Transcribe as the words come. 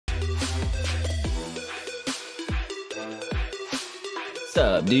What's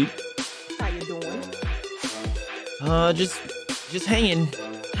up, dude? How you doing? Just hanging.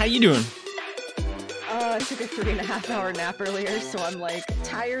 How you doing? I took a 3.5-hour nap earlier, so I'm like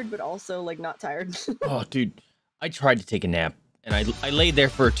tired, but also like not tired. Oh, dude, I tried to take a nap, and I laid there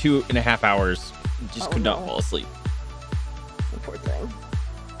for 2.5 hours, just could not fall asleep. Poor thing.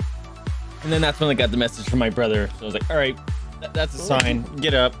 And then that's when I got the message from my brother. So I was like, all right, that's a sign.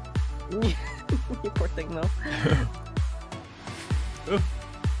 Get up. You poor thing, though.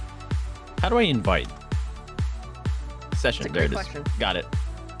 How do I invite? Session. That's a There it great is. question. Got it.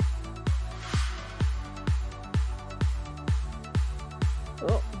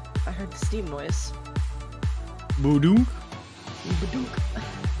 Oh, I heard the steam noise. Boodoo. Badook.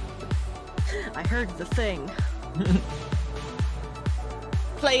 I heard the thing.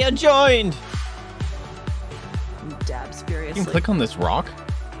 Player joined. You dabs furiously. You can click on this rock.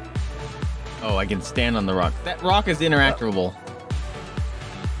 Oh, I can stand on the rock. That rock is interactable.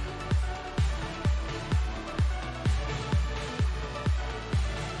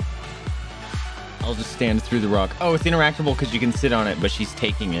 I'll just stand through the rock. Oh, it's interactable because you can sit on it, but she's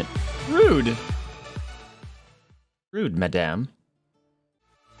taking it. Rude. Rude, madame.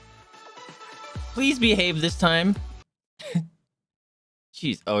 Please behave this time.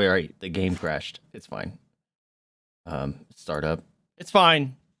 Jeez. Oh, all right. The game crashed. It's fine. Start up. It's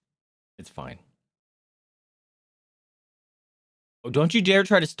fine. It's fine. Oh, don't you dare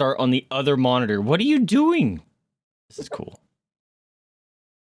try to start on the other monitor. What are you doing? This is cool.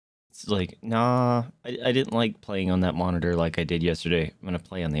 It's like, nah, I didn't like playing on that monitor like I did yesterday. I'm going to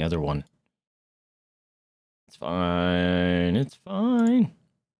play on the other one. It's fine. It's fine.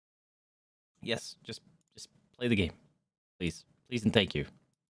 Yes, just play the game. Please. Please and thank you.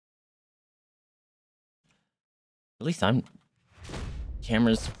 At least I'm...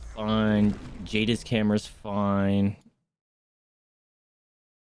 Camera's fine. Jada's camera's fine.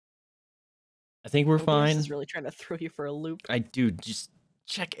 I think we're fine. This is really trying to throw you for a loop. I do. Just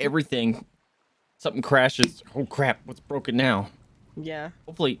check everything. Something crashes. Oh crap! What's broken now? Yeah.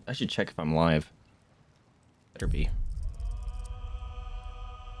 Hopefully, I should check if I'm live. Better be.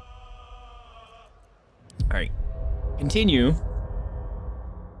 All right. Continue.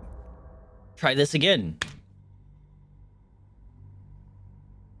 Try this again.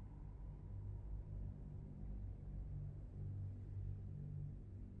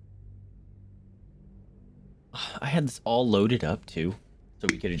 I had this all loaded up too, so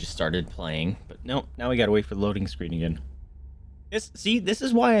we could have just started playing, but no, now we gotta wait for the loading screen again. See, this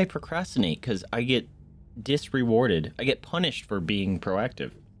is why I procrastinate, because I get disrewarded. I get punished for being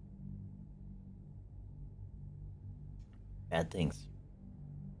proactive. Bad things.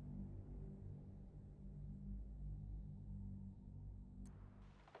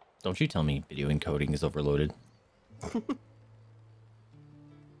 Don't you tell me video encoding is overloaded. All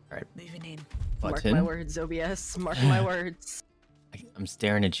right. Moving in. Button. Mark my words, OBS. Mark my words. I'm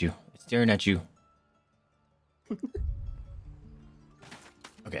staring at you. I'm staring at you.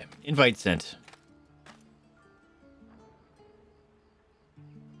 Okay. Invite sent.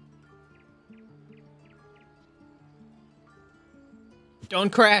 Don't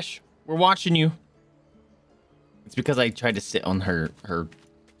crash. We're watching you. It's because I tried to sit on her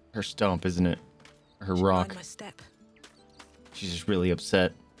stump, isn't it? Her rock. My step. She's just really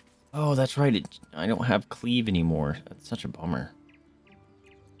upset. Oh, that's right. I don't have cleave anymore. That's such a bummer.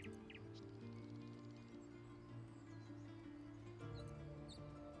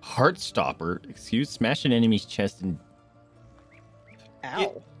 Heartstopper. Excuse. Smash an enemy's chest and...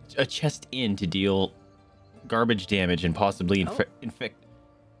 Ow. A chest in to deal garbage damage and possibly infect...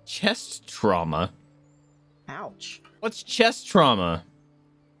 Chest trauma? Ouch. What's chest trauma?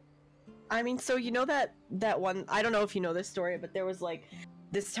 I mean, so you know that one, I don't know if you know this story, but there was like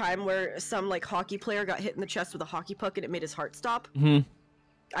this time where some like hockey player got hit in the chest with a hockey puck and it made his heart stop. Mm-hmm.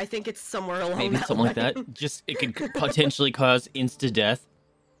 I think it's somewhere along Maybe that something like line. that. Just, it could potentially cause insta-death.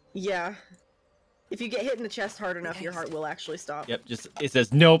 Yeah. If you get hit in the chest hard enough, your heart will actually stop. Yep, just, it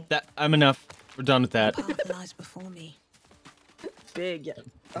says, nope, I'm enough. We're done with that. The path lies before me. Big. Yeah.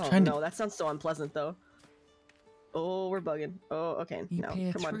 Oh trying to- no, that sounds so unpleasant though. Oh, we're bugging. Oh, okay. You No,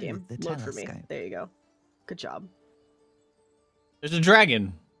 peer come on, through game. the Load for me. telescope. There you go. Good job. There's a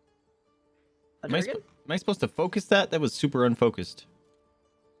dragon. A Am I dragon? supposed to focus that? That was super unfocused.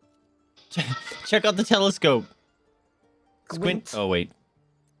 Check out the telescope. Squint. Squint. Oh, wait.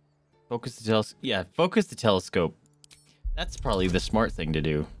 Focus the telescope. Yeah, focus the telescope. That's probably the smart thing to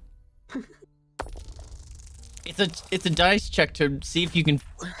do. It's a dice check to see if you can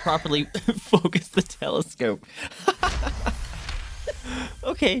properly focus the telescope.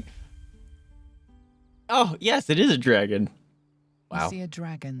 Okay. Oh, yes, it is a dragon. Wow. You see a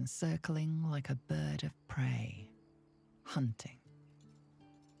dragon circling like a bird of prey, hunting.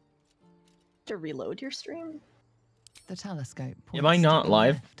 To reload your stream? The telescope points Am I to not the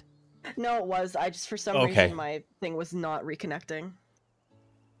live? left. No, it was. I just, for some Okay. reason, my thing was not reconnecting.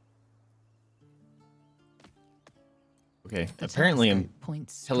 Okay. The Apparently I'm telescope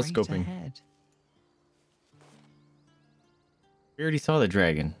points straight telescoping. ahead. We already saw the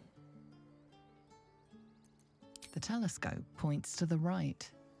dragon. The telescope points to the right.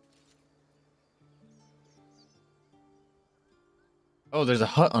 Oh, there's a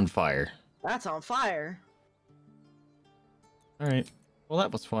hut on fire. That's on fire. All right. Well,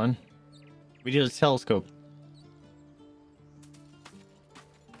 that was fun. We did a telescope.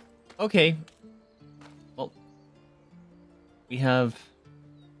 Okay. Well, we have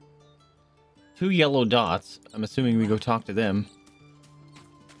 2 yellow dots. I'm assuming we go talk to them.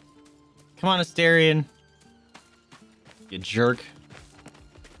 Come on, Asterion. You jerk.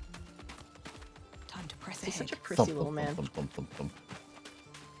 Time to press He's ahead. such a prissy little man. Thump, thump, thump, thump.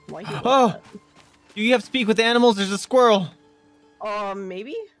 Why he like Oh! that? Do you have to speak with animals? There's a squirrel.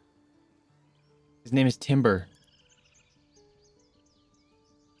 Maybe? His name is Timber.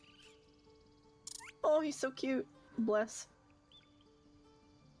 Oh, he's so cute. Bless.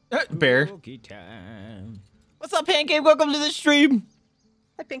 Bear. Cookie time. What's up, Pancake? Welcome to the stream.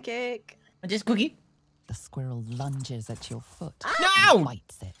 Hi, Pancake. Just Cookie. The squirrel lunges at your foot. No! And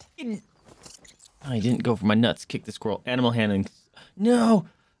bites it. I didn't go for my nuts. Kick the squirrel. Animal handling. No!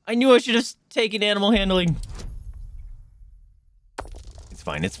 I knew I should have taken animal handling. It's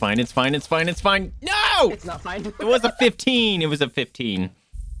fine. It's fine. It's fine. It's fine. It's fine. No! It's not fine. It was a 15. It was a 15.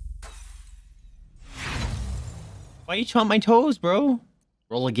 Why you chomp my toes, bro?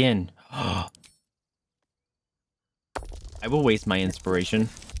 Roll again. I will waste my inspiration.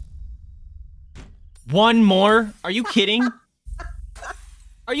 One more? Are you kidding?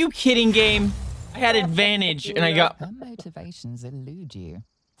 Are you kidding, game? I had advantage and I got... Her motivations elude you.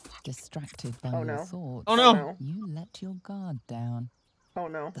 Distracted by Oh, your no. thoughts, Oh no! no. you let your guard down. Oh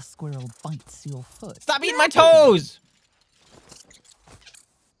no. The squirrel bites your foot. Stop eating my toes!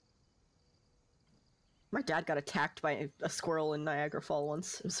 My dad got attacked by a squirrel in Niagara Falls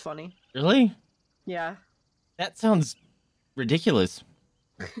once. It was funny. Really? Yeah. That sounds ridiculous.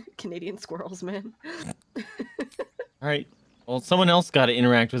 Canadian squirrels, man. All right. Well, someone else got to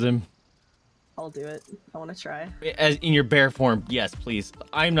interact with him. I'll do it. I want to try. As in your bear form, yes, please.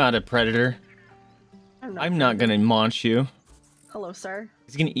 I'm not a predator. I'm not gonna munch you. Hello, sir.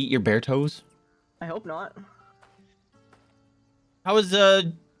 He's gonna eat your bear toes. I hope not. How was Oh,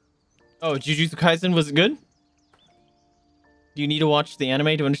 Jujutsu Kaisen, was it good? Do you need to watch the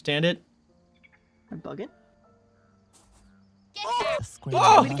anime to understand it? I'm bugging. The squirrel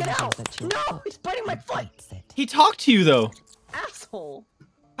Oh! lunges Get out! at your No! foot He's biting my and foot! bites it. He talked to you though. Asshole!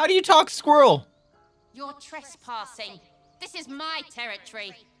 How do you talk squirrel? You're trespassing. This is my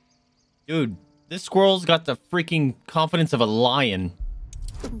territory. Dude, this squirrel's got the freaking confidence of a lion.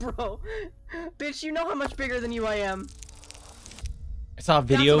 Bro. Bitch, you know how much bigger than you I am. I saw a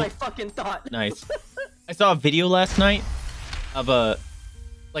video. That's what I fucking thought. Nice. I saw a video last night of a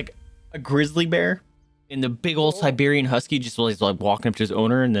grizzly bear and the big old Siberian husky just was like walking up to his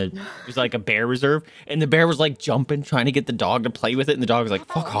owner and there's like a bear reserve and the bear was like jumping trying to get the dog to play with it and the dog was like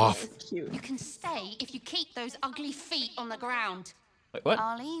fuck off. Cute. You can stay if you keep those ugly feet on the ground. Wait, what?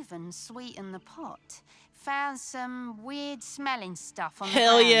 I'll even sweeten the pot. Found some weird smelling stuff on the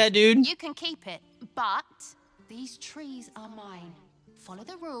Hell ground. yeah, dude. You can keep it, but these trees are mine. Follow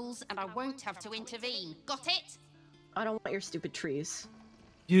the rules and I won't have to intervene. Got it? I don't want your stupid trees.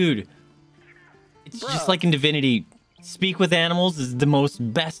 Dude. It's Bruh. just like in Divinity. Speak with animals is the most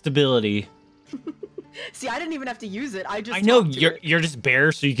best ability. See, I didn't even have to use it. I just I know talked to you're it. you're just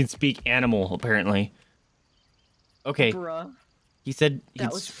bear so you can speak animal apparently. Okay. Bruh. He said he'd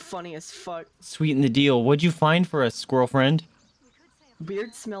That was funny as fuck. sweeten the deal. What'd you find for us, squirrel friend?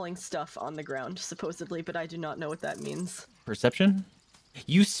 Weird smelling stuff on the ground, supposedly, but I do not know what that means. Perception?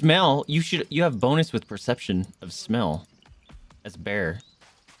 You smell. You have bonus with perception of smell. As bear.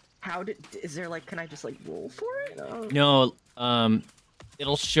 How is there like, can I just like roll for it? No,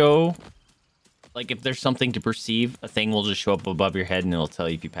 it'll show like if there's something to perceive, a thing will just show up above your head and it'll tell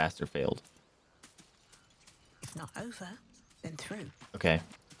you if you passed or failed. If not over, then through. Okay.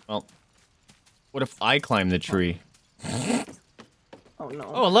 Well, what if I climb the tree? Oh no.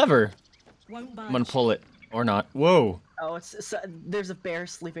 Oh, a lever. Won't I'm gonna pull it or not. Whoa. Oh, there's a bear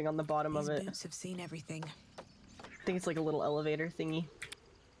sleeping on the bottom of it. boots have seen everything. I think it's like a little elevator thingy.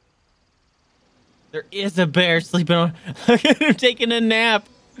 There is a bear sleeping on. Look at him taking a nap.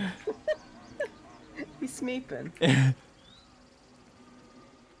 He's sleeping.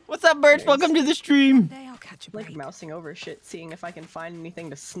 What's up, birds? Welcome to the stream. Day I'll catch a Like break. mousing over shit, seeing if I can find anything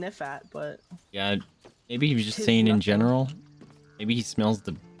to sniff at, but Yeah, maybe he was just Tis saying in nothing. general. Maybe he smells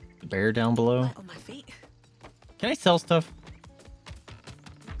the bear down below. Light on my feet. Can I sell stuff?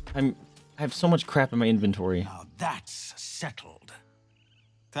 I have so much crap in my inventory. Now that's settled.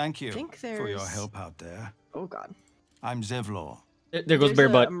 Thank you think for your there's- help out there. oh god. I'm Zevlor. There goes There's bear a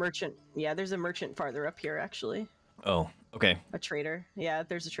butt. merchant. Yeah, there's a merchant farther up here actually. Oh, okay. A trader. Yeah,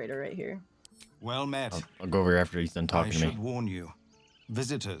 there's a trader right here. Well met. I'll go over here after he's done I talking to should me. warn you,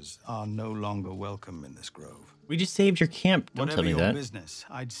 visitors are no longer welcome in this grove. We just saved your camp. Don't Whatever tell me your that. business,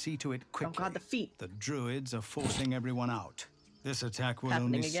 I'd see to it quickly. Oh god, the feet. The Druids are forcing everyone out. This attack will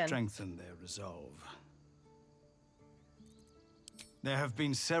Happening only again. strengthen their resolve. There have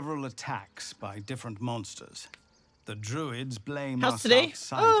been several attacks by different monsters. The Druids blame How's us today?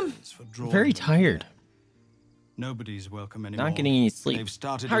 outsiders for drawing Very them tired. here. Nobody's welcome anymore. Not getting any sleep. They've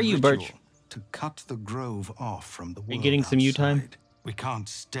started How are a you, ritual Birch? to cut the grove off from the world. you getting some you time? outside. We can't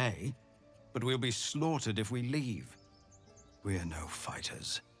stay, but we'll be slaughtered if we leave. We're no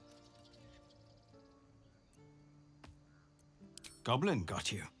fighters. Goblin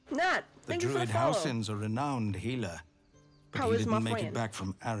got you. Nat, The thank you for Druid the follow. Halsin's a renowned healer, but How he is my didn't make it friend? back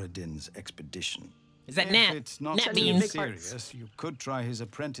from Aradin's expedition. Is that If Nat? it's not Nat too Beans. beans. Big hearts. serious, you could try his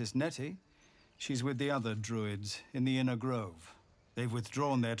apprentice Nettie. She's with the other druids in the inner grove. They've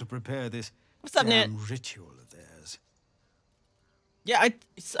withdrawn there to prepare this What's up, Nat? damn ritual of theirs. Yeah,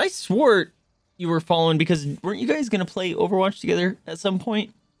 I swore you were following because weren't you guys gonna play Overwatch together at some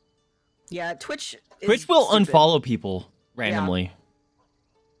point? Yeah, Twitch is Twitch will stupid. unfollow people randomly.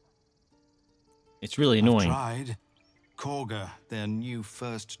 It's really I've annoying. tried. Korga, their new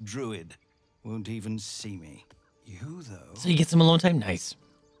first druid, won't even see me. You, though, So you get some alone time? Nice.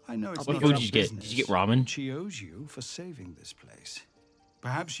 I know it's What not food your did you get? business, Did you get ramen? but she owes you for saving this place.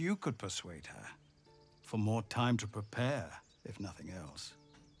 Perhaps you could persuade her for more time to prepare, if nothing else.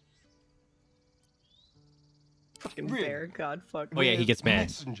 Fucking bear, god fuck. Oh yeah, he gets mad.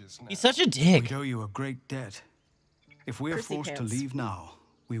 Messengers now. He's such a We dick. owe you a great debt. If we're Prissy forced to pants. leave now,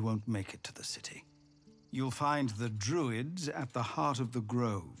 we won't make it to the city. You'll find the druids at the heart of the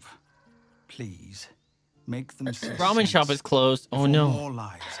grove. Please, make them see Ramen sense shop is closed. Oh before no. more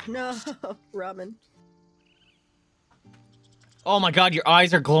lives are No, lost. ramen. Oh my god, your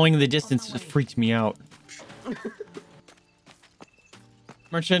eyes are glowing in the distance. It freaks me out.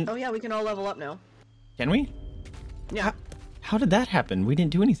 Merchant, Oh yeah, we can all level up now. can we? Yeah. How did that happen? We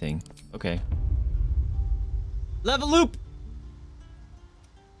didn't do anything. Okay. Level loop!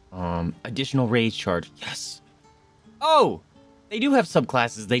 Additional rage charge. Yes! Oh! They do have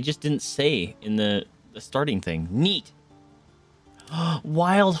subclasses. They just didn't say in the starting thing. Neat.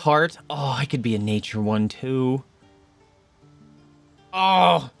 Wild Heart. Oh, I could be a nature one too.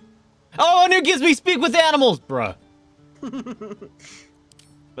 Oh! Oh, and it gives me speak with animals, bruh.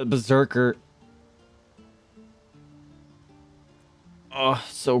 But Berserker. Oh,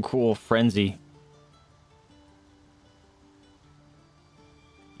 so cool. Frenzy.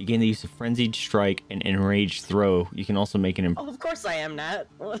 You gain the use of Frenzied Strike and Enraged Throw. You can also make an Oh, of course I am, Nat.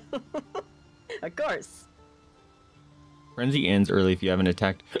 Of course. Frenzy ends early if you haven't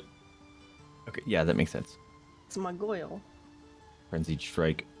attacked. Okay, yeah, that makes sense. It's my Goyle. Frenzied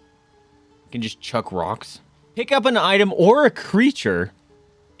Strike. You can just chuck rocks. Pick up an item or a creature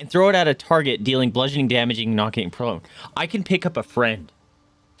and throw it at a target, dealing bludgeoning, damaging, knocking prone. I can pick up a friend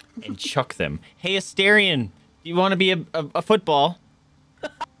and chuck them. Hey, Asterion, do you want to be a football?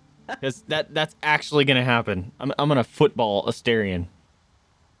 Because that's actually gonna happen. I'm gonna football Asterion.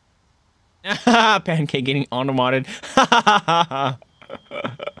 Pancake getting automated.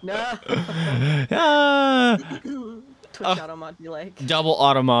 No. Ah, Twitch automod be like. double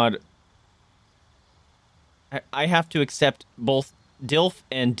automod. I have to accept both DILF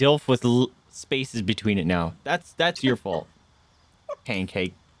and DILF with spaces between it now. That's your fault.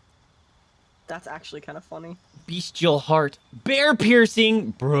 Pancake. That's actually kind of funny. Bestial Heart. Bear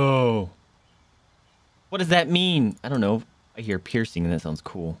piercing. Bro. What does that mean? I don't know. I hear piercing and that sounds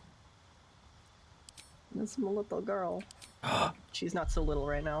cool. This is my little girl. She's not so little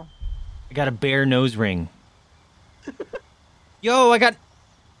right now. I got a bear nose ring. Yo, I got...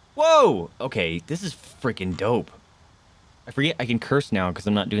 Whoa! Okay, this is freaking dope. I forget I can curse now because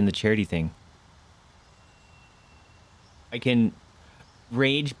I'm not doing the charity thing. I can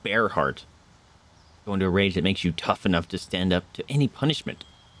rage bear heart. Go into a rage that makes you tough enough to stand up to any punishment.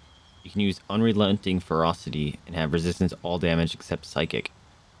 You can use unrelenting ferocity and have resistance to all damage except psychic.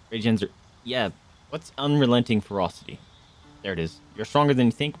 Rage ends are... Yeah, what's unrelenting ferocity? There it is. You're stronger than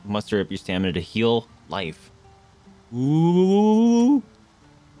you think. Muster up your stamina to heal life. Ooh.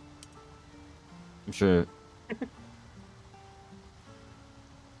 I'm sure.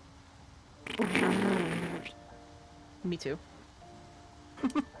 Me too.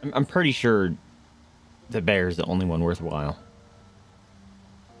 I'm pretty sure the bear is the only one worthwhile.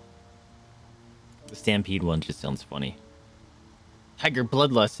 The stampede one just sounds funny. Tiger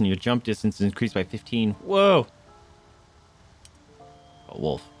bloodlust and your jump distance is increased by 15. Whoa! A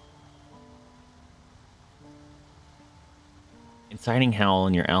wolf. Inciting howl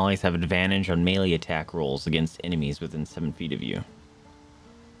and your allies have advantage on melee attack rolls against enemies within 7 feet of you.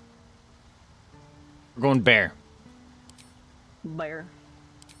 We're going bear. Bear.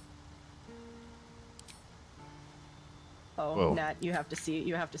 Oh, Whoa. Nat, you have to see it.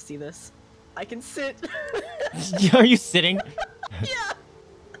 You have to see this. I can sit. Are you sitting? Yeah.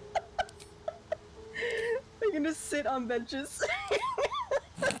 I can just sit on benches.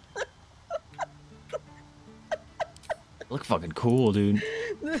 Look fucking cool, dude.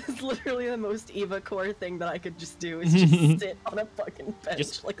 This is literally the most Eva core thing that I could just do is just sit on a fucking bench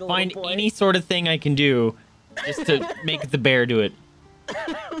Just like a find little boy. any sort of thing I can do just to make the bear do it.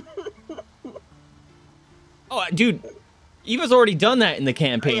 Oh, dude. Eva's already done that in the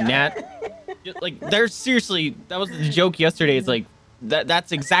campaign, Yeah. Nat. Like, there's seriously, that was the joke yesterday. It's like,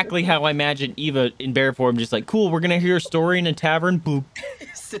 that's exactly how I imagine Eva in bear form. Just like, cool, we're gonna hear a story in a tavern. Boop.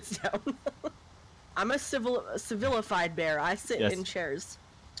 Sits down. I'm a civilified bear. I sit Yes. in chairs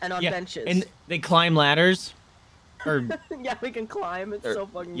and on Yeah, benches. and they climb ladders. Or, Yeah, we can climb. It's so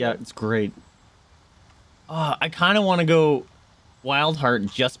fucking yeah, good. it's great. I kind of want to go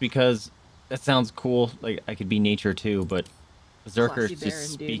Wildheart just because that sounds cool. Like, I could be nature too, but Berserker Classy just Baron,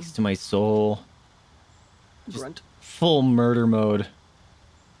 speaks dude. to my soul. Just Grunt. full murder mode.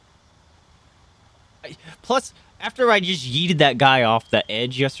 Plus, after I just yeeted that guy off the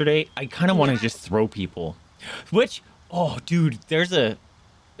edge yesterday, I kind of want to just throw people. Which, oh, dude, there's a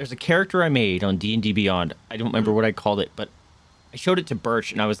character I made on D&D Beyond. I don't remember what I called it, but I showed it to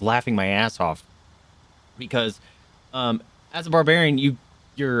Birch, and I was laughing my ass off. Because as a barbarian,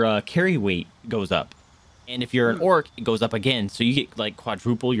 your carry weight goes up. And if you're an orc, it goes up again. So you get, like,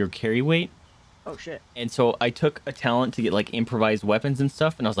 quadruple your carry weight. Oh shit. And so I took a talent to get, like, improvised weapons and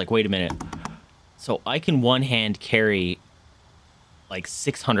stuff, and I was like, wait a minute. So I can one-hand carry, like,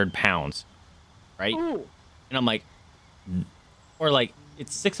 600 pounds, right? Ooh. And I'm like, or, like,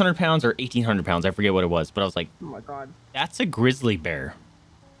 it's 600 pounds or 1,800 pounds. I forget what it was. But I was like, Oh my god. that's a grizzly bear.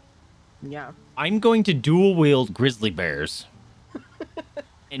 Yeah. I'm going to dual-wield grizzly bears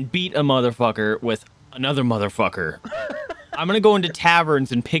and beat a motherfucker with another motherfucker. I'm going to go into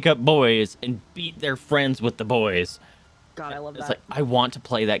taverns and pick up boys and beat their friends with the boys. God, I love It's that. like, I want to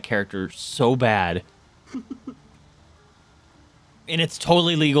play that character so bad. And it's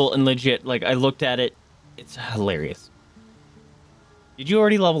totally legal and legit. Like, I looked at it. It's hilarious. Did you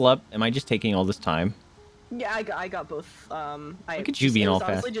already level up? Am I just taking all this time? Yeah, I got both. Look at you being all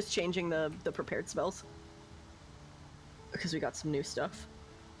fast. Honestly, just changing the prepared spells because we got some new stuff.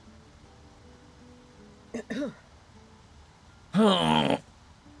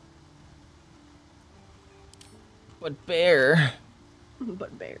 But bear.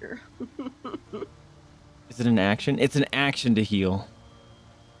 But bear. Is it an action? It's an action to heal.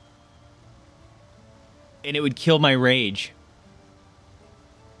 And it would kill my rage.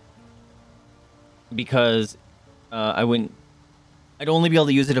 Because I wouldn't... I'd only be able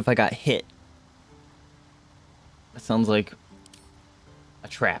to use it if I got hit. That sounds like a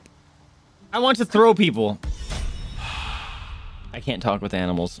trap. I want to throw people. I can't talk with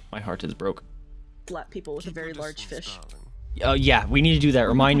animals. My heart is broke. Slap people with a very large fish. Oh, yeah, we need to do that.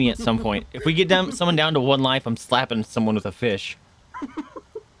 Remind me at some point. If we get someone down to 1 life, I'm slapping someone with a fish.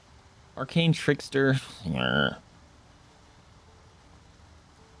 Arcane Trickster. I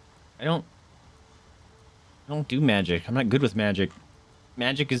don't do magic. I'm not good with magic.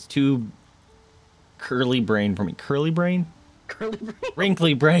 Magic is too curly brain for me. Curly brain? Curly brain.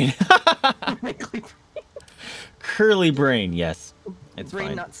 Wrinkly brain. Wrinkly brain. Curly brain, yes. It's Brain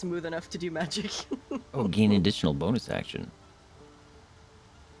fine. not smooth enough to do magic. Oh, gain additional bonus action.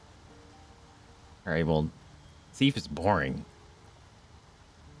 Alright, well, Thief is boring.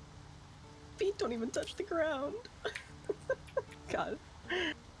 Feet don't even touch the ground. God.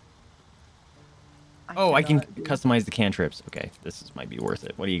 Oh, I can cannot do- customize the cantrips. Okay, might be worth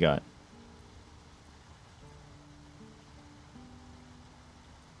it. What do you got?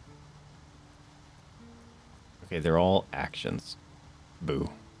 Okay, they're all actions. Boo.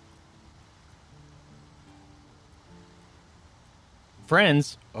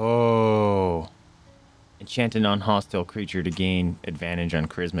 Friends? Oh. Enchant a non-hostile creature to gain advantage on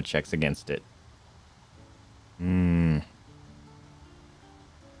charisma checks against it. And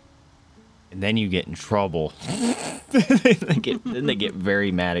And then you get in trouble. Then they get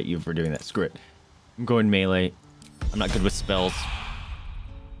very mad at you for doing that. Screw it. I'm going melee. I'm not good with spells.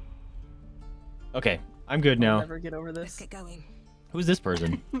 Okay, I'm good now. I'll never get over this. Get going. Who's this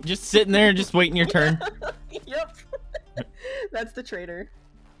person? Just sitting there, just waiting your turn. Yep. That's the traitor.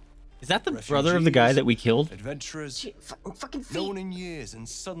 Is that the brother of the guy that we killed? Adventurers, Fucking feet. no one in years, and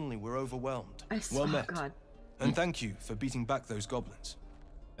suddenly we're overwhelmed. Well Oh met. God. And thank you for beating back those goblins.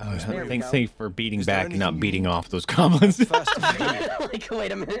 Oh, There we thanks go. for beating Is there back and not anything beating you off those goblins. First, Like,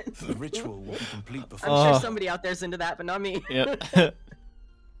 wait a minute. the ritual will be complete before. I'm sure somebody out there's into that, but not me. Yep.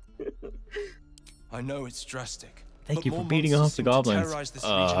 I know it's drastic. Thank but you for more beating monsters off the seem to goblins. terrorize this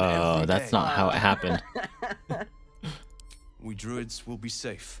region every That's day. not how it happened. We druids will be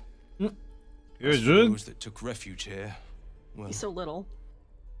safe. Here's As for Druid. those that took refuge here, well, He's so little.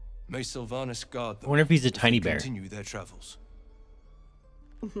 may Sylvanas guard them. I wonder if he's a as they tiny bear. Continue their travels.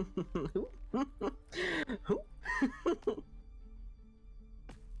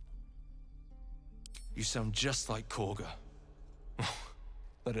 You sound just like Korga.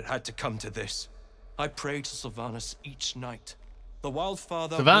 But it had to come to this. I pray to Sylvanas each night. The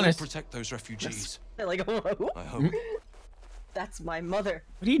Wildfather will Sylvanas? protect those refugees. They're like, oh, I hope. that's my mother.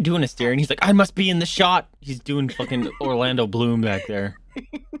 What are you doing, Asteria? And he's like, I must be in the shot. He's doing fucking Orlando Bloom back there.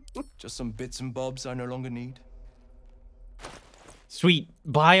 Just some bits and bobs I no longer need. Sweet.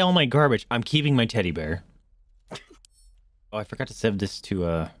 Buy all my garbage. I'm keeping my teddy bear. Oh, I forgot to save this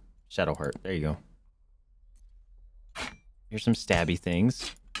to Shadowheart. There you go. Here's some stabby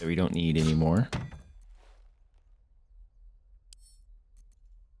things that we don't need anymore.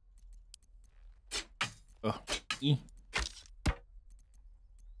 Oh. E.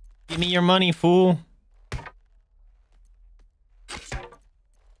 Give me your money, fool.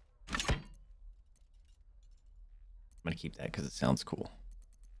 I'm gonna keep that because it sounds cool.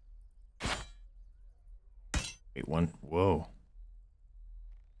 Wait, one. Whoa.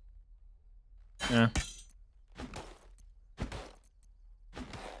 Yeah.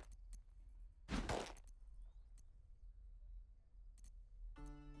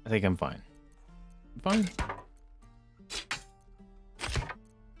 I think I'm fine. I'm fine.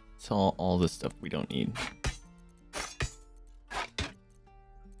 It's all this stuff we don't need.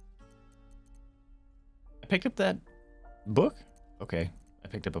 I picked up that book? Okay. I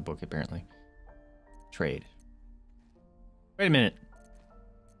picked up a book apparently. Trade. Wait a minute.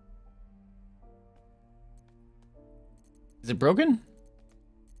 Is it broken?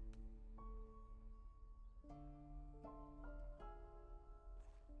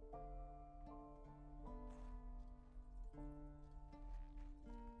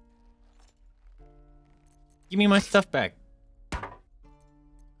 Give me my stuff back.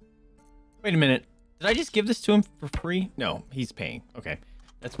 Wait a minute. Did I just give this to him for free? No, he's paying. Okay.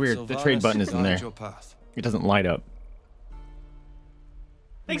 That's weird. The trade Sylvanas, button isn't guide there. your path. It doesn't light up. Oh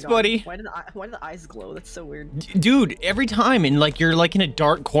my Thanks, God. buddy. Why do the eyes glow? That's so weird. Dude, every time, and like you're like in a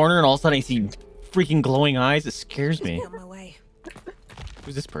dark corner and all of a sudden I see freaking glowing eyes, it scares me. On my way.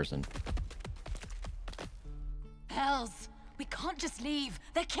 Who's this person? Hells, we can't just leave.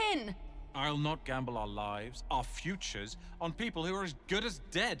 They're kin. I'll not gamble our lives, our futures, on people who are as good as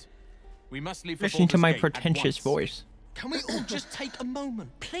dead. We must leave for Listening to Baldur's my Gate at pretentious once. voice. Can we all just take a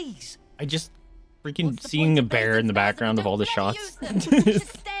moment, please? I just freaking What's the seeing point a of bear in the raising spares if background we of all the don't shots. use them? We should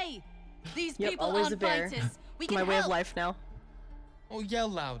stay. These Yep, people always aren't a bear. fighters. We It's can my way help. of life now. Or yell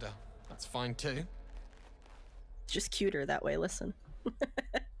louder. That's fine too. It's just cuter that way. Listen.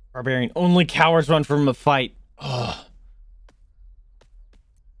 Barbarian. Only cowards run from a fight. Ugh.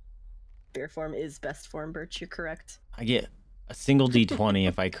 Bear form is best form, Birch. You're correct. I get a single D20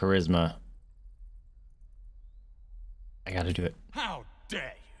 if I charisma. I gotta do it. How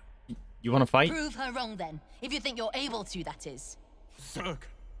dare you? You wanna fight? Prove her wrong then. If you think you're able to, that is. Zerg.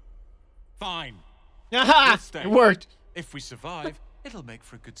 Fine. Aha! Let's stay. It worked! If we survive, it'll make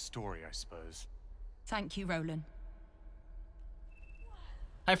for a good story, I suppose. Thank you, Roland.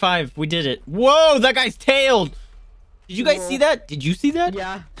 High five, we did it. Whoa, that guy's tailed! Did you guys see that? Did you see that?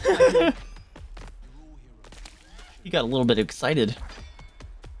 Yeah. You got a little bit excited.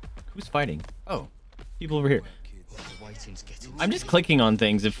 Who's fighting? Oh, people over here. I'm just clicking on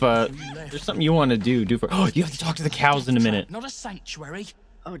things. If there's something you want to do for. Oh, you have to talk to the cows in a minute. Not a sanctuary.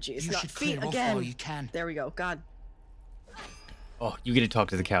 Oh, geez. You Not should feet clear off again. while you can. There we go. God. Oh, you get to talk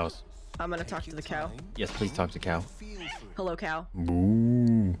to the cows. I'm gonna talk to the cow. Yes, please talk to cow. Hello, cow.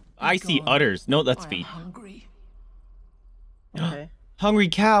 Boo. I see udders. No, that's feet. Hungry. Okay. Hungry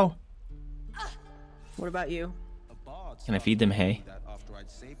cow. What about you? Can I feed them hay?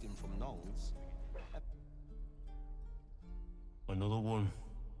 Another one.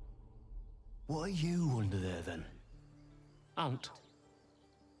 What are you under there then? Ant.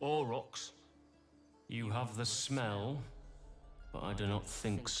 Aurochs. You have the smell, but I do not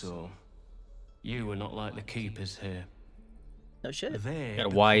think so. You are not like the keepers here. No shit. They Got a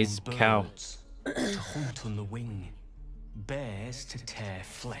wise become cow. birds to hunt on the wing, bears to tear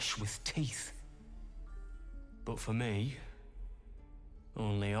flesh with teeth. But for me,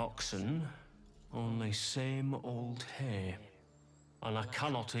 only oxen, only same old hay. And I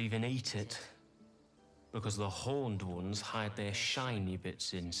cannot even eat it, because the horned ones hide their shiny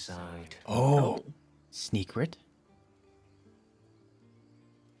bits inside. Oh, secret.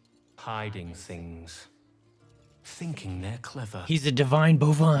 Hiding things. Thinking they're clever. He's a divine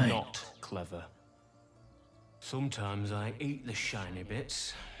bovine. Not clever. Sometimes I eat the shiny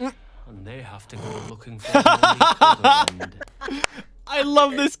bits, and they have to go looking for them on the other end. I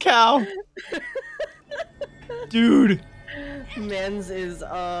love this cow. Dude. Mans is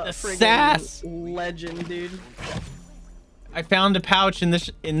friggin' sass. legend, dude. I found a pouch in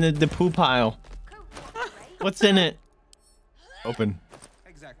the poo pile. What's in it? Open.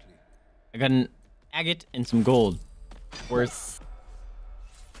 Exactly. I got an agate and some gold. Worth.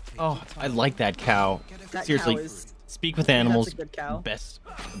 Oh, I like that cow. That Seriously, cow is... speak with animals. That's a good cow. Best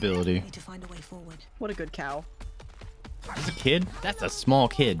ability. Need to find a way forward. What a good cow. That's a kid? That's a small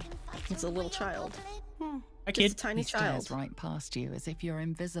kid. It's a little child. A Just kid? a tiny He stares child. right past you as if you're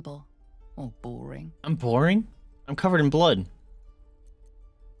invisible or boring. I'm boring? I'm covered in blood.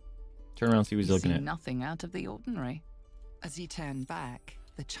 Turn around and see what he's You looking see at. nothing out of the ordinary. As you turn back,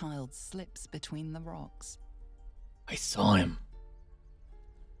 the child slips between the rocks. I saw him.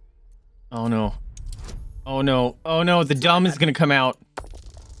 Oh no. Oh no. Oh no, the dumb is gonna come out.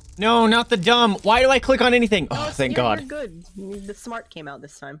 No, not the dumb. Why do I click on anything? Oh, thank God. You're good. The smart came out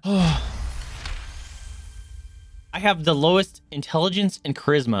this time. I have the lowest intelligence and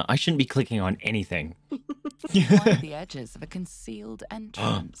charisma. I shouldn't be clicking on anything. Find the edges of a concealed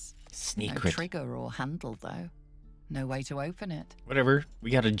entrance. Sneak No crit. trigger or handle, though. No way to open it. Whatever.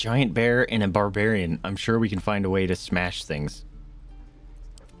 We got a giant bear and a barbarian. I'm sure we can find a way to smash things.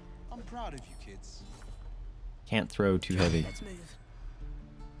 I'm proud of you, kids. Can't throw too heavy. Let's move.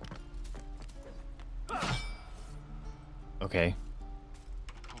 Okay.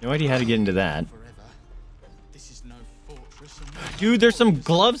 No idea how to get into that. This is no fortress. Dude, there's some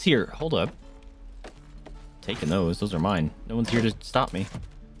gloves here. Hold up. Taking those. Those are mine. No one's here to stop me.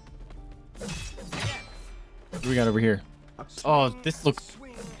 What do we got over here? Oh, this looks...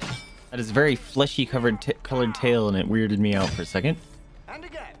 That is very fleshy colored tail, and it weirded me out for a second. And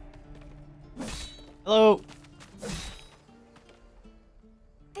again. Hello.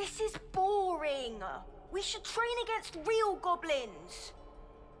 This is boring. We should train against real goblins.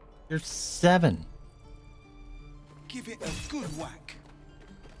 You're 7. Give it a good whack.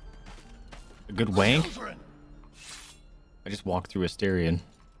 A good wank? I just walked through a Asterion.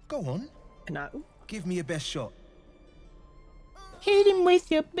 Go on. No. Give me your best shot. Hit him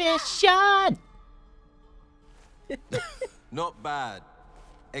with your best shot. Not bad.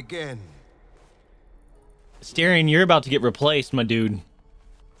 Again. Asterion, you're about to get replaced, my dude.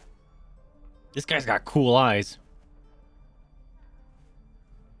 This guy's got cool eyes.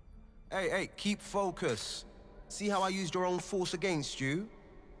 Hey, keep focus. See how I used your own force against you?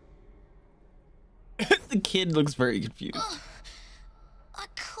 The kid looks very confused. I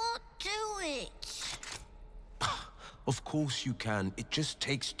can't do it. Of course you can. It just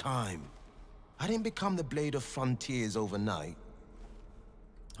takes time. I didn't become the Blade of Frontiers overnight.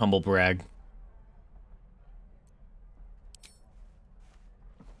 Humble brag.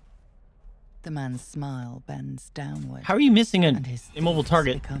 The man's smile bends downward. How are you missing an and his immobile thoughts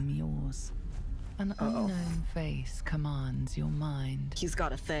target? Become yours. An unknown face commands your mind. He's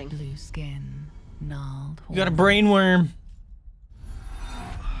got a thing. Blue skin, gnarled You got a horns. brain worm.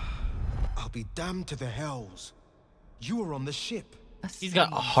 I'll be damned to the hells. You were on the ship. He's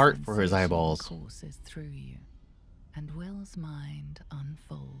got a heart for his eyeballs. Courses through you, and Will's mind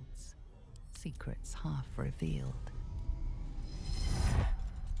unfolds. Secrets half revealed.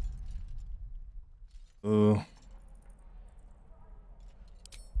 Ooh.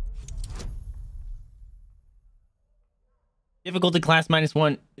 Difficulty class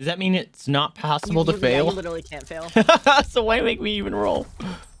 -1. Does that mean it's not possible to You fail? literally can't fail. So why make me even roll?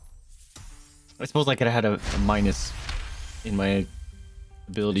 I suppose I could have had a minus in my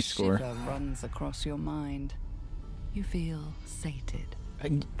ability score. Shiver runs across your mind. You feel sated.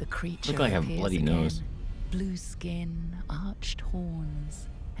 The creature look like I have a appears bloody again. nose. Blue skin, arched horns,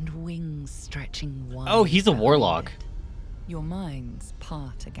 and wings stretching wide. Oh, he's a behind warlock. it. Your minds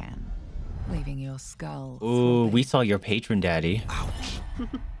part again, leaving your skull. Ooh, throbbing. we saw your patron daddy.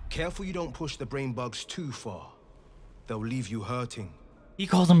 Careful you don't push the brain bugs too far. They'll leave you hurting. He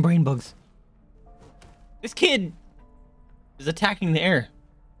calls them brain bugs. This kid is attacking the air.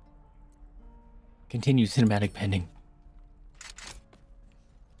 Continue cinematic pending.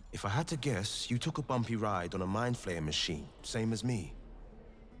 If I had to guess, you took a bumpy ride on a mind flayer machine, same as me.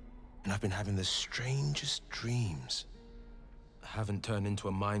 And I've been having the strangest dreams. I haven't turned into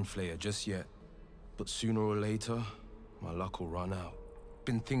a mind flayer just yet. But sooner or later, my luck will run out.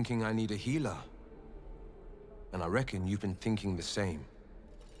 Been thinking I need a healer. And I reckon you've been thinking the same.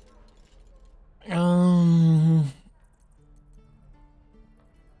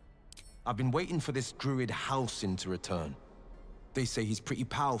 I've been waiting for this Druid Halcyon to return. They say he's pretty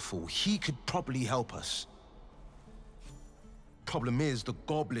powerful. He could probably help us. Problem is, the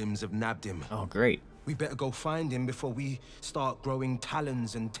goblins have nabbed him. Oh, great. We better go find him before we start growing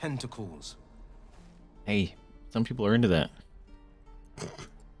talons and tentacles. Hey, some people are into that.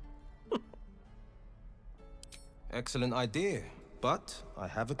 Excellent idea, but I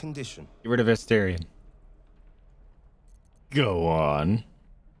have a condition. Get rid of Asterion. Go on.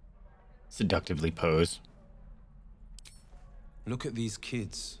 Seductively pose. Look at these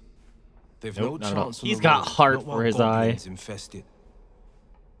kids. They've Nope, no not at all. chance on He's the got road, heart not for while his eye. goblins infest it.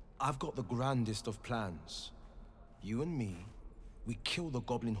 I've got the grandest of plans. You and me, we kill the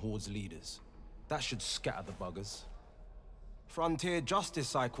goblin horde's leaders. That should scatter the buggers. Frontier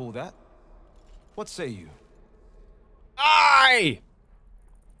justice, I call that. What say you? Aye!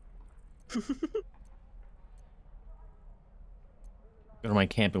 Go to my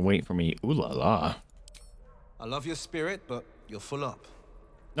camp and wait for me. Ooh la la. I love your spirit, but you're full up.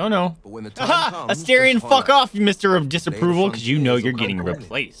 No. But when the time comes, Asterion, just fuck holler. off, you Mr. of Disapproval, because you know frontiers you're will getting come calling.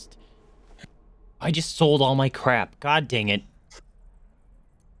 replaced. I just sold all my crap. God dang it.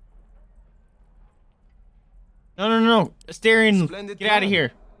 No. Asterion, Splendid get out of plan.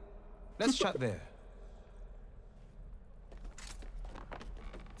 here. Let's chat there.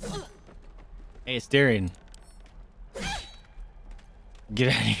 Hey, Asterion. Get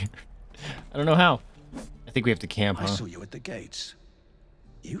out of here. I don't know how. I think we have to camp, I huh? saw you at the gates.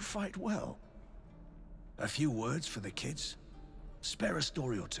 You fight well. A few words for the kids. Spare a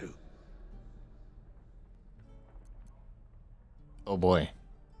story or two. Oh boy.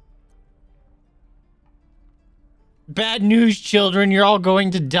 Bad news, children. You're all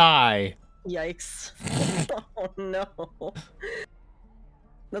going to die. Yikes. Oh no.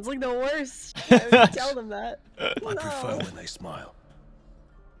 That's like the worst. I would tell them that. I prefer when they smile.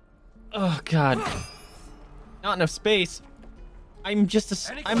 Oh god. Not enough space. I'm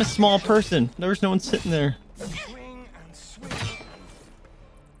just I'm a small person. There's no one sitting there. Swing and swing.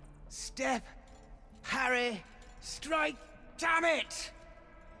 Step, harry, strike. Damn it!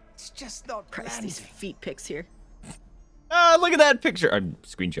 It's just not Christ, these landing. feet pics here. Ah, look at that picture. I'm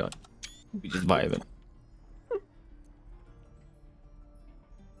screenshot. We just vibing.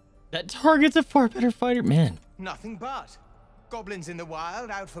 That target's a far better fighter, man. Nothing but. Goblins in the wild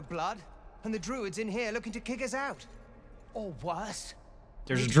out for blood, and the druids in here looking to kick us out. Or worse.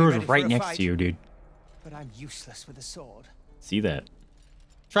 There's a Need to be druid ready for right a next fight, to you, dude. But I'm useless with a sword. See that?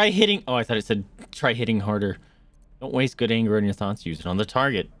 Try hitting. Oh, I thought it said try hitting harder. Don't waste good anger on your thoughts. Use it on the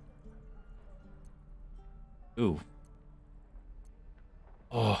target. Ooh.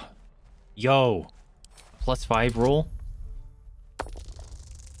 Oh. Yo. +5 roll.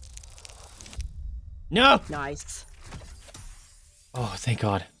 No! Nice. Oh, thank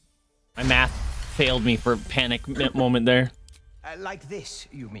God. My math failed me for a panic moment there. Like this,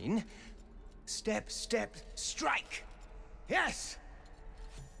 you mean? Step, step, strike. Yes.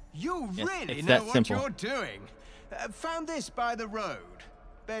 You Yes, really it's know that what simple. you're doing. Found this by the road.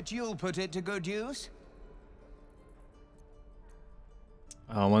 Bet you'll put it to good use.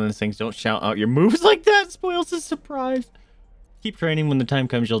 One of those things, don't shout out your moves like that. Spoils the surprise. Keep training. When the time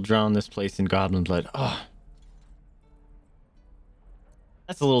comes, you'll drown this place in goblin blood. Oh.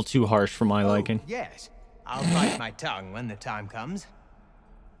 That's a little too harsh for my liking. Yes. I'll bite my tongue when the time comes.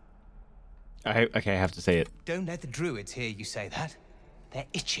 Okay, I have to say it. Don't let the druids hear you say that. They're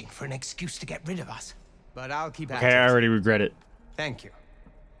itching for an excuse to get rid of us. But I'll keep at Okay, I it. already regret it. Thank you.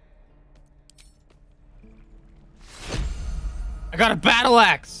 I got a battle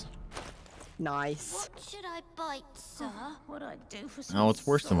axe. Nice. What should I bite, sir? What I do for some Oh, it's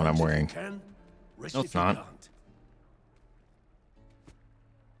worse than what I'm wearing. Rest No, if it's you not. can't.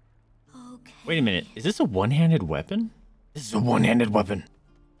 Okay. Wait a minute. Is this a one-handed weapon? This is a one-handed weapon.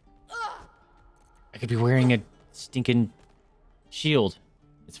 I could be wearing a stinking shield.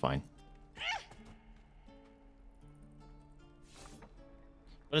 It's fine.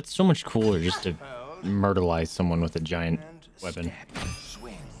 But it's so much cooler just to murderlize someone with a giant weapon.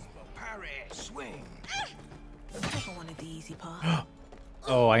 Swing,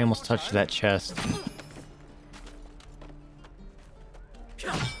 Oh, I almost touched that chest.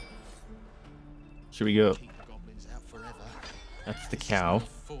 Should we go? That's the cow.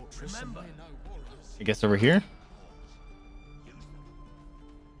 I guess over here?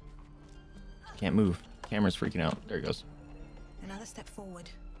 Can't move. Camera's freaking out. There it goes. Another step forward.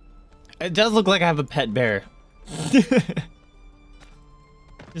 It does look like I have a pet bear.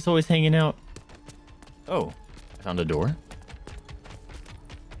 Just always hanging out. Oh, I found a door.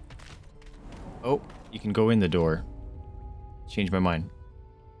 Oh, you can go in the door. Change my mind.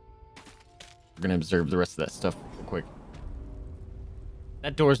 We're gonna observe the rest of that stuff real quick.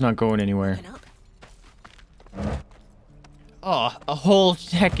 That door's not going anywhere. Oh, a whole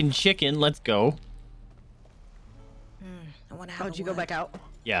heckin' chicken. Let's go. How'd you go back out?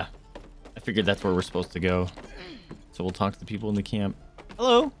 Yeah, I figured that's where we're supposed to go. So we'll talk to the people in the camp.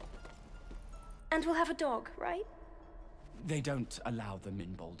 Hello. And we'll have a dog, right? They don't allow them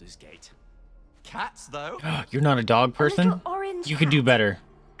in Baldur's Gate. Cats, though. You're not a dog person? little orange You could do better.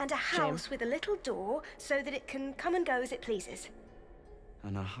 And a house with a little door so that it can come and go as it pleases.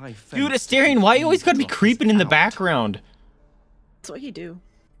 And a high fence. Dude, Asterion, why you always gotta be creeping in the background? That's what you do.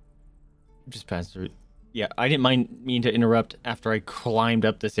 Just passed through. Yeah, I didn't mean to interrupt after I climbed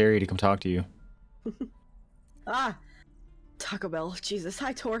up this area to come talk to you. Ah, Taco Bell. Jesus,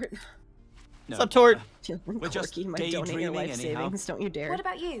 hi Tort. What's up, Tort? We're just donating your life savings. Don't you dare. What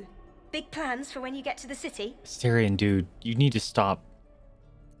about you? Big plans for when you get to the city? Asterion, dude, you need to stop.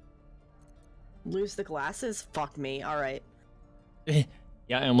 Lose the glasses? Fuck me. All right. Yeah,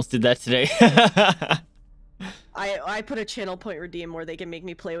 I almost did that today. I put a channel point redeem where they can make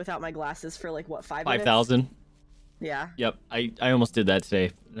me play without my glasses for like what 5 minutes? 5,000. Yeah. Yep, I almost did that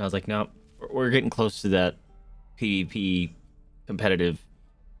today, and I was like, no, we're getting close to that PvP competitive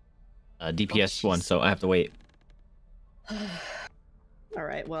DPS one, so I have to wait. All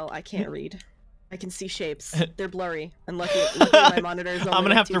right. Well, I can't read. I can see shapes. They're blurry. And luckily my monitor is only I'm gonna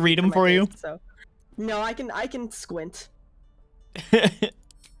like have 2 to feet read them from my for you. face, so. No, I can squint.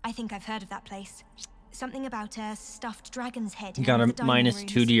 I think I've heard of that place. Something about a stuffed dragon's head. You got in a one of the dining -2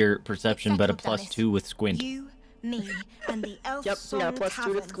 rooms. to your perception, but a Settled, +2 with squint. You, me, and the elf Yep, song yeah, +2 to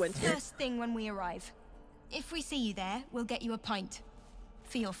tavern. squint. First thing when we arrive. If we see you there, we'll get you a pint.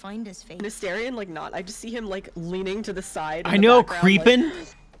 For your finder's fee. Asterion, like not. I just see him like leaning to the side. I know, creeping.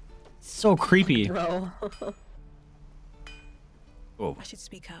 So creepy. Bro. Oh. I should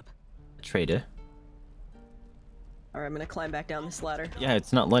speak up. Trader. Alright, I'm gonna climb back down this ladder. Yeah,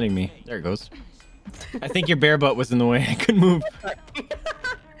 it's not letting me. There it goes. I think your bear butt was in the way. I couldn't move.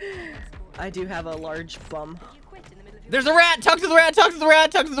 I do have a large bum. There's a rat! Talk to the rat! Talk to the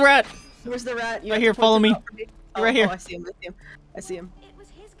rat! Talk to the rat! Where's the rat? You Right have here, to point follow him me. out for You're right here. Oh, I see him. I see him. I see him. It was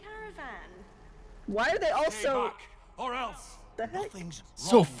his caravan. Why are they all so... Back, or else. The heck? Nothing's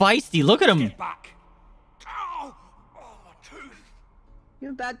So feisty. Look at him. Get back. Ow! Oh, my tooth. You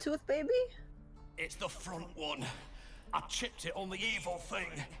have a bad tooth, baby? It's the front one. I chipped it on the evil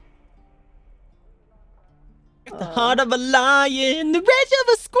thing. The heart of a lion, the rage of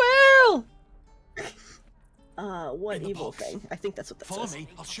a squirrel. What evil thing? I think that's what that Follow says. me,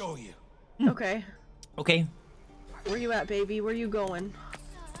 I'll show you. Okay. Okay. Where you at, baby? Where you going?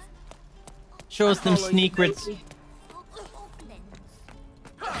 Show us them Follow you, sneakrets. baby.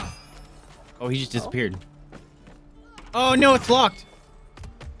 Oh, he just disappeared. Oh no, it's locked.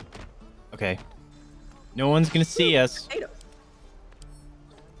 Okay. No one's gonna see us.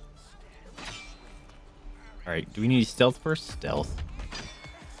 Alright, do we need stealth first? Stealth.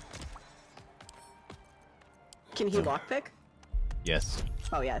 Can he lockpick? Yes.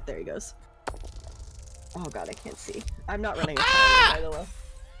 Oh yeah, there he goes. Oh god, I can't see. I'm not running a timer, by the way.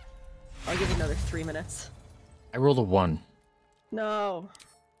 I'll give it another 3 minutes. I rolled a 1. No.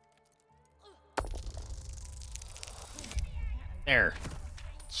 There.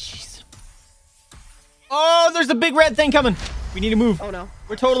 Jeez. Oh, there's a big red thing coming. We need to move. Oh no.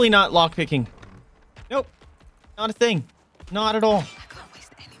 We're totally not lockpicking. Nope. Not a thing. Not at all.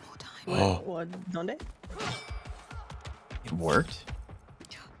 What? Donde? It worked.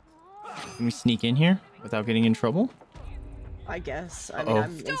 Can we sneak in here without getting in trouble? I guess. I mean,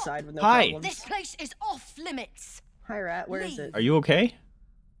 I'm inside with no Hi. problems. This place is off limits. Hi, rat. Where is it? Are you okay?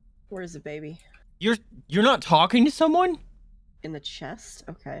 Where is it, baby? You're not talking to someone? In the chest?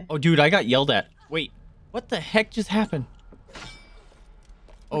 Okay. Oh, dude, I got yelled at. Wait, what the heck just happened?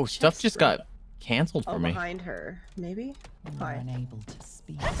 Oh, stuff just got canceled for me. Behind her. Maybe? Hi. Unable to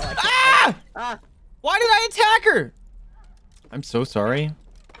speak. Ah! Why did I attack her? I'm so sorry.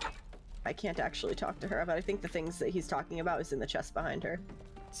 I can't actually talk to her, but I think the things that he's talking about is in the chest behind her.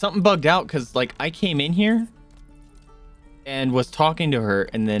 Something bugged out because, like, I came in here and was talking to her,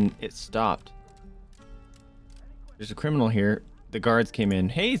 and then it stopped. There's a criminal here. The guards came in.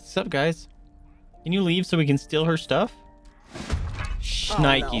 Hey, what's up, guys? Can you leave so we can steal her stuff?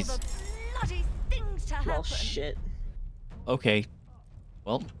 Shnikes. Well, shit. Okay.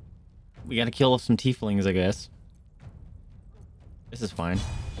 Well, we gotta kill some tieflings, I guess. This is fine.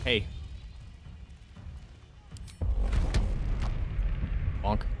 Hey.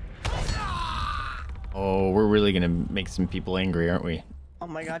 Bonk. Oh, we're really gonna make some people angry, aren't we? Oh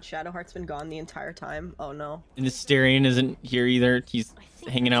my god, Shadowheart's been gone the entire time. Oh no. And the Styrian isn't here either. He's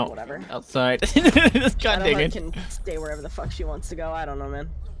hanging out outside. God dang Shadowheart it. can stay wherever the fuck she wants to go. I don't know, man.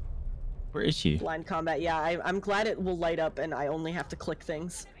 Where is she? Blind combat. Yeah, I'm glad it will light up and I only have to click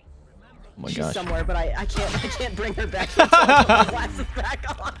things. Oh my She's gosh. somewhere, but I can't bring her back until I put my glasses back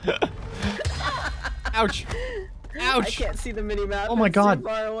on. Ouch. Ouch. I can't see the mini map. Oh my It's god. too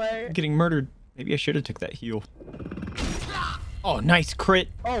far away. I'm getting murdered. Maybe I should have took that heal. Oh, nice crit.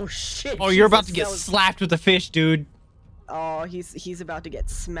 Oh shit. Oh, you're about to Jesus, get that was- slapped with a fish, dude. Oh, he's about to get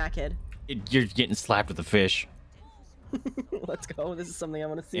smacked. You're getting slapped with a fish. Let's go. This is something I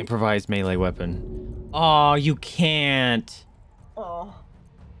want to see. Improvised melee weapon. Oh, you can't. Oh.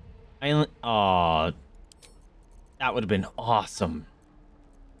 Oh. That would have been awesome.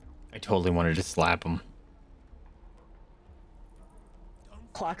 I totally wanted to slap him.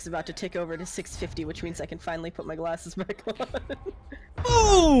 Clock's about to tick over to 6:50, which means I can finally put my glasses back on.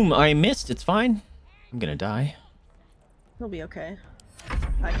 Boom! I missed. It's fine. I'm gonna die. He'll be okay.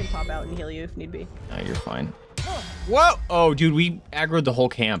 I can pop out and heal you if need be. No, you're fine. Whoa! Oh, dude, we aggroed the whole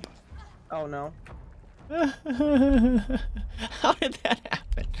camp. Oh no. How did that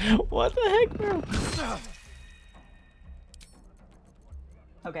happen? What the heck, bro?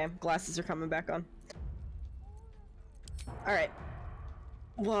 Okay, glasses are coming back on. Alright.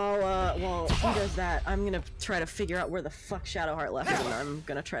 While he does that, I'm gonna try to figure out where the fuck Shadowheart left, and I'm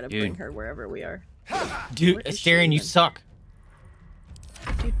gonna try to bring her wherever we are. Dude, Asterion, you suck.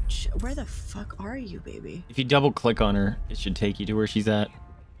 Dude, where the fuck are you, baby? If you double click on her, it should take you to where she's at.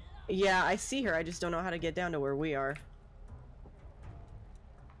 Yeah, I see her. I just don't know how to get down to where we are.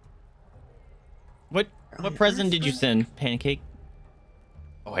 What present did you send? Pancake?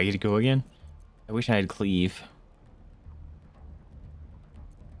 Oh, I get to go again? I wish I had cleave.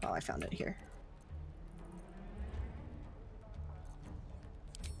 Oh, I found it here.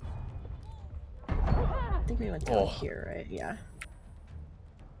 I think we went down here, right? Yeah.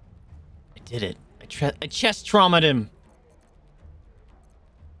 I did it. I chest traumaed him.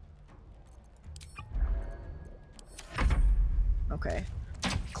 Okay.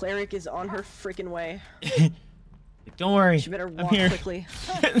 Cleric is on her freaking way. Don't worry. She better walk here. quickly.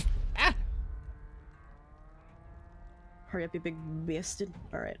 Hurry up, you big bastard.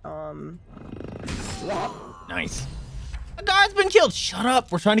 Alright, Nice. A guard's been killed. Shut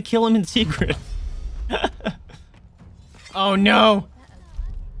up. We're trying to kill him in secret. Oh no.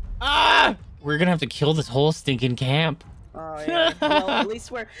 Ah! We're gonna have to kill this whole stinking camp. Oh yeah. Well, at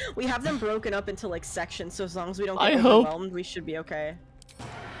least we have them broken up into like sections, so as long as we don't get I hope. overwhelmed, we should be okay.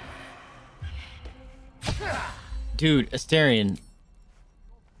 Dude, Asterion.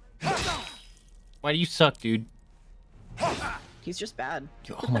 Why do you suck, dude? He's just bad.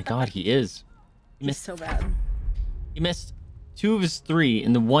 Oh my god, he is. He's so bad. He missed 2 of his 3,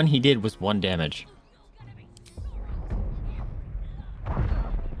 and the one he did was 1 damage.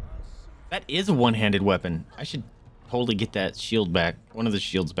 That is a one-handed weapon. I should totally get that shield back. One of the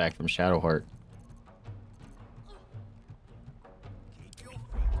shields back from Shadowheart.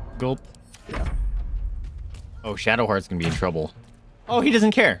 Gulp. Yeah. Oh, Shadowheart's gonna be in trouble. Oh, he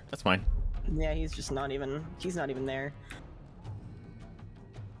doesn't care. That's fine. Yeah, he's just not even. He's not even there.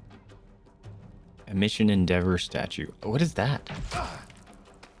 A Mission Endeavor statue. What is that?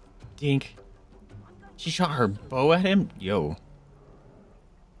 Dink. She shot her bow at him? Yo.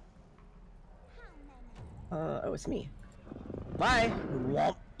 Oh, it's me. Bye.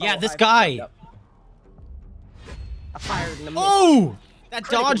 Womp. Yeah, Oh, this I guy. fucked up. I fired in the miss. Oh! That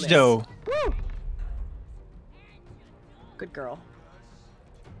Critical dodge, miss. though. Woo! Good girl.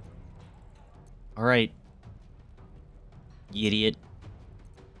 All right. You idiot.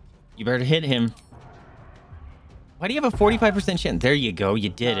 You better hit him. Why do you have a 45% chance? There you go. You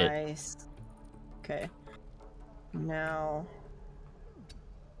did it. Nice. Okay. Now.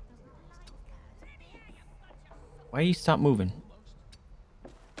 Why do you stop moving?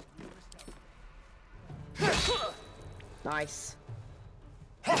 Nice.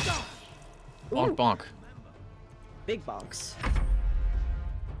 Bonk, bonk. Big bonks.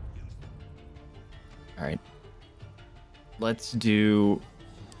 All right. Let's do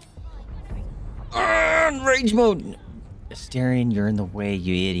rage mode. Astarion, you're in the way,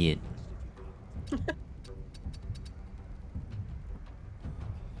 you idiot. What do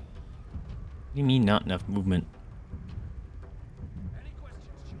you mean not enough movement?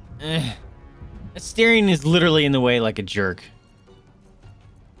 Astarion is literally in the way like a jerk.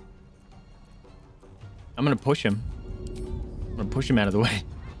 I'm gonna push him. I'm gonna push him out of the way.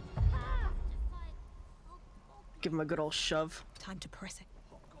 Give him a good old shove. Time to press it.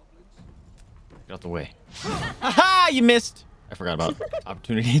 Get out the way. Aha! You missed! I forgot about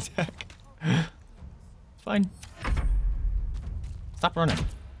opportunity attack. Fine. Stop running.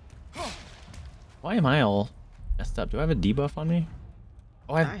 Why am I all messed up? Do I have a debuff on me?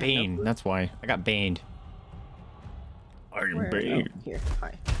 Oh, I have Bane. No, that's why. I got Baned. I'm Bane. Oh, here.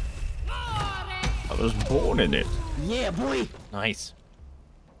 Hi. I was born in it. Yeah, boy. Nice.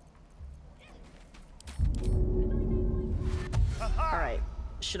 Alright.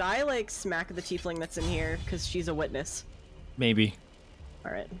 Should I, like, smack the tiefling that's in here? Because she's a witness. Maybe.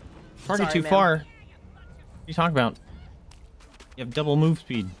 Alright. Already too far. What are you talking about? You have double move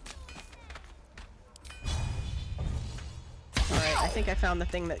speed. Alright, I think I found the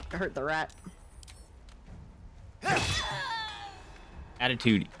thing that hurt the rat.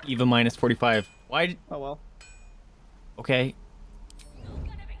 Attitude. Eva minus 45. Why did... Oh, well. Okay.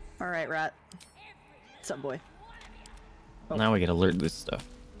 Alright, rat. What's up, boy? Oh. Now we gotta alert this stuff.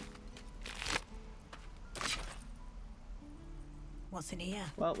 What's in here?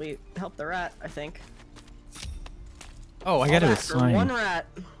 Well, we helped the rat, I think. Oh, I gotta assign. One rat.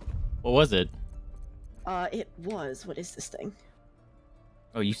 What was it? It was... What is this thing?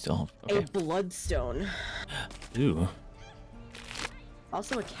 Oh, you still... Okay. A bloodstone. Ooh.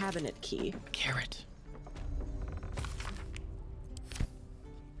 Also a cabinet key. Carrot.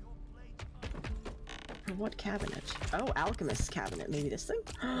 For what cabinet? Oh, alchemist's cabinet. Maybe this thing?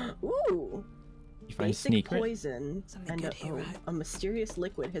 Ooh! You find Basic secret? poison and a mysterious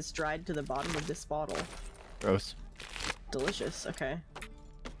liquid has dried to the bottom of this bottle. Gross. Delicious. Okay.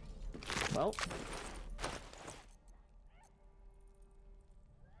 Well.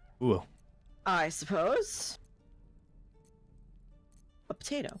 Ooh. I suppose. A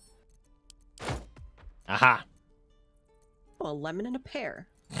potato. Aha. Oh, a lemon and a pear.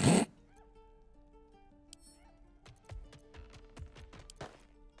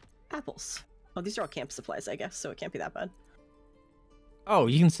 Apples. Oh, these are all camp supplies, I guess, so it can't be that bad. Oh,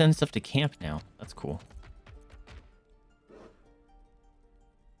 you can send stuff to camp now. That's cool.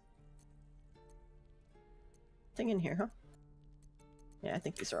 Thing in here, huh? Yeah, I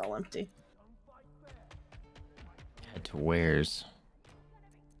think these are all empty. Head to wares.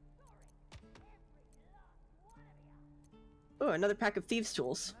 Oh, another pack of thieves'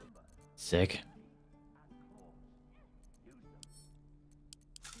 tools. Sick.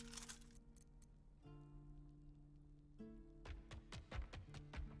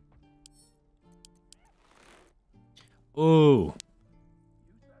 Ooh.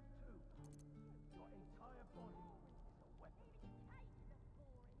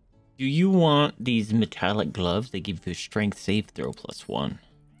 Do you want these metallic gloves? They give you a strength save throw +1.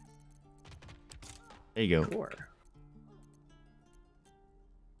 There you go. Sure.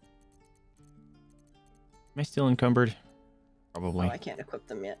 Am I still encumbered? Probably. Oh, I can't equip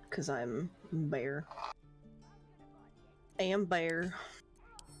them yet because I'm bare. I am bare.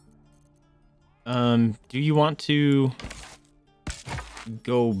 Do you want to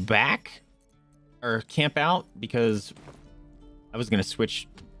go back or camp out? Because I was gonna switch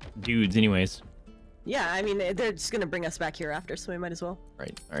dudes anyways. Yeah, I mean, they're just gonna bring us back here after, so we might as well.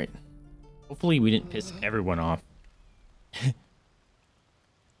 Right, alright. Hopefully we didn't piss everyone off.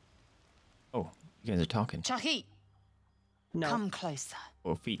 Oh, you guys are talking. Chahi, no. Come closer.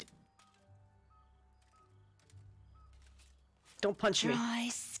 Oh, feet. Don't punch me. Dry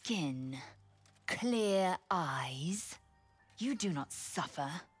skin, clear eyes. You do not suffer.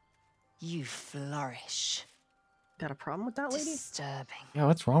 You flourish. Got a problem with that lady? Disturbing. Yeah,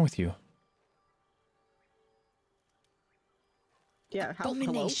 what's wrong with you? Yeah,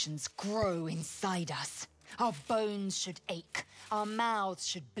 Abominations grow inside us. Our bones should ache. Our mouths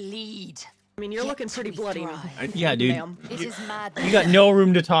should bleed. I mean, you're looking pretty bloody. Yeah, dude. It is madness. You got no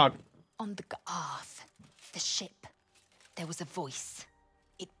room to talk. On the Garth, the ship, there was a voice.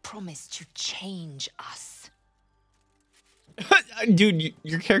 It promised to change us. Dude,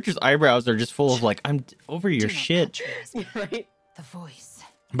 your character's eyebrows are just full of like, I'm over your shit. Right? The voice.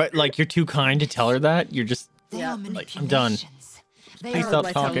 But like, you're too kind to tell her that. You're just like, I'm done. Please stop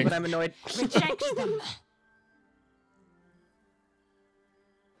talking. But I'm annoyed. Reject them.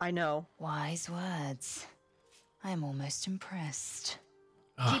 I know. Wise words. I am almost impressed.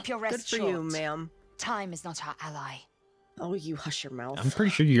 Ugh. Keep your rest Good for short. you, ma'am. Time is not our ally. Oh, you hush your mouth. I'm pretty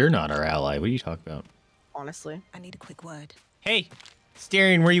sure you're not our ally. What are you talking about? Honestly. I need a quick word. Hey,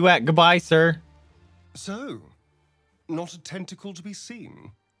 Styrian, where you at? Goodbye, sir. So, not a tentacle to be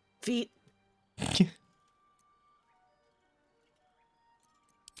seen. Feet.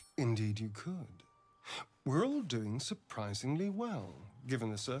 Indeed you could. We're all doing surprisingly well, given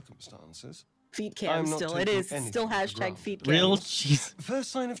the circumstances. Feet cam still. It is still hashtag feet cam. Real cheese.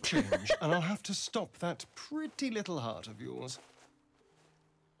 First sign of change, and I'll have to stop that pretty little heart of yours.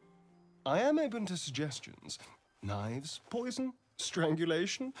 I am open to suggestions. Knives, poison,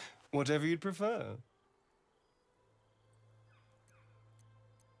 strangulation, whatever you'd prefer.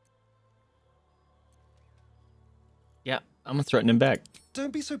 Yeah, I'm gonna threaten him back.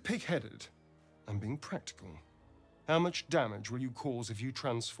 Don't be so pig-headed. I'm being practical. How much damage will you cause if you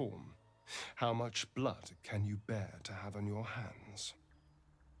transform? How much blood can you bear to have on your hands?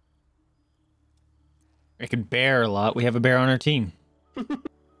 I could bear a lot. We have a bear on our team.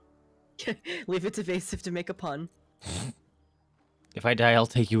 Leave it to Vaesive to make a pun. If I die, I'll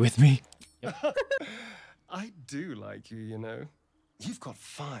take you with me. I do like you, you know. You've got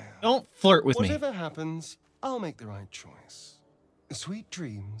fire. Don't flirt with me. Whatever happens, I'll make the right choice. Sweet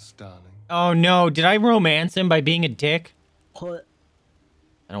dreams, darling. Oh no, did I romance him by being a dick? What?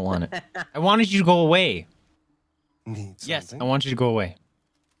 I don't want it. I wanted you to go away. Need yes, something? I want you to go away.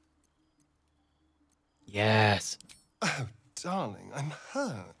 Yes. Oh, darling, I'm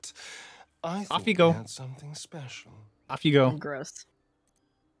hurt. I Off thought you go. we had something special. Off you go. Gross.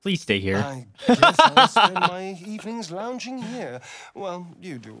 Please stay here. I guess I'll spend my evenings lounging here. Well,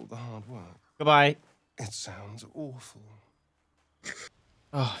 you do all the hard work. Goodbye. It sounds awful.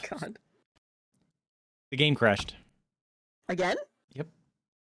 Oh, God. The game crashed. Again? Yep.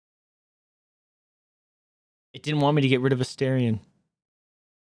 It didn't want me to get rid of Asterion.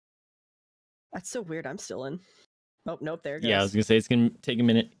 That's so weird. I'm still in. Oh, nope, there it goes. Yeah, I was gonna say it's gonna take a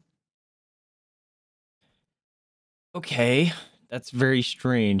minute. Okay, that's very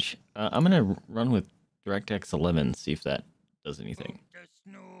strange. I'm gonna run with DirectX 11, see if that does anything.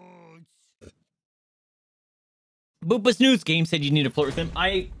 Boopa Snooze game said you need to flirt with him.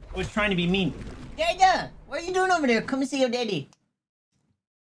 I was trying to be mean. Dada, what are you doing over there? Come and see your daddy.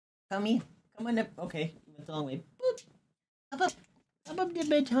 Come here. Come on up. Okay, that's a long way. Boop. Hop up. Hop up to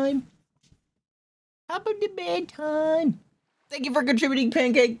bedtime. Hop up to bedtime. Thank you for contributing,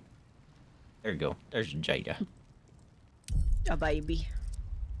 Pancake. There you go. There's Jada. A baby.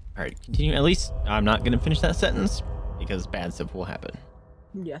 All right, continue. At least I'm not gonna finish that sentence because bad stuff will happen.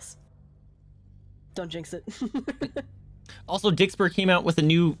 Yes. Don't jinx it. Also, Dixper came out with a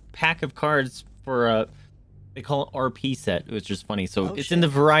new pack of cards for they call it RP set. It was just funny. So it's in the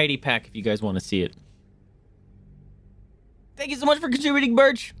variety pack if you guys want to see it. Thank you so much for contributing,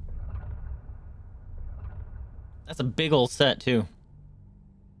 Birch. That's a big old set too.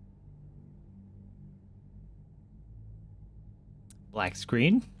 Black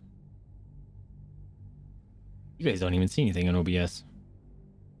screen. You guys don't even see anything on OBS.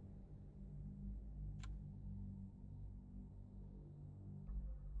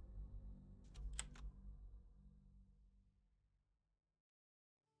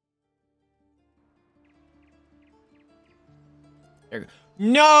 There we go.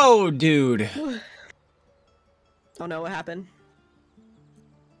 No, dude. Oh no, what happened?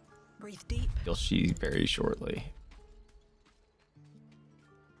 Breathe deep. You'll see very shortly.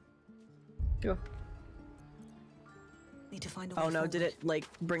 Go. Need to find a Oh way no, forward. did it like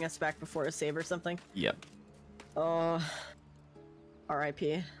bring us back before a save or something? Yep. Oh.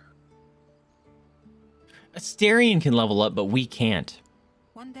 R.I.P. Asterion can level up, but we can't.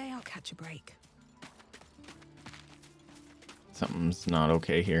 One day I'll catch a break. Something's not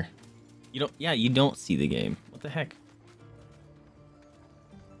okay here. You don't see the game. What the heck?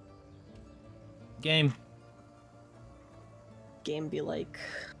 Game. Game be like.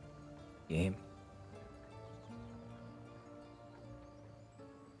 Game.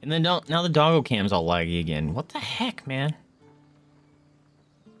 And then now the doggo cam's all laggy again. What the heck, man?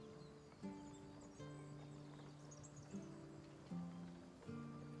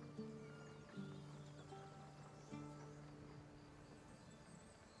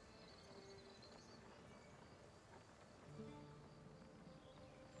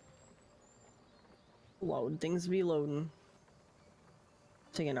 Load. Things be loading.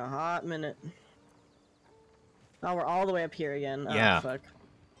 Taking a hot minute. Oh, we're all the way up here again. Yeah. Oh, fuck.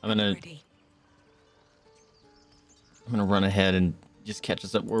 I'm gonna run ahead and just catch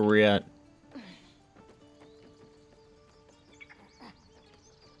us up where we're at.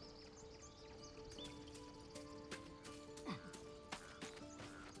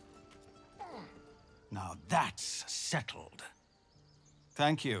 Now that's settled.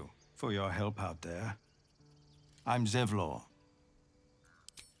 Thank you for your help out there. I'm Zevlor.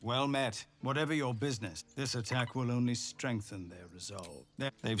 Well met. Whatever your business, this attack will only strengthen their resolve.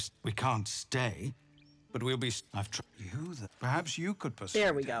 We can't stay, but we'll be... I've tried you. Perhaps you could persuade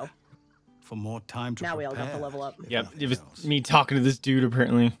There we go. For more time to now we all got prepare. the level up. Yep, it was me talking to this dude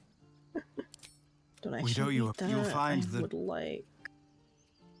apparently. Don't I We know you'll find I would like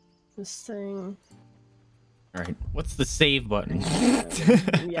this thing. All right, what's the save button?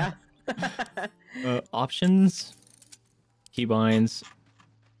 Yeah. Options, keybinds.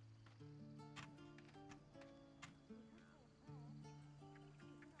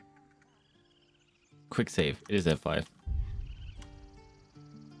 Quick save. It is F5.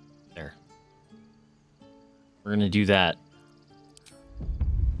 There. We're gonna do that.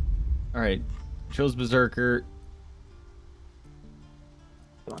 All right. Chose Berserker.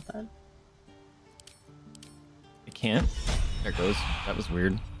 I want that. I can't. There it goes. That was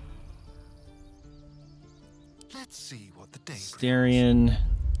weird. Let's see what the day brings. Starion.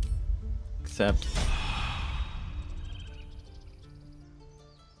 Accept.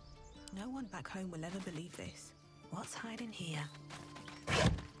 No one back home will ever believe this. What's hiding here?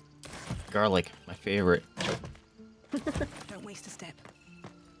 Garlic, my favorite. Don't waste a step.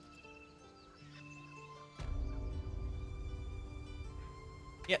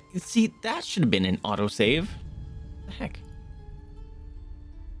 Yeah, see, that should have been an autosave. The heck?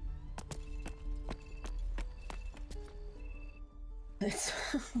 It's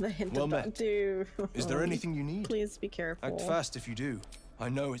the hint Well of met. that do. Is there anything you need? Please be careful. Act fast if you do. I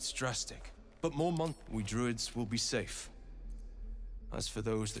know it's drastic, but we druids will be safe. As for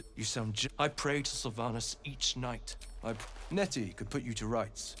those that you sound I pray to Sylvanas each night. Nettie could put you to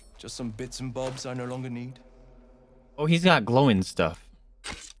rights. Just some bits and bobs I no longer need. Oh, he's got glowing stuff.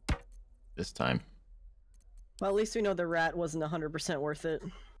 This time. Well, at least we know the rat wasn't 100% worth it.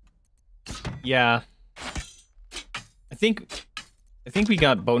 Yeah. I think we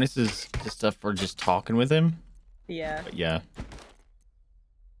got bonuses to stuff for just talking with him. Yeah. But yeah.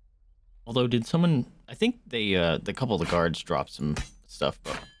 Although, did someone... I think they, the couple of the guards dropped some stuff,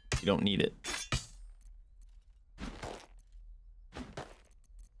 but you don't need it.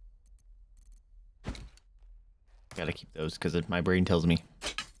 Gotta keep those, because my brain tells me.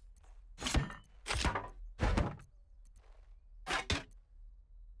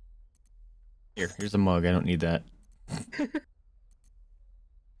 Here's a mug. I don't need that.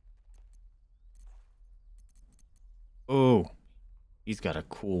 Oh, he's got a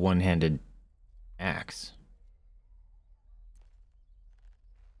cool one-handed axe.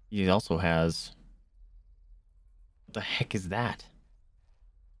 He also has... What the heck is that?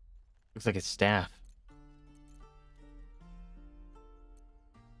 Looks like a staff.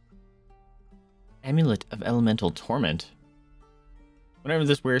 Amulet of Elemental Torment. Whenever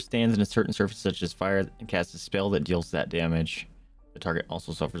this wearer stands in a certain surface such as fire and casts a spell that deals that damage, the target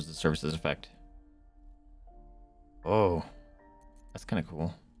also suffers the surface's effect. Oh, that's kind of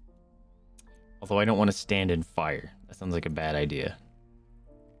cool. Although I don't want to stand in fire. That sounds like a bad idea.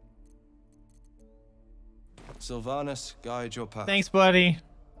 Sylvanas, guide your path. Thanks, buddy.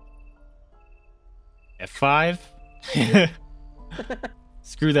 F5?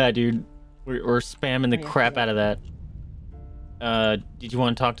 Screw that, dude. We're spamming the crap out of that. Did you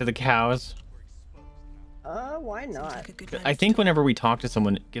want to talk to the cows? Why not? I think whenever we talk to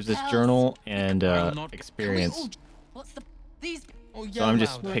someone, it gives us journal and experience. What's the these? Oh, So I'm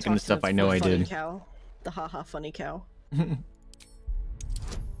just picking the stuff I know I did. Cow. The haha funny cow.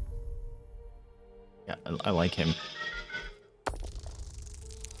 Yeah, I like him.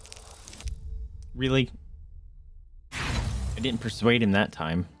 Really? I didn't persuade him that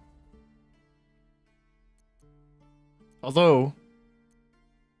time. Although,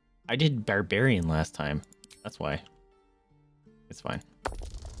 I did Barbarian last time. That's why. It's fine.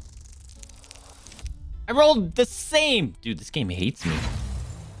 I rolled the same! Dude, this game hates me.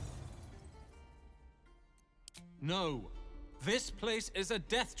 No. This place is a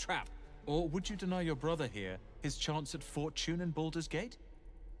death trap. Or would you deny your brother here his chance at fortune in Baldur's Gate?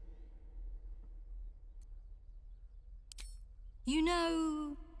 You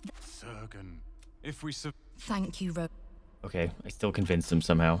know... Sergen, if we... Thank you, Ro... Okay, I still convinced him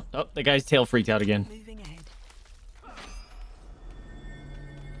somehow. Oh, the guy's tail freaked out again. Moving ahead.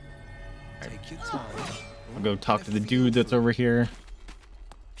 Take your time. I'll go talk to the dude that's over here.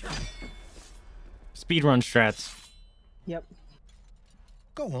 Speedrun strats. Yep.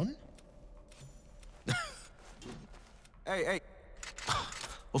 Go on. Hey.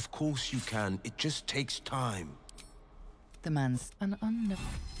 Of course you can. It just takes time. The man's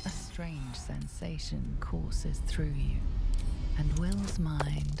a strange sensation courses through you. and Will's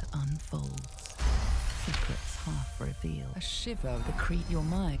mind unfolds. Secrets half revealed. A shiver accrete your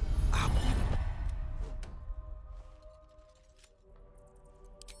mind.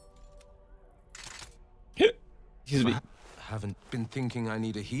 Excuse me. I haven't been thinking I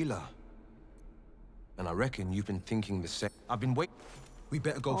need a healer. And I reckon you've been thinking the same. I've been waiting. We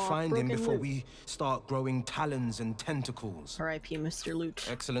better go find him before we start growing talons and tentacles. R.I.P. Mr. Loot.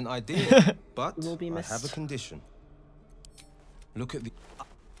 Excellent idea, but Will be I missed. have a condition. Look at the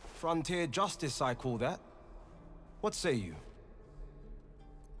frontier justice, I call that. What say you?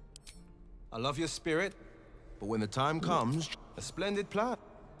 I love your spirit, but when the time comes, a splendid plan.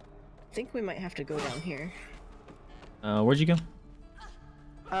 I think we might have to go down here. Where'd you go?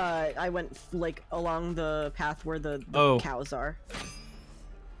 I went like along the path where the cows are.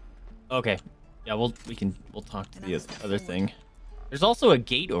 Okay. Yeah, we'll talk to the other thing. There's also a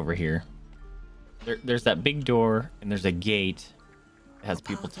gate over here. There's that big door and there's a gate that has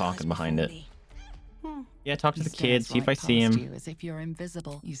people talking behind it. Yeah, talk to the kid, see if I see him. You as if you're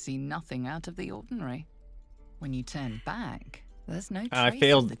invisible. You see nothing out of the ordinary. When you turn back, there's no trace I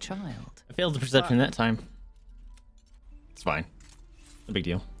failed of the child. I failed the perception that time. It's fine. No big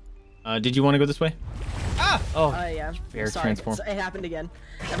deal. Did you want to go this way? Ah! Oh, yeah. bear Sorry, transform. it happened again.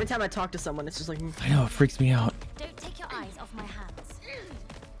 Every time I talk to someone, it's just like... I know, it freaks me out. Don't take your eyes off my hands.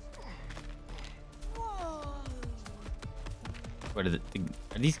 What are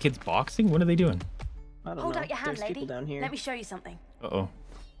these kids boxing? What are they doing? I don't Hold know. out your hand, There's lady. people down here. Let me show you something. Uh-oh.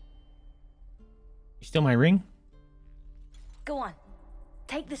 You steal my ring? Go on.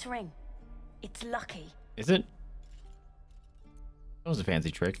 Take this ring. It's lucky. Is it? That was a fancy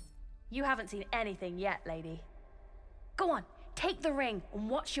trick. You haven't seen anything yet, lady. Go on. Take the ring and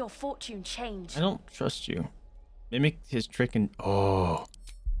watch your fortune change. I don't trust you. Mimic his trick and... Oh.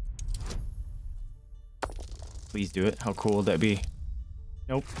 Please do it. How cool would that be?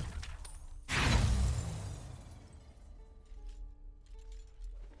 Nope.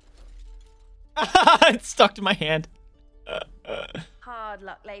 It's stuck to my hand. Hard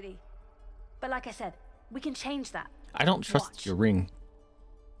luck, lady. But like I said, we can change that. I don't trust your ring.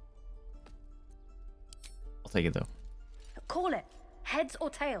 I'll take it though. Call it. Heads or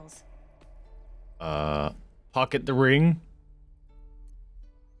tails? Pocket the ring.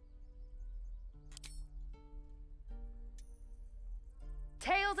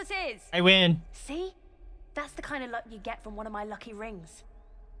 Tails it is. I win. See? That's the kind of luck you get from one of my lucky rings.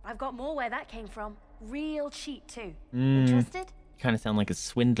 I've got more where that came from. Real cheap too. Interested? You kind of sound like a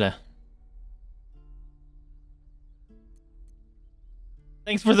swindler.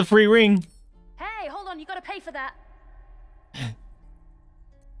 Thanks for the free ring. Hey, hold on, you gotta pay for that.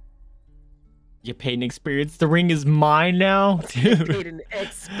 You paid an experience. The ring is mine now, dude. Paid an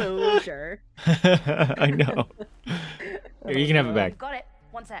exposure. I know. Here, you can have it back. Got it.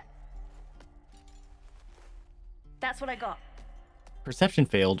 One sec. That's what I got. Perception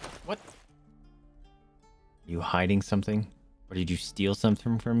failed. What? Are you hiding something? Or did you steal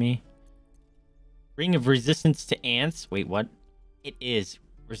something from me? Ring of resistance to ants? Wait, what? It is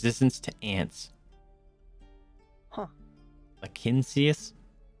resistance to ants. Huh. Akinsius?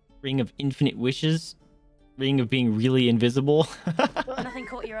 Ring of infinite wishes? Ring of being really invisible? Nothing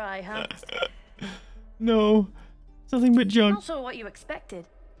caught your eye, huh? No. Nothing but junk. Not sure what you expected.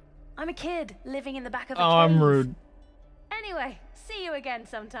 I'm a kid living in the back of a Oh, cave. I'm rude. Anyway, see you again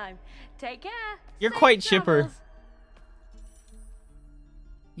sometime. Take care. You're Safe quite chipper. travels.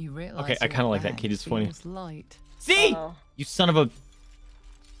 You realize Okay, I kind of like that kid. It's funny. Light. See? You son of a...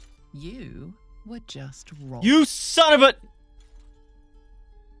 You were just wrong. You son of a...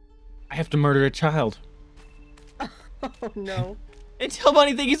 I have to murder a child. Oh, no. And tell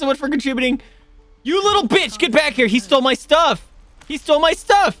Bunny, thank you so much for contributing. You little bitch, get back here. He stole my stuff. He stole my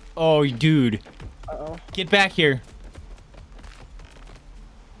stuff. Oh, dude. Uh-oh. Get back here.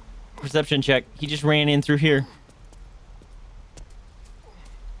 Perception check. He just ran in through here.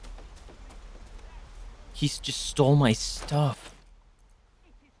 He's just stole my stuff.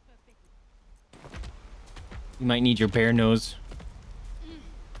 You might need your bear nose.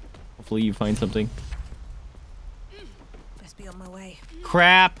 Hopefully you find something. Best be on my way.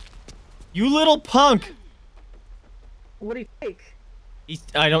 Crap. You little punk. What do you think?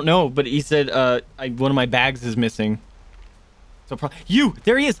 I don't know, but he said one of my bags is missing. So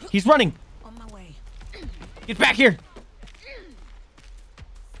there he is. He's running. On my way. Get back here.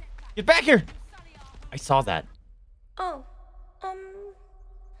 Get back here. I saw that. Oh, hi.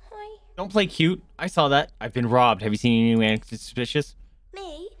 Don't play cute. I saw that. I've been robbed. Have you seen anyone suspicious?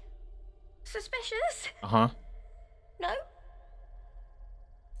 Me? Suspicious? Uh-huh. No?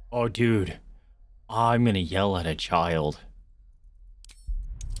 Oh, dude. I'm gonna yell at a child.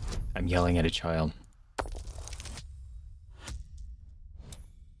 I'm yelling at a child.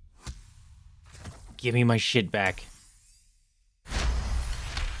 Give me my shit back.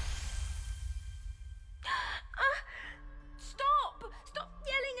 Stop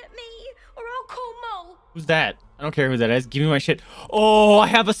yelling at me, or I'll call Mole. Who's that? I don't care who that is. Give me my shit. Oh, I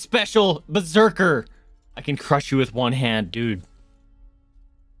have a special berserker. I can crush you with one hand, dude.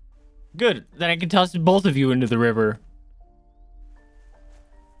 Good. Then I can toss both of you into the river.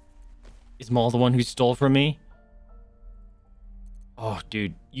 Is Maul the one who stole from me? Oh,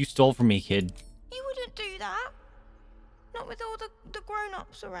 dude. You stole from me, kid. You wouldn't do that. Not with all the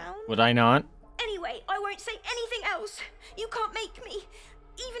grown-ups around. Would I not? Anyway, I won't say anything else. You can't make me.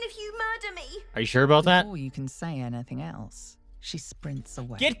 Even if you murder me. Are you sure about that? Before you can say anything else, she sprints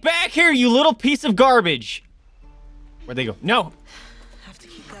away. Get back here, you little piece of garbage! Where'd they go? No! Have to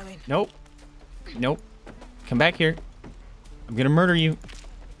keep going. Nope. Nope. Come back here. I'm gonna murder you.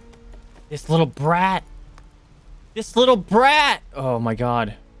 This little brat. This little brat! Oh my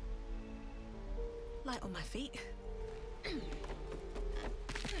god. Light on my feet.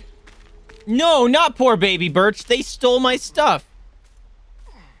 No, not poor baby Birch. They stole my stuff.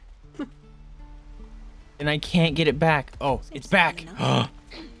 And I can't get it back. Oh, it's back.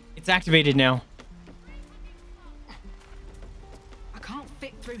 It's activated now. I can't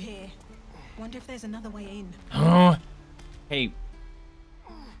fit through here. Wonder if there's another way in. Oh. Hey.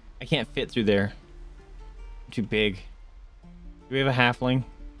 I can't fit through there. I'm too big. Do we have a halfling?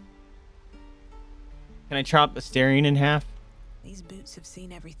 Can I chop Asterion in half? These boots have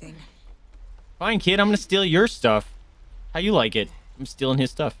seen everything. Fine, kid. I'm gonna steal your stuff. How you like it? I'm stealing his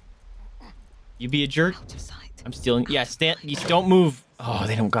stuff. You be a jerk? I'm stealing. Yeah, stand. You don't move. Oh,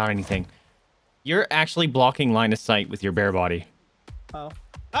 they don't got anything. You're actually blocking line of sight with your bare body. Oh.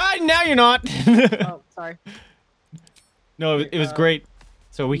 Ah, now you're not. Oh, sorry. No, it was great.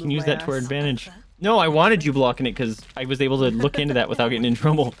 So we can use that to our advantage. No, I wanted you blocking it because I was able to look into that without getting in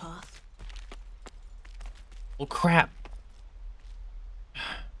trouble. Well, crap.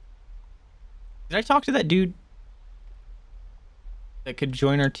 Did I talk to that dude that could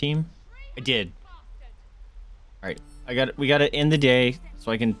join our team? I did. All right, we got to end the day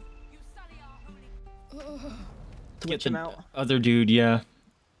so I can get the other dude. Yeah.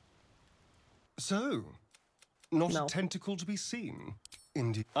 So, not a tentacle to be seen.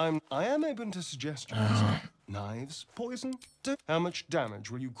 Indeed, I am open to suggestions. Knives, poison. How much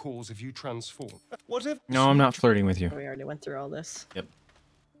damage will you cause if you transform? What if? No, I'm not flirting with you. We already went through all this. Yep.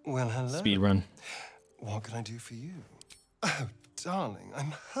 Well, hello. Speed run. What can I do for you? Oh, darling,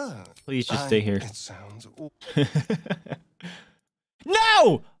 I'm hurt. Please just stay here. It sounds awful.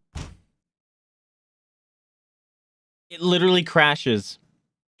 No! It literally crashes.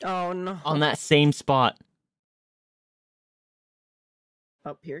 Oh no. On that same spot.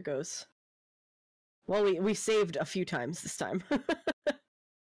 Oh, here it goes. Well, we saved a few times this time.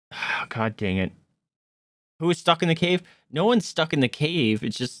 Oh, God dang it. Who is stuck in the cave? No one's stuck in the cave.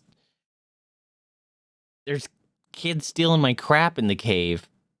 It's just... There's kids stealing my crap in the cave.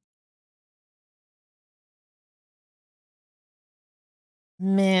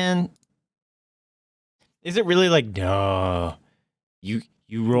 Man. Is it really like, no. You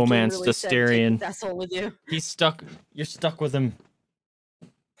romanced really said, "Take Asterion. the vessel with you." He's stuck. You're stuck with him.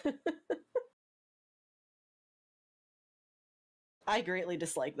 I greatly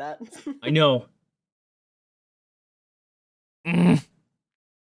dislike that. I know. I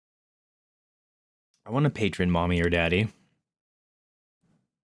want to patron mommy or daddy.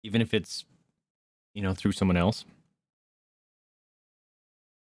 Even if it's, you know, through someone else.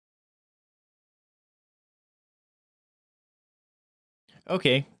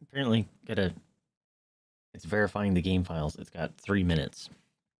 Okay, apparently it's verifying the game files. It's got 3 minutes.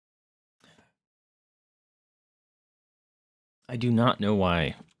 I do not know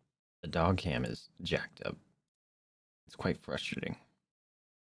why the dog cam is jacked up. It's quite frustrating.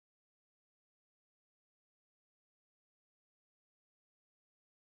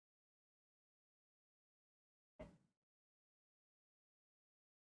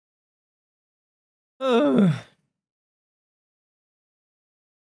 Ugh.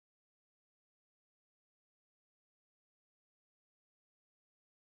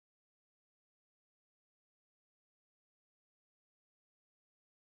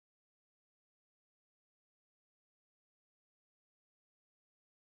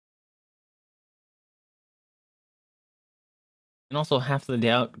 And also half the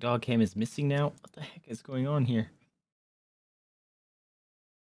dog cam is missing now. What the heck is going on here?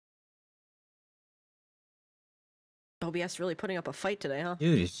 OBS really putting up a fight today, huh?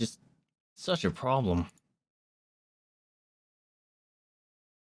 Dude, it's just such a problem.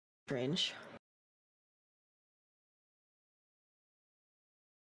 Strange.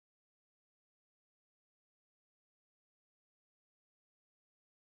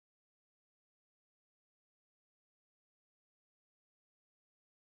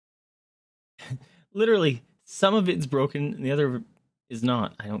 Literally, some of it's broken and the other is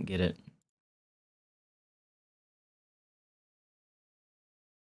not. I don't get it.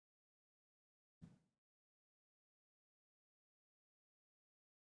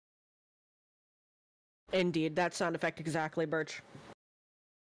 Indeed, that sound effect exactly, Birch.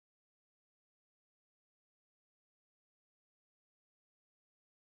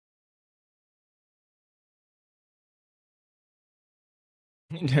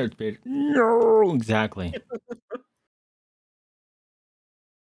 No, exactly.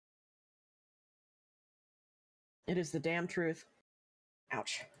 It is the damn truth.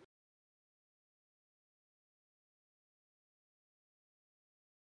 Ouch.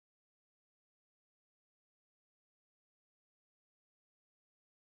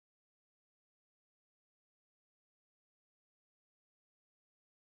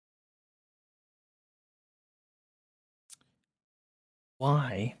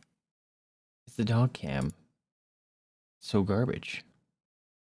 Why is the dog cam so garbage?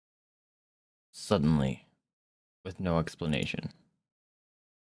 Suddenly, with no explanation.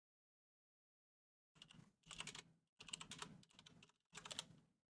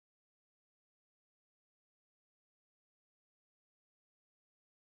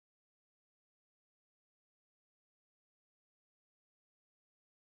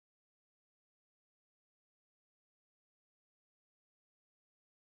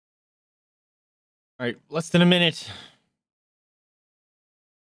 All right, less than a minute.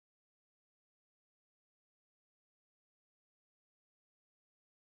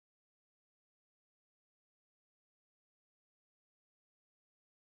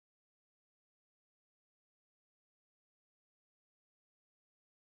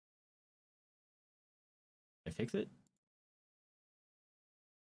 Did I fix it?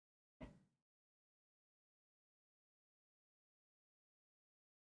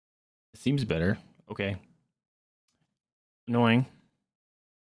 It seems better. Okay. Annoying.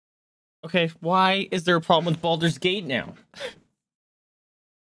 Okay, why is there a problem with Baldur's Gate now?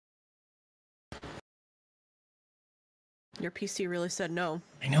 Your PC really said no.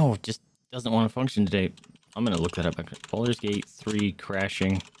 I know, it just doesn't want to function today. I'm gonna look that up. Baldur's Gate 3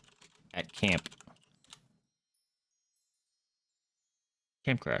 crashing at camp.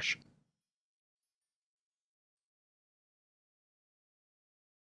 Camp crash.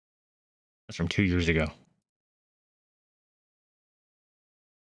 That's from 2 years ago.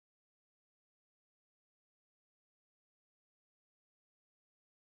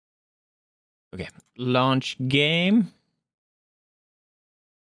 Okay, launch game.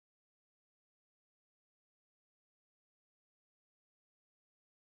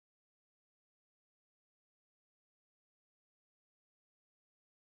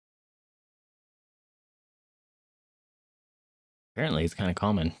 Apparently, it's kind of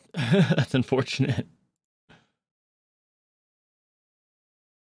common. That's unfortunate.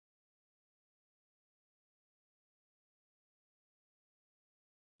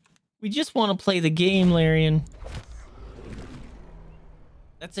 We just want to play the game, Larian.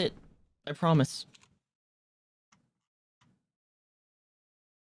 That's it. I promise.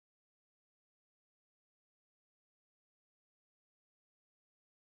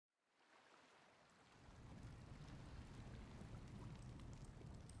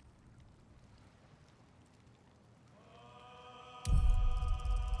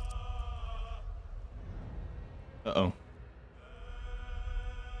 Uh-oh.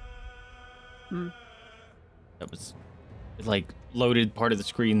 That was... It, like, loaded part of the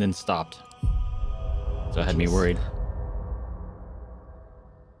screen, then stopped. So it had me worried.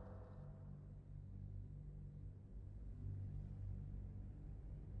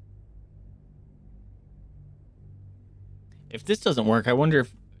 If this doesn't work, I wonder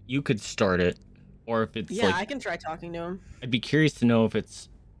if you could start it. Or if it's, Yeah, like... I can try talking to him. I'd be curious to know if it's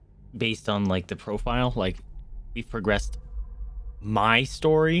based on, like, the profile. Like, we've progressed my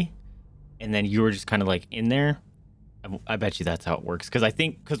story, and then you were just kind of, like, in there. I bet you that's how it works.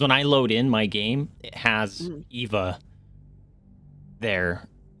 Because when I load in my game, it has Eva there.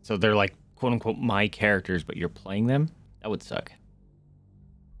 So they're, like, quote-unquote my characters, but you're playing them. That would suck.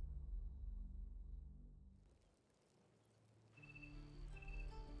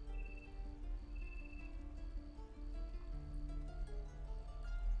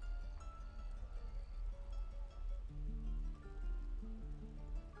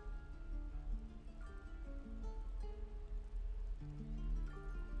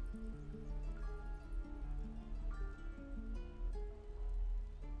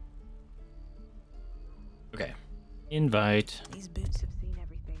 Invite. These boots have seen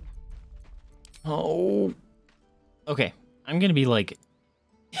everything. Oh. Okay. I'm gonna be like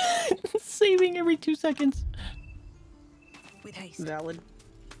saving every 2 seconds. With haste. Valid.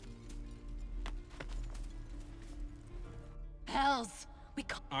 Hells! We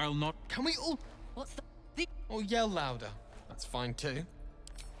can't. I'll not. Can we all? What's the? Oh, yell louder. That's fine too.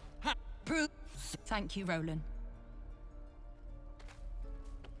 Thank you, Roland.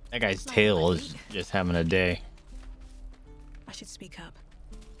 That guy's tail is just having a day. I should speak up.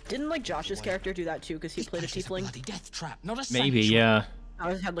 Didn't like Josh's character do that too because he played a tiefling? Bloody death trap, not a Maybe, sanctuary. yeah. I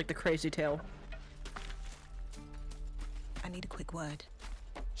always had like the crazy tail. I need a quick word.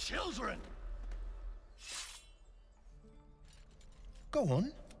 Children! Go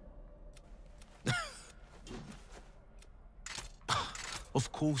on. Of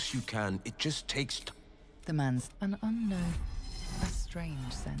course you can. It just takes The man's an unknown. A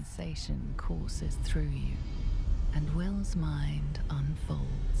strange sensation courses through you, and Will's mind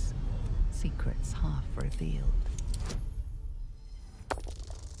unfolds, secrets half revealed.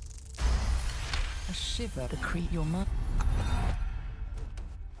 A shiver to create your mind.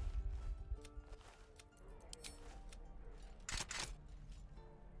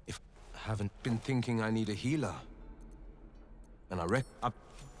 Haven't been thinking I need a healer. And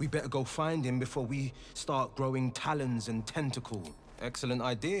we better go find him before we start growing talons and tentacle. Excellent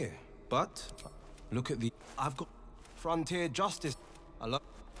idea. But look at I've got frontier justice. I love.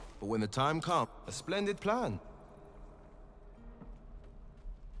 But when the time comes, a splendid plan.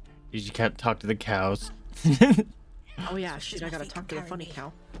 Did you talk to the cows? Oh yeah, shit! I gotta talk to the funny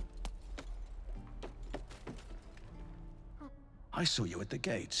cow. I saw you at the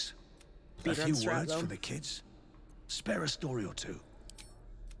gates. Speed A run few strat, words though. for the kids. Spare a story or two.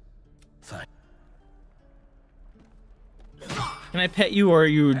 Thanks. Can I pet you or are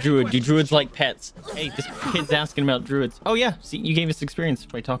you a druid? Do druids like pets? Hey, this kid's asking about druids. Oh yeah, see, you gave us experience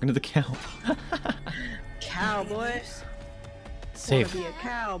by talking to the cow. Cowboy. Safe. Wanna be a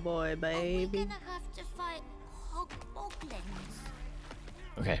cowboy, baby. Have to fight hobgoblins.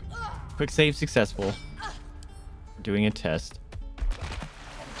 Okay. Quick save successful. We're doing a test.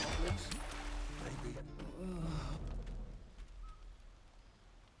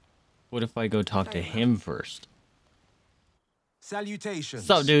 What if I go talk to him first? Salutations.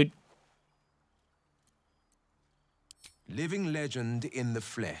 What's up, dude? Living legend in the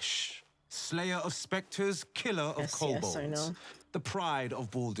flesh. Slayer of specters, killer of kobolds. I know. The pride of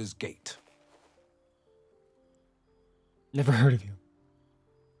Baldur's Gate. Never heard of you.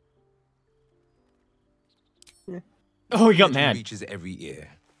 Oh, he got Legend mad. Reaches every ear.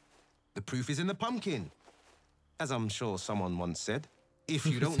 The proof is in the pumpkin. As I'm sure someone once said, if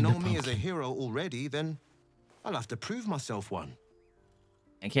you don't know me as a hero already, then I'll have to prove myself one.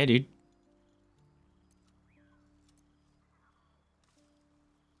 Okay, dude.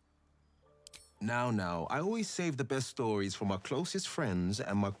 Now, I always save the best stories for my closest friends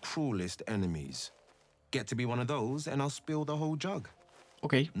and my cruelest enemies. Get to be one of those, and I'll spill the whole jug.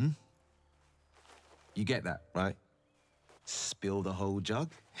 Okay. Hmm? You get that, right? Spill the whole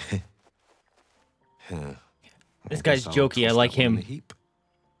jug? Huh. This guy's jokey. I like him.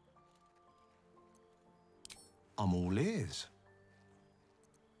 I'm all ears.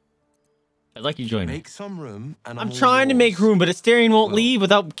 I'd like you to join me. Make some room, and I'm all trying to make room, but Asterion won't leave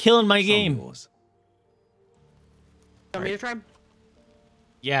without killing my game. Want me to try?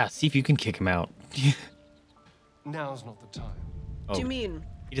 Yeah, see if you can kick him out. Now's not the time. What do you mean?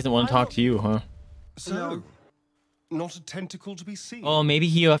 He doesn't want to talk to you, huh? So, not a tentacle to be seen. Oh, maybe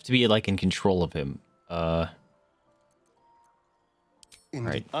you have to be like in control of him.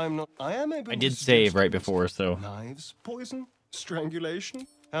 Right. I'm not. I am able I to did suggest save right before, so. Knives, poison, strangulation.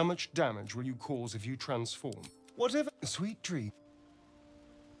 How much damage will you cause if you transform? Whatever. Sweet dream.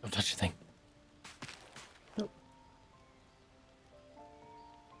 Don't touch the thing.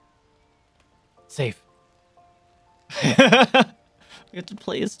 Safe. We have to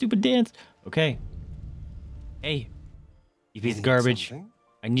play a stupid dance. Okay. Hey, you piece of garbage. Something?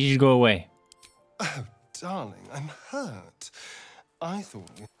 I need you to go away. Oh, darling, I'm hurt. I thought.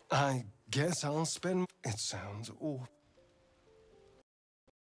 I guess I'll spend. It sounds awful.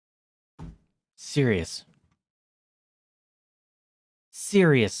 Serious.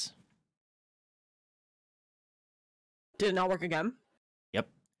 Serious. Did it not work again? Yep.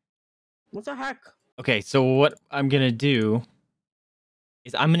 What the heck? Okay, so what I'm gonna do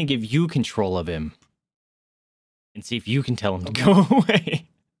is I'm gonna give you control of him and see if you can tell him to go away.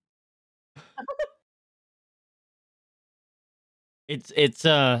 It's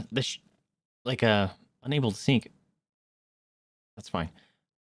unable to sync. That's fine.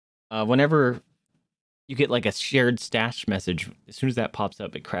 Whenever you get like a shared stash message. As soon as that pops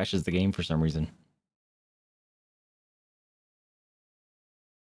up, it crashes the game for some reason.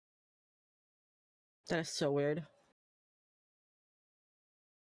 That is so weird.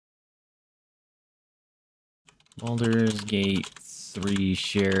 Baldur's Gate 3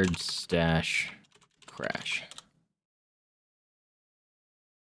 shared stash crash.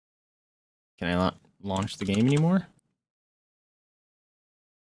 Can I not launch the game anymore?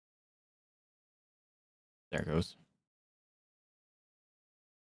 There it goes.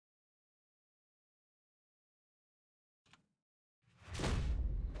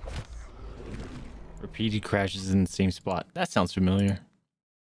 Repeated crashes in the same spot. That sounds familiar.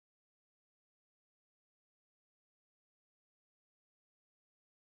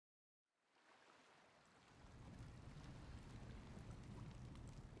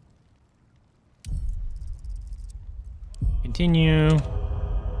 Continue.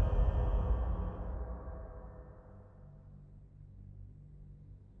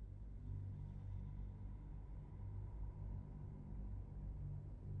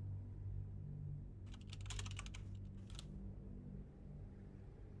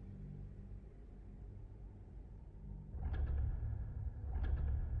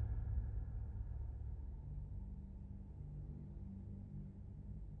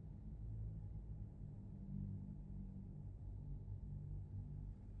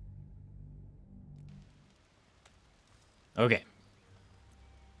 Okay.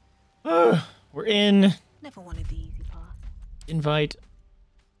 We're in. Never wanted the easy path. Invite.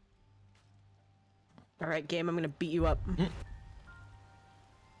 All right, game. I'm gonna beat you up.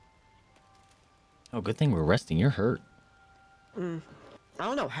 Oh, good thing we're resting. You're hurt. I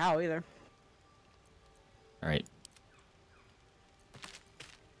don't know how either. All right.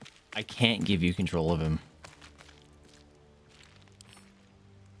 I can't give you control of him.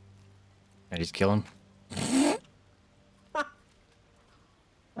 Can I just kill him?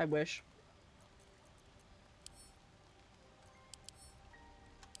 I wish.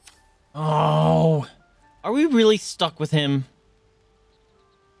 Oh, are we really stuck with him?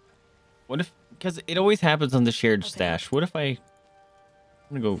 What if, because it always happens on the shared stash. What if I'm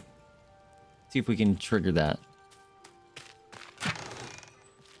gonna go see if we can trigger that.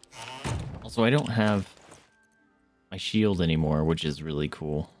 Also, I don't have my shield anymore, which is really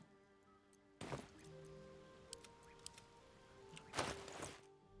cool.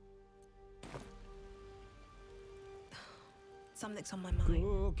 Something's on my mind.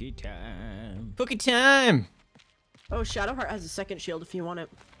 Cookie time. Cookie time! Oh, Shadowheart has a second shield if you want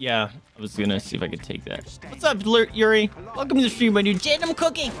it. Yeah, I was gonna see if I could take that. What's up, Yuri? Welcome to the stream, my new Jadam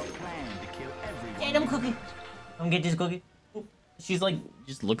Cookie! Jadam Cookie! Come get this cookie. She's like,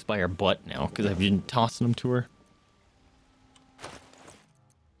 just looks by her butt now, because I've been tossing them to her.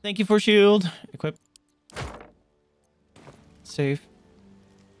 Thank you for shield. Equip. Save.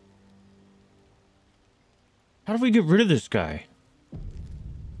 How do we get rid of this guy?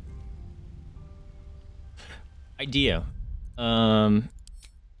 Idea.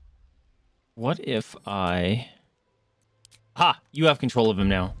 What if I... Ha! You have control of him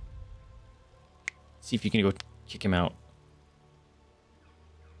now. See if you can go kick him out.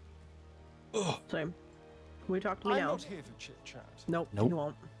 Same. Will you talk to me now? Not here for chit-chat. Nope, Nope. you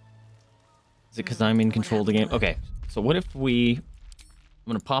won't. Is it because I'm in control of the game? Okay, so what if we... I'm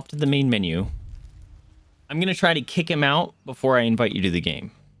going to pop to the main menu. I'm going to try to kick him out before I invite you to the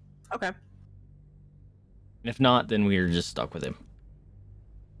game. Okay. And if not, then we're just stuck with him.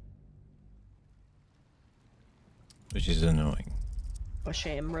 Which is annoying. A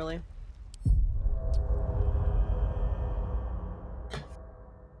shame, really.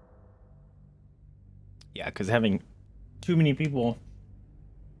 Yeah, because having too many people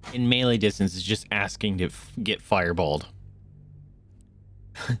in melee distance is just asking to get fireballed.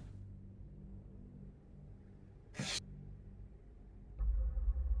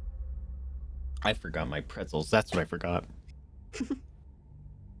 I forgot my pretzels. That's what I forgot.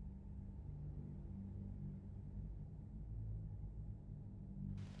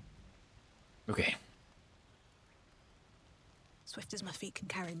 Okay. Swift as my feet can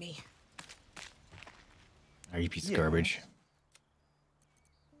carry me. Are you a piece of garbage?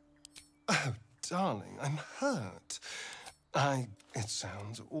 Oh, darling, I'm hurt. It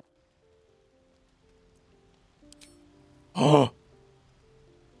sounds... Oh!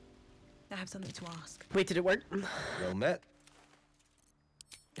 I have something to ask. Wait, did it work? Well met.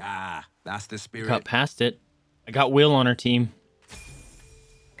 Ah, that's the spirit. Got past it. I got Will on our team.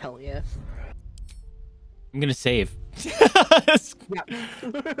 Hell yeah. I'm gonna save. Yeah.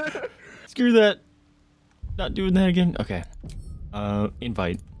 Screw that. Not doing that again. Okay.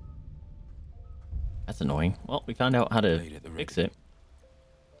 Invite. That's annoying. Well, we found out how to fix it.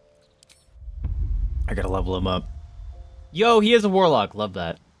 I gotta level him up. Yo, he is a warlock. Love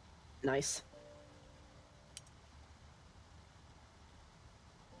that. Nice.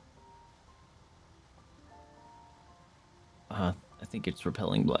 I think it's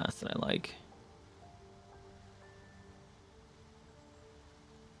repelling blast that I like.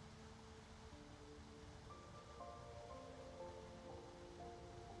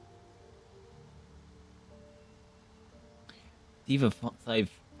 Diva 5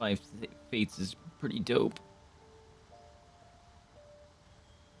 Fates is pretty dope.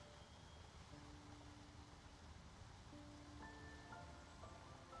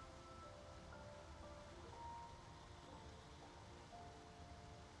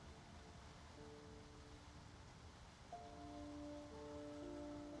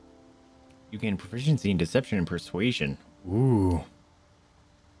 You gain proficiency in deception and persuasion. Ooh.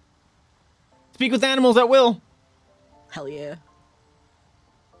 Speak with animals at will. Hell yeah.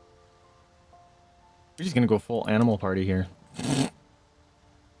 We're just gonna go full animal party here.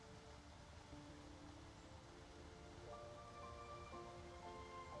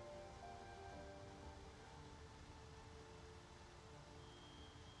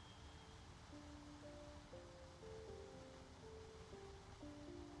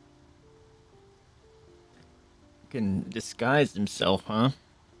 Can disguise himself, huh?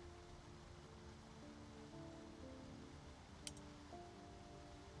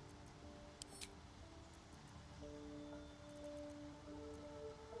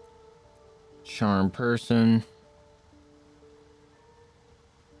 Charm person.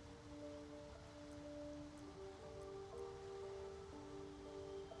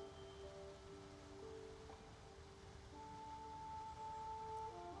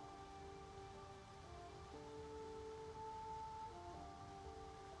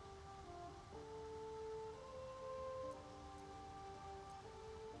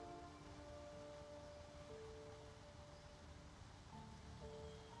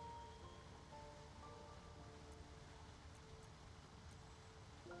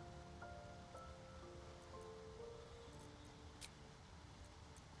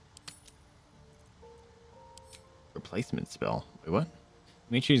 Replacement spell. Wait, what?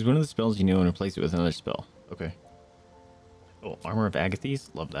 You may choose one of the spells you know and replace it with another spell. Okay. Oh, Armor of Agathes?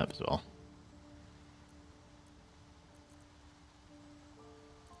 Love that as well.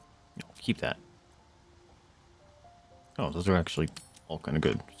 No, keep that. Oh, those are actually all kind of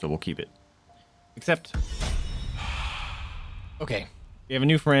good, so we'll keep it. Except... Okay, we have a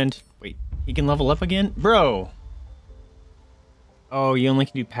new friend. Wait, he can level up again? Bro! Oh, you only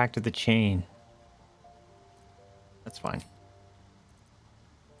can do Pact of the Chain. That's fine.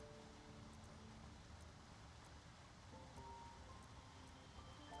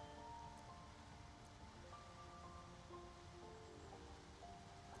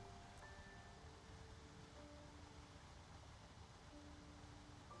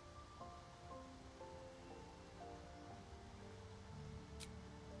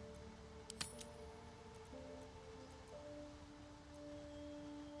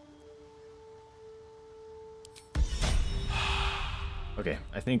 Okay,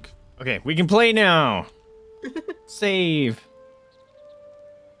 I think... Okay, we can play now! Save!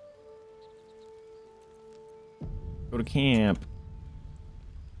 Go to camp.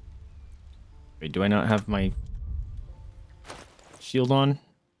 Wait, do I not have my shield on?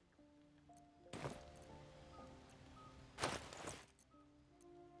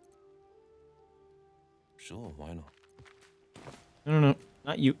 Sure, why not? No,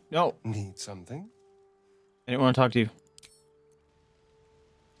 not you. No! Need something? I didn't want to talk to you.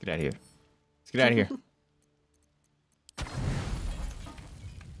 Get out of here. Let's get out of here.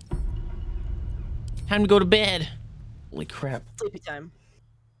 Time to go to bed. Holy crap. Sleepy time.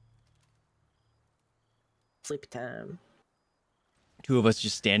 Sleepy time. Two of us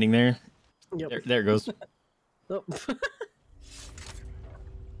just standing there. Yep. There it goes. Oh.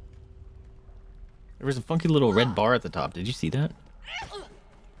 There was a funky little red bar at the top. Did you see that?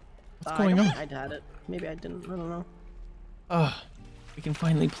 What's going on? I'd had it. Maybe I didn't. I don't know. Oh, we can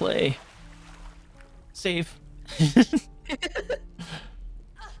finally play. Save. I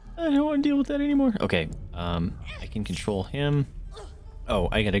don't want to deal with that anymore. Okay, I can control him. Oh,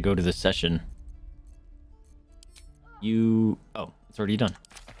 I gotta go to the session. Oh, it's already done.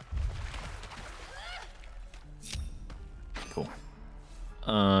 Cool.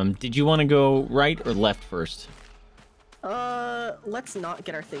 Did you want to go right or left first? Let's not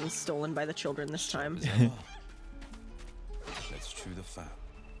get our things stolen by the children this time. Let's chew the fat.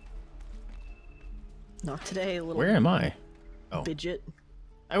 Not today, little... Where am I? Oh. Bidget.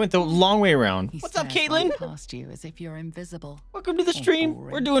 I went the long way around. He What's up, stares Caitlin? right past you as if you're invisible. Welcome to the Or stream.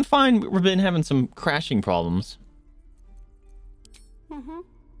 boring. We're doing fine. We've been having some crashing problems. Mm-hmm.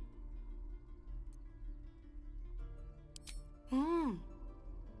 Mm.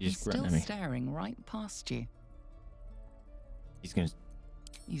 He's He's grunting still at me. staring right past you. He's gonna.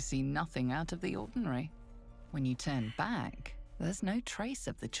 You see nothing out of the ordinary. When you turn back, there's no trace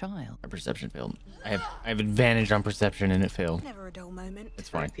of the child. My perception failed. I have advantage on perception and it failed. Never a dull moment. It's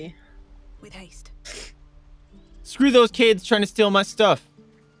fine. With haste. Screw those kids trying to steal my stuff.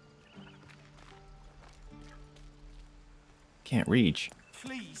 Can't reach.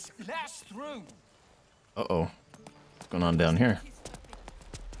 Please, let us through. Uh-oh. What's going on down here?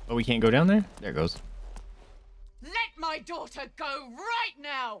 Oh, we can't go down there? There it goes. Let my daughter go right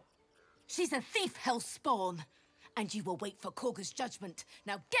now! She's a thief, hellspawn. And you will wait for Korga's judgment.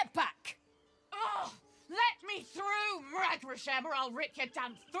 Now get back! Oh, let me through, Mragrasham, or I'll rip your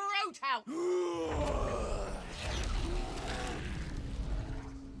damn throat out!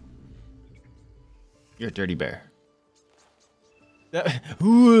 You're a dirty bear. That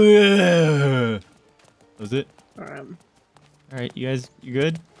was it? Alright, you guys, you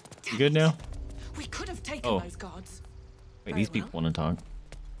good? You good now? We could have taken Oh. those guards. Wait, these people want to talk.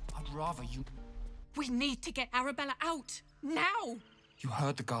 I'd rather you. We need to get Arabella out now. You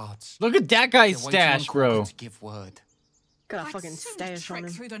heard the guards. Look at that guy's They're waiting on stash, Korga bro. To give word. Got a I'd fucking sooner stash on trek him.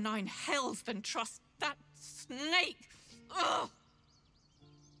 through the 9 hells than trust that snake. Ugh.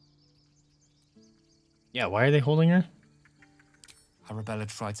 Yeah, why are they holding her? Arabella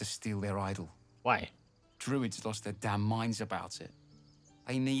tried to steal their idol. Why? Druids lost their damn minds about it.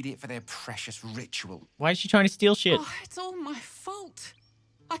 They need it for their precious ritual. Why is she trying to steal shit? Oh, it's all my fault.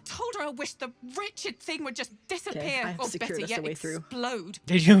 I told her I wished the wretched thing would just disappear, I have or secured better us yet, the way through. explode.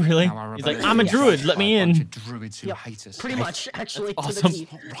 Did you really? Now He's like, Arabella's I'm a been druid, crushed let by me a bunch in. of druids who Yep, hate us. pretty much, actually, That's to awesome. the T.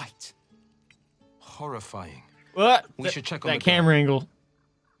 Not right. Horrifying. What? We should check on that the camera angle.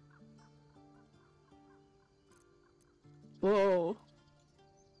 Whoa.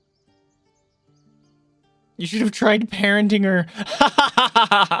 You should have tried parenting her.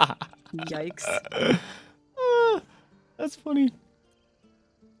 Yikes. That's funny.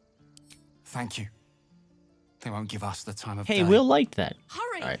 Thank you. They won't give us the time of Hey, day. Will liked that.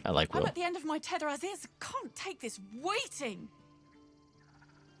 Hurry! All right, I like I'm Will. at the end of my tether as is. Can't take this waiting.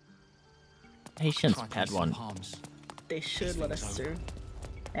 Patience, Try to Padawan. palms. They should let us through.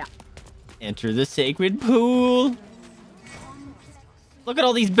 Yeah. Enter the sacred pool. Look at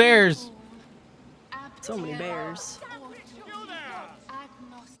all these bears. So many bears.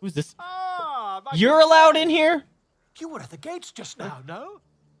 Who's this? Ah, my You're good allowed friend. in here? You were at the gates just now, no?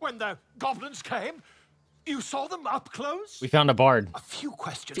 When the goblins came? You saw them up close? We found a bard. A few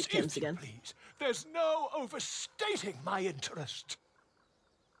questions, Feet cams if you again. please. There's no overstating my interest.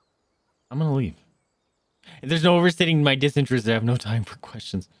 I'm gonna leave. If there's no overstating my disinterest, I have no time for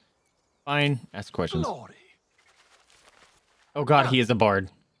questions. Fine, ask questions. Glory. Oh god, he is a bard.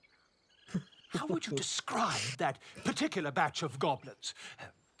 How would you describe that particular batch of goblins?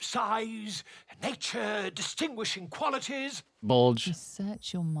 Size, nature, distinguishing qualities? Bulge.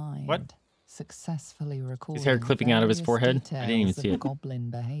 Search your mind. What? Successfully recalling hair clipping out of his various forehead? I didn't even details see of it. Goblin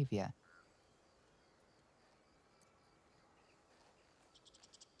behavior.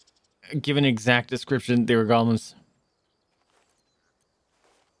 Give an exact description. They were goblins.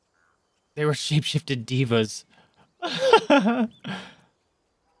 They were shapeshifted divas.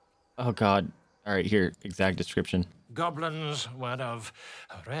 Oh god. Alright, here. Exact description. Goblins were of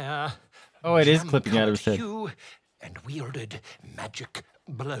rare, Oh, it is clipping out of his head. hue and wielded magic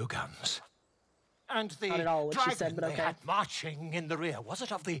blowguns. And the Not at all what she dragon said, but they okay. had marching in the rear, was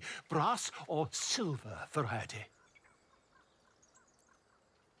it of the brass or silver variety?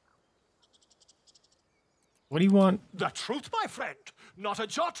 What do you want? The truth, my friend. Not a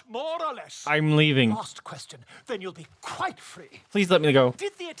jot more or less. I'm leaving. Last question, then you'll be quite free. Please let me go.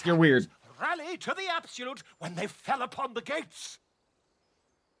 Did the You're Italians weird. rally to the absolute when they fell upon the gates?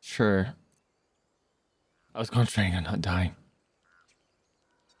 Sure. I was concentrating on not dying.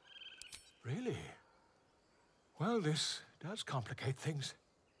 Really? Well, this does complicate things.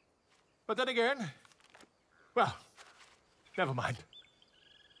 But then again, well, never mind.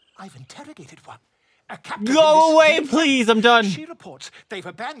 I've interrogated one. A captain in Go this away, state. please. I'm done. She reports they've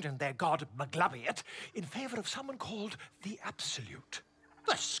abandoned their god Maglabiet in favor of someone called the Absolute.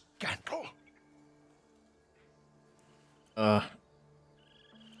 The scandal.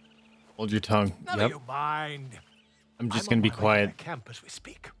 Hold your tongue. Never Yep. you mind. I'm just on gonna be my way to quiet. their camp as we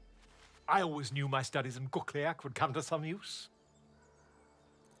speak. I always knew my studies in Gukliak would come to some use.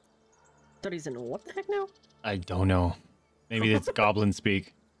 Studies in what the heck now? I don't know. Maybe it's goblin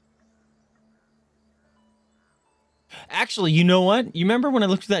speak. Actually, you know what? You remember when I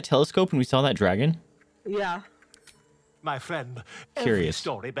looked through that telescope and we saw that dragon? Yeah. My friend, every Curious.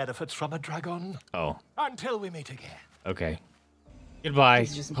 story benefits from a dragon. Oh, Until we meet again. okay. Goodbye.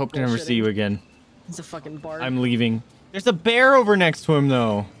 He's just Hope to never see you again. He's a fucking bard. I'm leaving. There's a bear over next to him,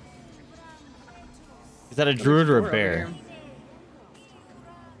 though. Is that a druid or a bear?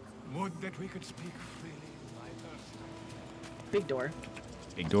 Would that we could speak freely, my earth. Big door.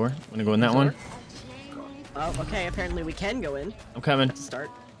 Big door. Wanna go in that one? Oh, okay. Apparently we can go in. I'm coming. That's a start.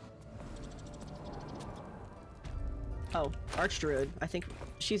 Oh, Archdruid. I think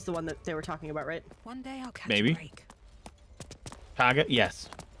she's the one that they were talking about, right? One day I'll catch Maybe. a break. Kaga? Yes.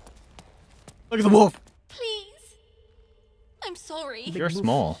 Look at the wolf. Please. I'm sorry. You're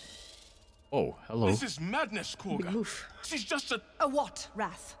small. Oh, hello. This is madness, Korga. She's just a... A what,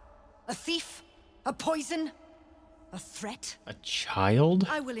 Wrath? A thief? A poison? A threat? A child?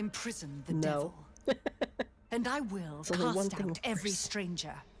 I will imprison the devil. And I will only one cast thing out every worse.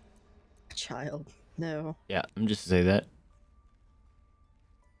 stranger. A child. No. Yeah, I'm just to say that.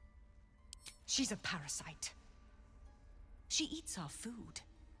 She's a parasite. She eats our food,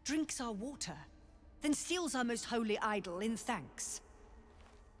 drinks our water, then steals our most holy idol in thanks.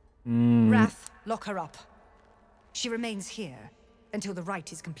 Wrath, lock her up. She remains here until the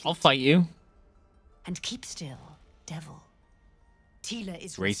rite is complete. I'll fight you. And keep still, devil. Tila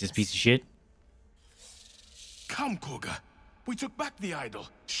is Racist piece of shit. Come, Korga. We took back the idol.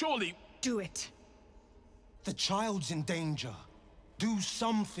 Surely... Do it. The child's in danger. Do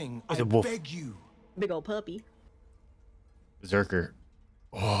something. I It's a wolf. beg you. Big old puppy. Berserker.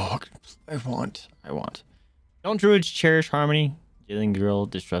 Oh, I want. Don't druids cherish harmony? Dealing girl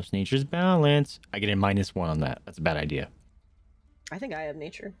disrupts nature's balance. I get a -1 on that. That's a bad idea. I think I have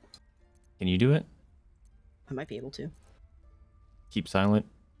nature. Can you do it? I might be able to. Keep silent.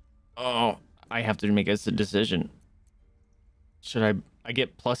 Oh, I have to make a decision. Should I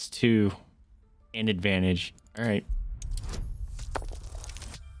get +2 and advantage. All right.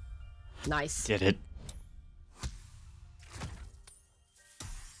 Nice. Did it.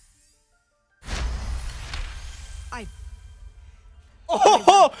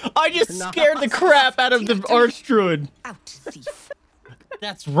 Oh, I just scared the crap out of the Archdruid. Out, thief.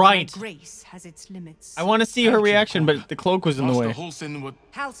 That's right. Grace has its limits. I want to see her reaction, but the cloak was in the way.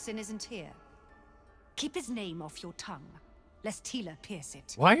 Halsin isn't here. Keep his name off your tongue, lest Tila pierce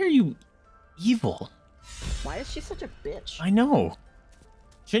it. Why are you evil? Why is she such a bitch? I know.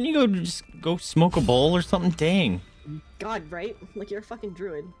 Shouldn't you just go smoke a bowl or something? Dang. God, right? Like, you're a fucking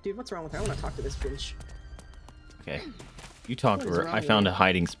druid. Dude, what's wrong with her? I want to talk to this bitch. Okay. You talk to What is her. wrong I with found you? a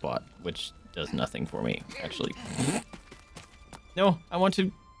hiding spot, which does nothing for me, actually. No, I want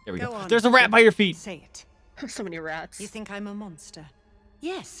to... There we go. Go on. There's a rat by your feet. Say it. So many rats. You think I'm a monster?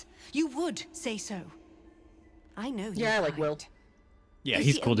 Yes, you would say so. I know you. Yeah, I like Wilt. Yeah, You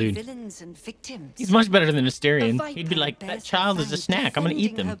he's see cool, only dude. Villains and victims. He's much better than A Asterion. viper He'd be like, that bears child her is a fangs snack. I'm gonna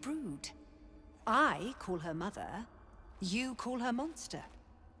eat defending them. her brood. I call her mother. You call her monster.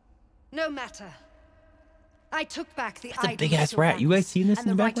 No matter. I took back the That's a idol big-ass of rat. You guys Sylvanas, seen this and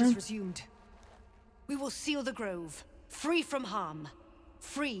in the rite is background? resumed. We will seal the grove, free from harm,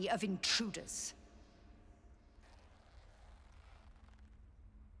 free of intruders.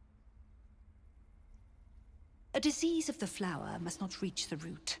 A disease of the flower must not reach the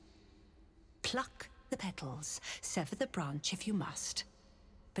root. Pluck the petals, sever the branch if you must,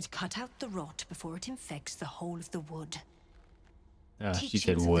 but cut out the rot before it infects the whole of the wood. She said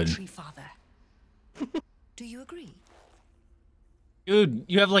Teachings of wood. the Tree Father. Do you agree? Dude,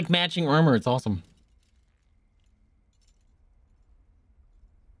 you have like matching armor. It's awesome.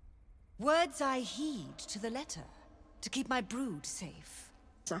 Words I heed to the letter, to keep my brood safe.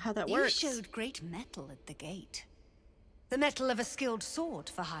 That's not how that You works. showed great mettle at the gate. The mettle of a skilled sword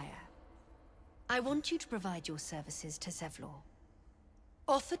for hire. I want you to provide your services to Zevlor.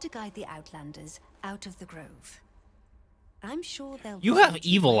 Offer to guide the Outlanders out of the grove. I'm sure they'll... You have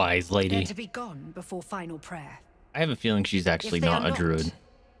evil eyes, They're lady. to be gone before final prayer. I have a feeling she's actually If they not are a druid.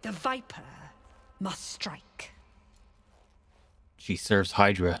 The Viper must strike. She serves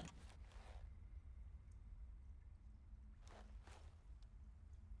Hydra.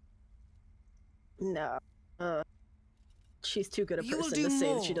 No. She's too good a You will person do to say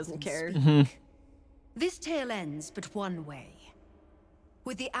that more she doesn't than care. Mm-hmm. This tale ends but one way.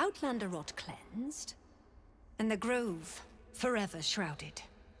 With the Outlander rot cleansed, and the grove forever shrouded.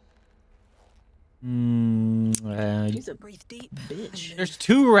 She's a breathe deep bitch. There's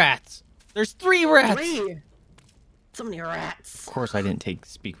 2 rats. There's 3 rats. 3. So many rats. Of course, I didn't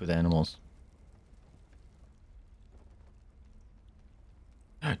speak with animals.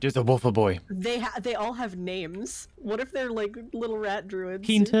 There's a wolf boy. They all have names. What if they're like little rat druids?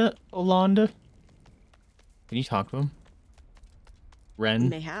 Pinta, Olanda. Can you talk to him? Ren.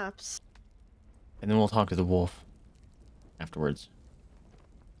 Mayhaps. And then we'll talk to the wolf afterwards.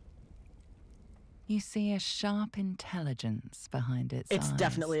 You see a sharp intelligence behind its It's eyes.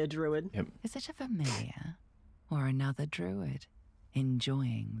 definitely a druid. Yep. Is it a familiar or another druid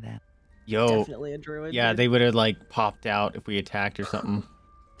enjoying their... Yo. Definitely a druid. Yeah, dude. they would have like popped out if we attacked or something.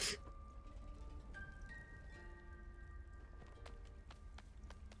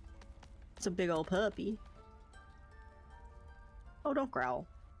 It's a big old puppy. Oh, don't growl.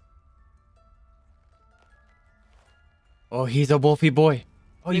 Oh, he's a wolfy boy.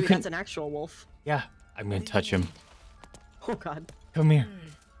 Oh, Maybe you can. that's an actual wolf. Yeah, I'm gonna touch him. Oh god. Come here.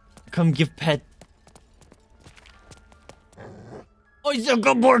 Come give pet. Oh, he's a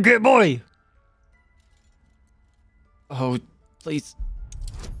good boy, good boy. Oh, please.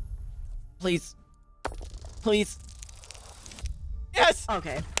 Please. Please. Yes!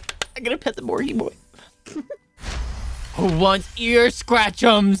 Okay. I'm gonna pet the Borgie boy. Who wants ear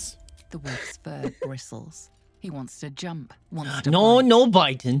scratchums? The wolf's fur bristles. He wants to jump, wants to No, bite. no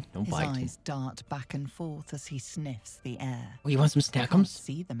biting. No His biting. eyes dart back and forth as he sniffs the air. Oh, you want some He can't snackums?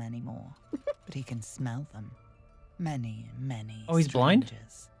 see them anymore, but he can smell them. Many, many Oh, he's blind?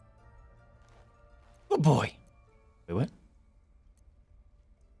 strangers. Good boy. Wait, what?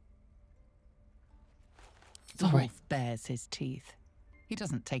 The all wolf right. bares his teeth. He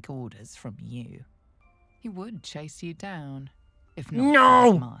doesn't take orders from you. He would chase you down, if not No!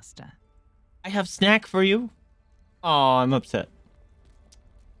 for his master. I have snack for you. Oh, I'm upset.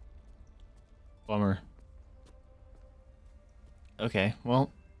 Bummer. Okay,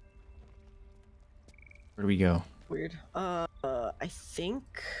 well. Where do we go? Weird. I think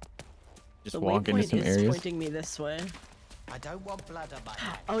Just the walk into waypoint some is areas? pointing me this way. I don't want blood on my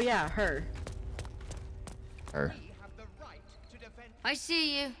hands. Oh yeah, her. Her. I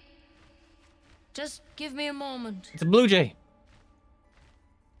see you. Just give me a moment. It's a blue jay.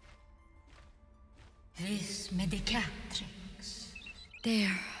 Vis medicatrix.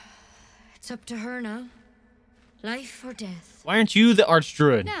 There. It's up to her now. Life or death. Why aren't you the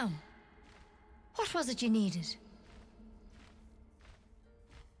archdruid? Now, what was it you needed?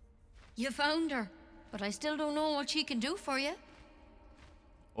 You found her, but I still don't know what she can do for you.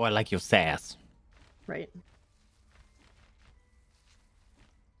 Oh, I like your sass. Right.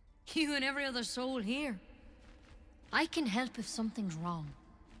 You and every other soul here. I can help if something's wrong.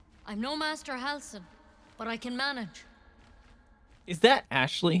 I'm no Master Halson, but I can manage. Is that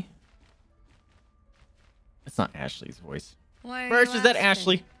Ashley? That's not Ashley's voice. Why are Birch, you is that asking?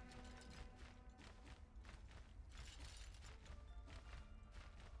 Ashley?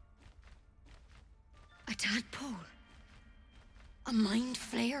 A tadpole. A mind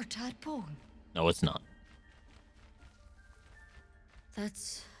flayer tadpole. No, it's not.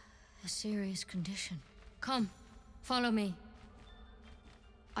 That's a serious condition. Come, follow me.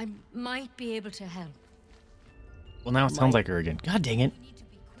 I might be able to help. Well, now it sounds like her again. God dang it.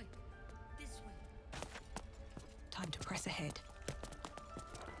 Time to press ahead.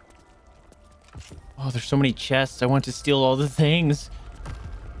 Oh, there's so many chests. I want to steal all the things.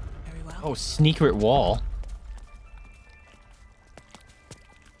 Very well. Oh, secret wall.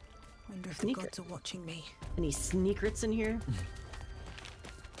 Wonder if the gods are watching me. Any sneakrets in here?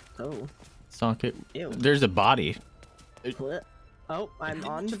 Oh. Socket. Ew. There's a body. What? Oh, I'm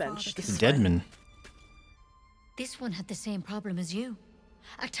on the bench. It's Deadman. This one had the same problem as you.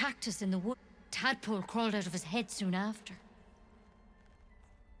 Attacked us in the wood. Tadpole crawled out of his head soon after.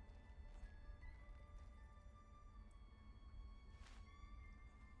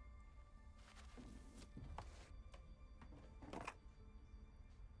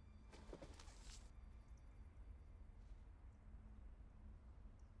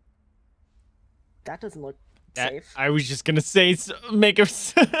 That doesn't look That- safe. I was just gonna say, make her.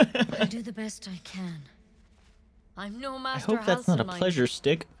 I do the best I can. I'm no I Master hope that's not a Halcyon, mind pleasure you.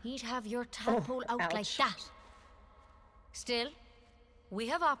 stick. He'd have your tadpole out like ouch. that. Still, we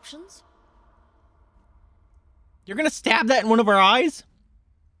have options. You're gonna stab that in one of our eyes?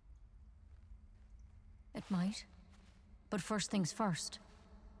 It might. But first things first.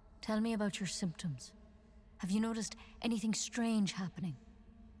 Tell me about your symptoms. Have you noticed anything strange happening?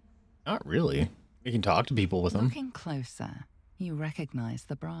 Not really. We can talk to people with them. Looking closer, you recognize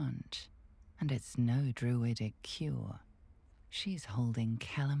the branch. And it's no druidic cure. She's holding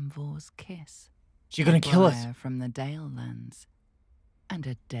Kalimvor's kiss. She's gonna a kill us. briar from the Dale lands. And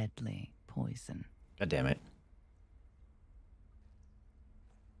a deadly poison. God damn it.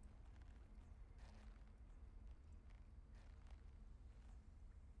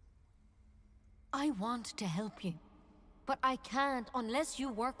 I want to help you, but I can't unless you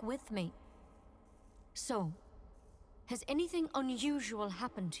work with me. So, has anything unusual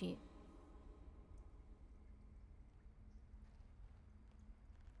happened to you?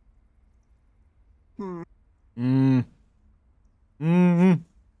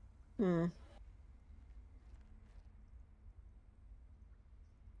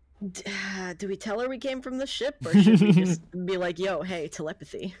 Do we tell her we came from the ship, or should we just be like, yo, hey,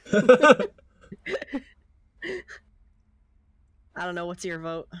 telepathy? I don't know, what's your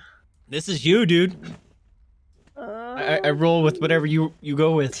vote? This is you, dude. I roll with whatever you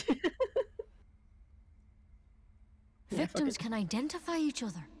go with. Victims can identify each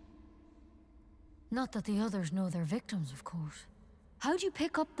other. Not that the others know they're victims, of course. How'd you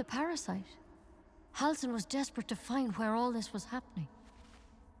pick up the parasite? Halsin was desperate to find where all this was happening.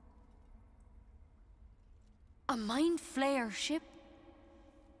 A mind flayer ship?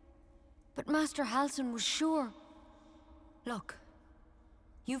 But Master Halsin was sure. Look,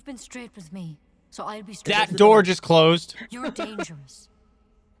 you've been straight with me, so I'll be straight. That door just closed. You're dangerous.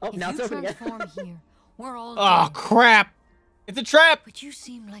 Oh, now if it's you open again. transform here, we're all Oh, dead. crap. It's a trap. But you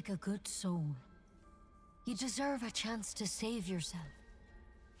seem like a good soul. You deserve a chance to save yourself.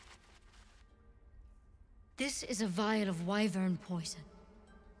 This is a vial of wyvern poison.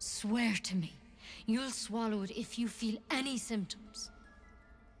 Swear to me, you'll swallow it if you feel any symptoms.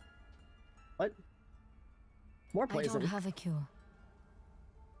 What? More I poison? don't have a cure.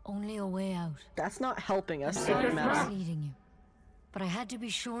 Only a way out. That's not helping us. I'm sorry for misleading you, but I had to be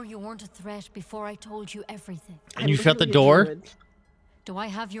sure you weren't a threat before I told you everything. And you shut the door? Do I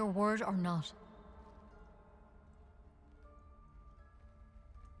have your word or not?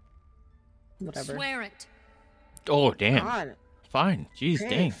 Whatever. Swear it. Oh, damn. God. Fine. Jeez, Okay,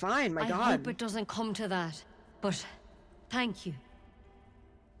 dang. fine, my I God. hope it doesn't come to that, but thank you.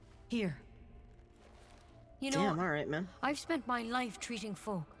 Here. You know, Damn, alright, man. I've spent my life treating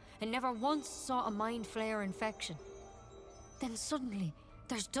folk and never once saw a mind flayer infection. Then suddenly,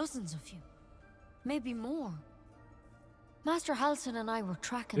 there's dozens of you. Maybe more. Master Halsin and I were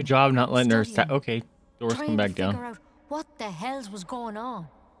tracking Good job not letting her... studying, Okay, doors trying come back to figure down. out what the hells was going on.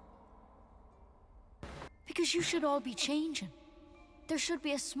 Because you should all be changing. There should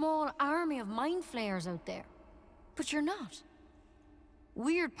be a small army of mind flayers out there. But you're not.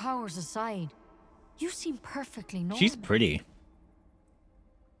 Weird powers aside, you seem perfectly normal. She's pretty.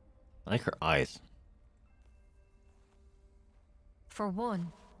 I like her eyes. For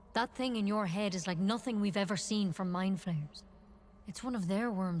one, that thing in your head is like nothing we've ever seen from mind flayers. It's one of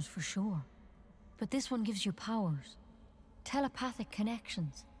their worms for sure. But this one gives you powers. Telepathic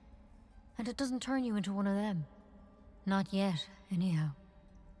connections. And it doesn't turn you into one of them. Not yet, anyhow.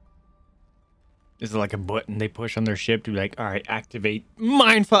 Is it like a button they push on their ship to be like, all right, activate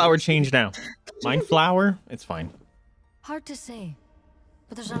Mind Flower change now? Mind Flower? It's fine. Hard to say,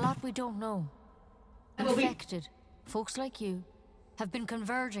 but there's a lot we don't know. Infected, folks like you, have been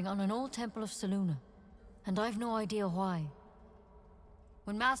converging on an old temple of Selûne, and I've no idea why.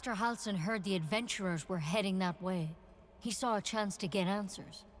 When Master Halsin heard the adventurers were heading that way, he saw a chance to get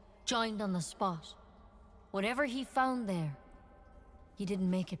answers, joined on the spot. Whatever he found there, he didn't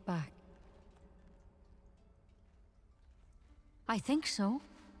make it back. I think so.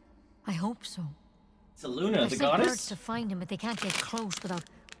 I hope so. Selûne, I've the sent birds goddess? to find him, but they can't get close without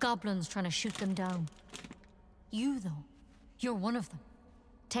goblins trying to shoot them down. You, though, you're one of them.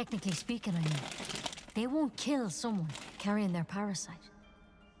 Technically speaking, I mean. They won't kill someone carrying their parasite.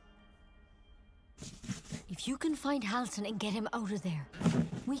 If you can find Halsin and get him out of there,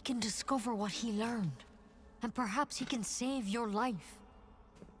 we can discover what he learned. And perhaps he can save your life.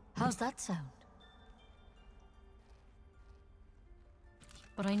 How's that sound?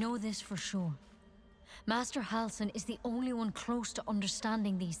 But I know this for sure. Master Halsin is the only one close to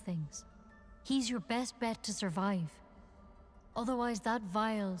understanding these things. He's your best bet to survive. Otherwise, that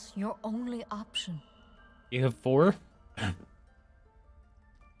vial's your only option. You have 4?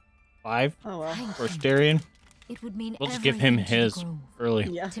 5? Oh, well. For Asterion? It would mean We'll just give him everything to the his Grove. early.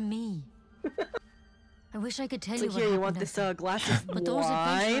 Yeah. To me. I wish I could tell It's you like, what here, you happened want out this there. glass of But those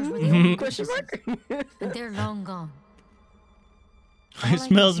adventurers were the wine? only Question mark? witnesses, and they're long gone. It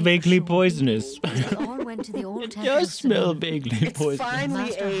smells vaguely poisonous. They all went to the old It temple does of smell Selûne. vaguely It's poisonous. finally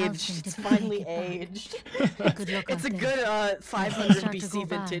Master Halsin aged. It's didn't finally make it aged. Good luck It's a out good there. 500 Start to go BC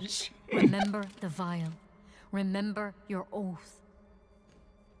bad. vintage. Remember the vial. Remember your oath.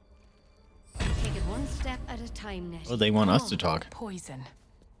 Take it one step at a time, Nettie. Well, they want us to talk. Poison.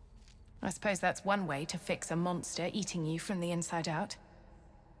 I suppose that's one way to fix a monster eating you from the inside out.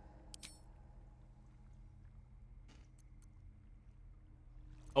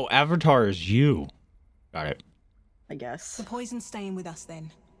 Oh, Avatar is you. Got it. I guess. The poison's staying with us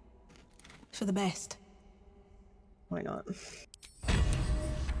then. For the best. Why not?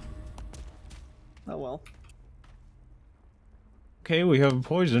 Oh well. Okay, we have a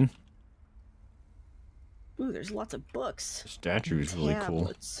poison. Ooh, there's lots of books. The statue is really cool.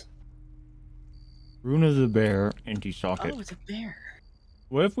 Tablets. Rune of the bear, empty socket. Oh, it's a bear.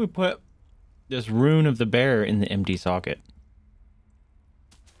 What if we put this rune of the bear in the empty socket?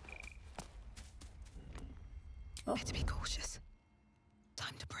 Oh. Better be cautious.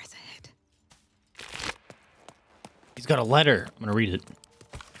 Time to press ahead. He's got a letter. I'm gonna read it.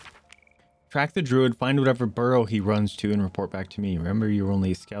 Track the druid, find whatever burrow he runs to, and report back to me. Remember, you're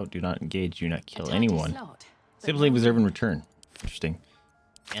only a scout. Do not engage. Do not kill anyone. Simply reserve and return. Interesting.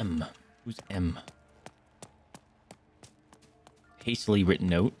 M. Who's M? Hastily written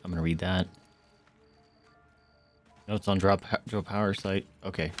note. I'm gonna read that. Notes on drop power site.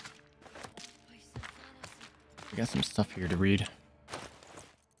 Okay. I got some stuff here to read.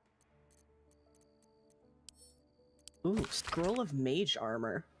 Ooh, scroll of mage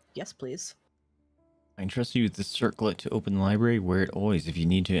armor. Yes, please. I entrust you with the circlet to open the library. Wear it always. If you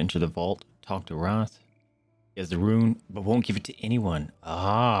need to enter the vault, talk to Wrath. He has the rune, but won't give it to anyone.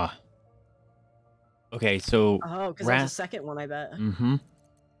 Ah. Okay, so Oh, because there's a second one, I bet. Mm-hmm.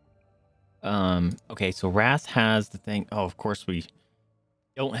 Okay, so Wrath has the thing. Oh, of course we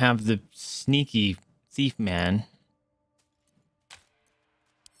don't have the sneaky thief man.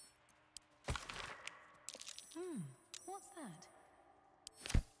 What's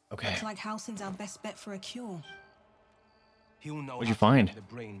that? Okay. Looks like Halsin's our best bet for a cure. He'll know What'd you how to find? get the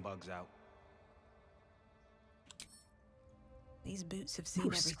brain bugs out. These boots have seen Ooh,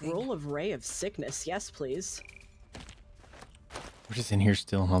 everything. scroll of ray of sickness. Yes, please. We're just in here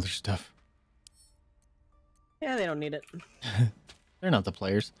still and other stuff. Yeah, they don't need it. They're not the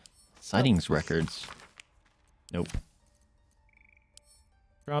players. Sightings records. Nope.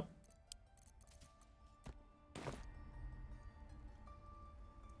 Drop.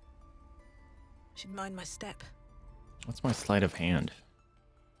 Should mind my step. What's my sleight of hand?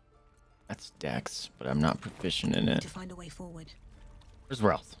 That's Dex, but I'm not proficient in Need it. to find a way forward. Where's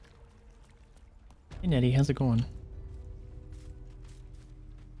Ralph? Hey Nettie, how's it going?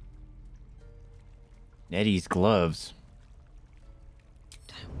 Nettie's gloves.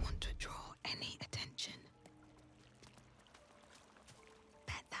 Don't want to draw any attention.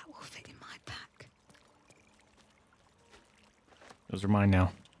 Bet that will fit in my pack. Those are mine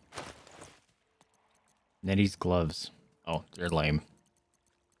now. Nettie's gloves. Oh, they're lame.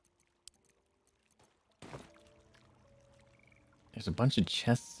 There's a bunch of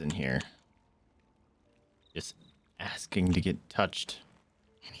chests in here. Just asking to get touched.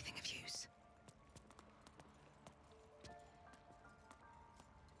 Anything of use.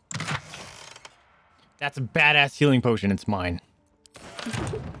 That's a badass healing potion. It's mine.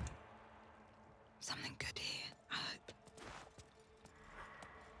 Something good here, I hope.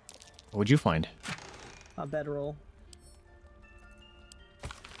 What would you find? A bedroll.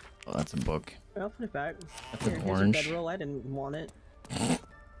 Oh, that's a book. I'll put it back. That's Here, an here's orange. a bedroll. I didn't want it.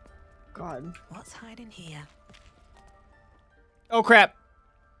 God. What's hiding here? Oh crap!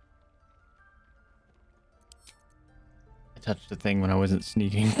 I touched the thing when I wasn't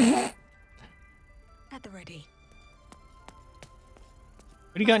sneaking. At the ready.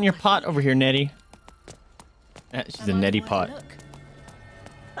 What do you got in your pot over here, Nettie? She's a Nettie pot.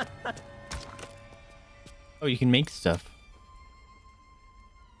 Oh, you can make stuff.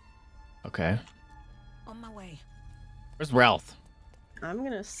 Okay. On my way. Where's Ralph? I'm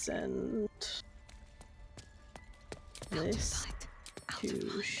gonna send this to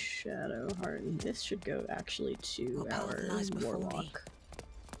Shadowheart, and this should go actually to our warlock.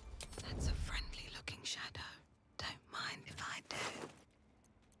 That's a friendly looking shadow. Don't mind if I do.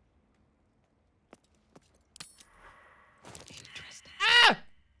 Interesting. Ah!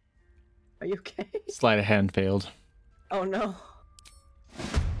 Are you okay? Sleight of hand failed. Oh no.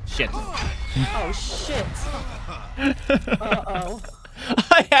 Shit. Oh shit. Uh-oh.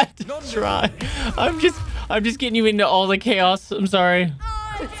 I had to try. I'm just getting you into all the chaos. I'm sorry.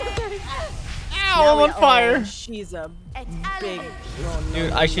 Ow, I'm on fire. Oh, she's a big. Oh, no, Dude,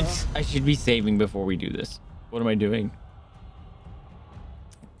 no, I no. should be saving before we do this. What am I doing?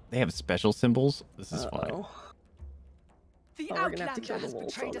 They have special symbols. This is fine. The Oh, we're gonna have to Outlander kill the has wolf,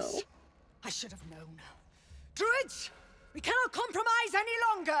 betrayed oh, us. no. I should have known. Druids, we cannot compromise any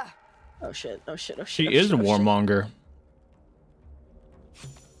longer. Oh shit! Oh shit! Oh shit! She oh, is shit, a oh, shit. warmonger.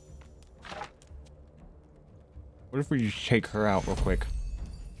 What if we just take her out real quick?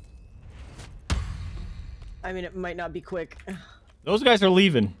 I mean, it might not be quick. Those guys are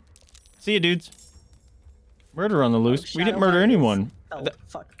leaving. See you, dudes. Murder on the loose. We didn't murder anyone. Oh,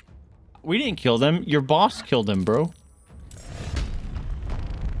 fuck. We didn't kill them. Your boss killed them, bro.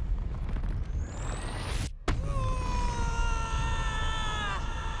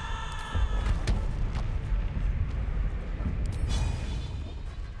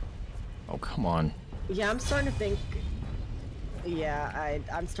 Oh, come on. Yeah, I'm starting to think. Yeah,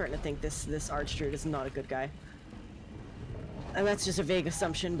 I'm starting to think this Archdruid is not a good guy. And that's just a vague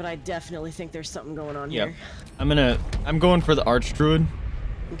assumption, but I definitely think there's something going on here. I'm going for the Archdruid.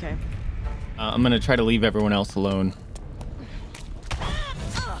 Okay. I'm gonna try to leave everyone else alone.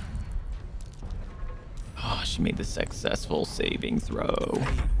 Oh, she made the successful saving throw.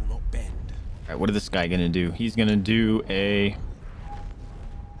 Alright, what is this guy gonna do? He's gonna do a...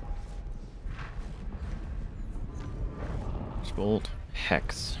 Bolt.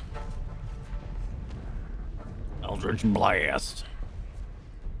 Hex. Eldritch Blast.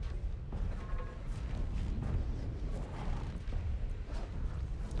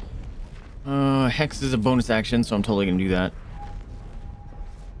 Hex is a bonus action, so I'm totally gonna do that.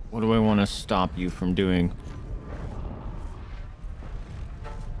 What do I want to stop you from doing?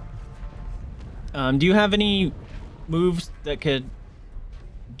 Do you have any moves that could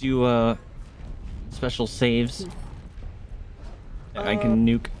do special saves? That I can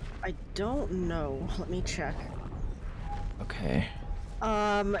nuke? I don't know. Let me check. Okay.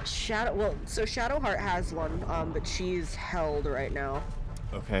 Shadow. Well, so Shadowheart has one, but she's held right now.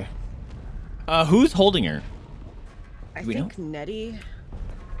 Okay. Who's holding her? I think Nettie.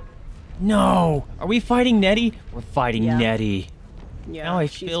 No! Are we fighting Nettie? We're fighting Yeah. Nettie. Yeah. Now I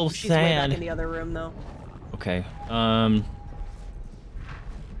she's feel way back sad. in the other room, though. Okay.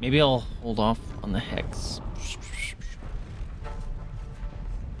 Maybe I'll hold off on the hex.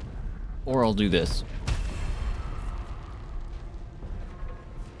 Or I'll do this.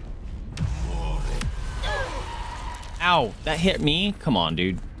 Ow! That hit me? Come on,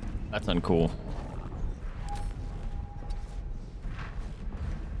 dude. That's uncool.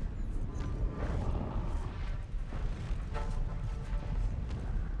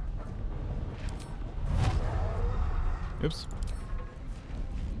 Oops.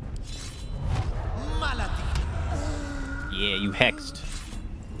 Yeah, you hexed.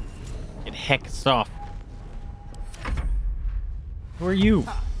 Get hexed off. Who are you?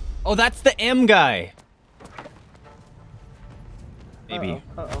 Oh, that's the M guy. Maybe.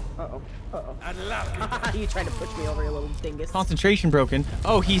 Uh-oh. You tried to push me over, you little dingus. Concentration broken.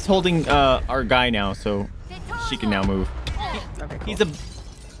 Oh, he's holding our guy now, so she can now move. Okay, cool. He's a...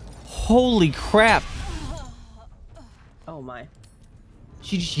 Holy crap. Oh my.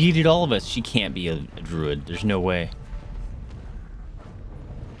 She just yeeted all of us. She can't be a druid. There's no way.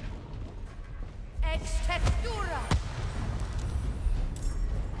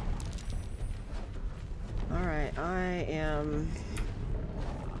 Alright, I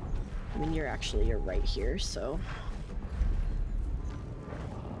mean, you're right here, so...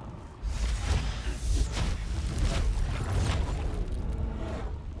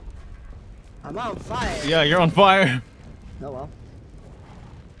 I'm on fire! Yeah, you're on fire! Oh well.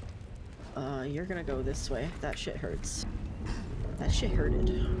 You're gonna go this way. That shit hurts. That shit hurted.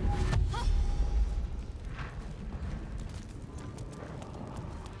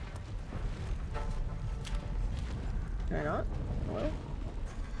 Can I not? Hello?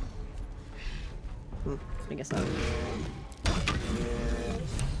 I guess not.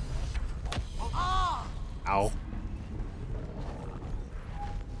 Ow.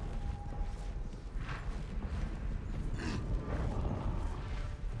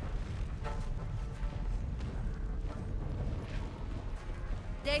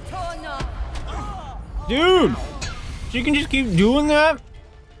 Dude! She can just keep doing that?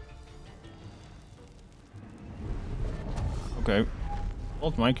 Okay.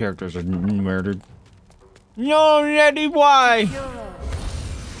 Both my characters are murdered. No, Nettie, why?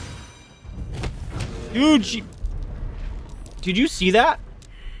 Dude, she... Did you see that?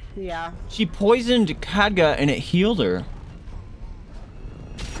 Yeah. She poisoned Khadga and it healed her.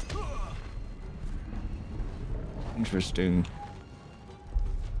 Interesting.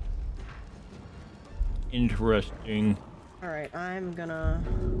 Interesting. Alright, I'm gonna...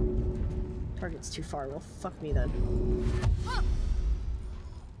 Target's too far. Well, fuck me then.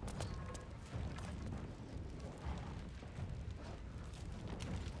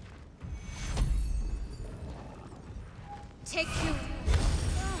 Take you.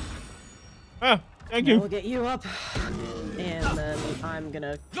 Ah, thank you. We'll get you up. And then I'm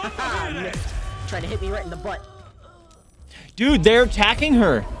gonna... missed. Trying to hit me right in the butt. Dude, they're attacking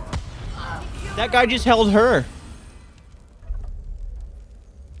her. That guy just held her.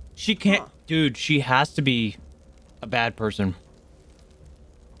 She can't, dude. She has to be a bad person.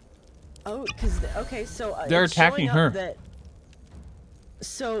 Oh, because okay, so They're it's showing attacking up her. That,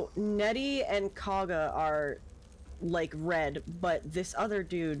 so Nettie and Kaga are like red, but this other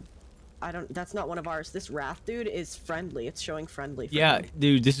dude, I don't. That's not one of ours. This Wrath dude is friendly. It's showing friendly. For Yeah, him.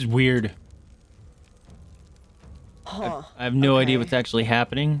 dude, this is weird. Huh. I have no idea okay. what's actually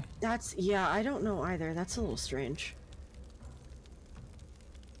happening. That's yeah. I don't know either. That's a little strange.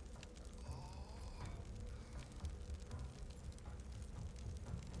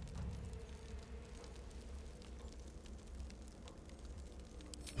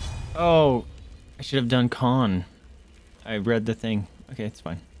 Oh, I should have done con. I read the thing. Okay, it's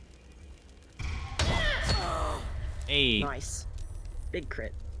fine. Hey. Nice. Big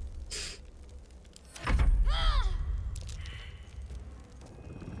crit.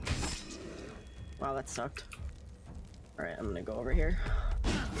 Wow, that sucked. Alright, I'm gonna go over here.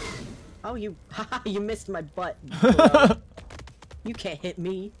 Oh, you you missed my butt. Bro. You can't hit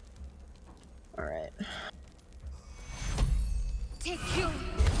me. Alright. Take you.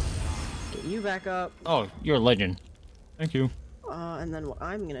 Get you back up. Oh, you're a legend. Thank you. And then what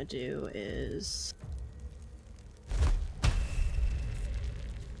I'm gonna do is...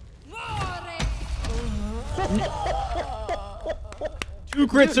 Two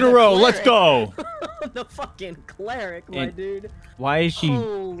crits in a row. Let's go. The fucking cleric, my And dude. why is she?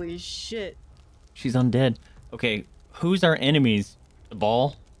 Holy shit. She's undead. Okay, who's our enemies? The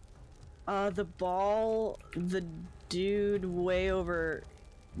ball? The ball, the dude way over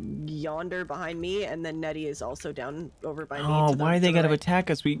yonder behind me, and then Nettie is also down over by me. Oh, to the, why they to the gotta right. attack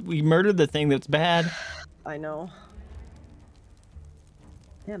us? We murdered the thing that's bad. I know.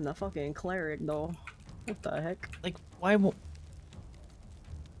 Damn, the fucking cleric though. What the heck? Like, why won't...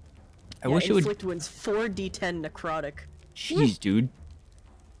 I Yeah, wish it would... inflict wounds 4d10 necrotic. Jeez, dude.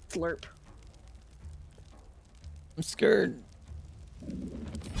 Slurp. I'm scared.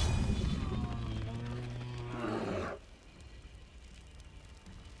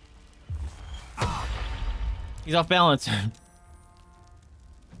 He's off balance. I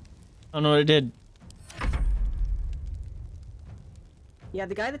don't know what it did. Yeah,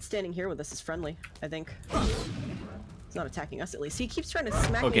 the guy that's standing here with us is friendly, I think. He's not attacking us at least. He keeps trying to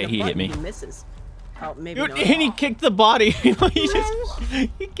smack Okay, me in the he butt hit me. and he misses. Oh, maybe Dude, not. and he kicked the body. he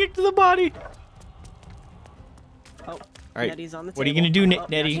kicked the body. Oh, All right. Nettie's on the table. What are you gonna do, Oh, yeah,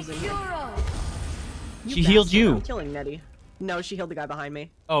 Nettie? she's in here. She healed bastard. you. I'm killing Nettie. No, she healed the guy behind me.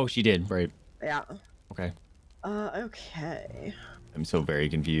 Oh, she did. Right. Yeah. Okay. Okay. I'm so very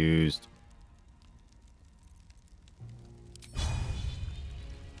confused.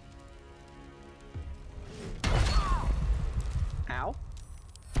 Ow.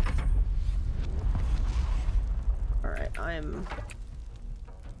 Alright, I'm...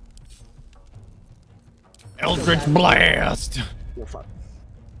 Eldritch Blast! Oh, fuck.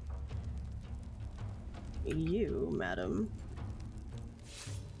 You, madam.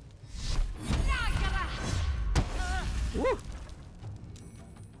 Woo!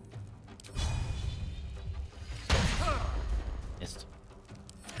 Missed.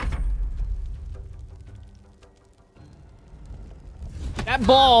 That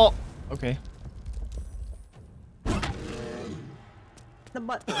ball! Okay. The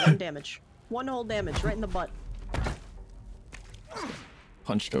butt, 1 damage. 1 whole damage, right in the butt.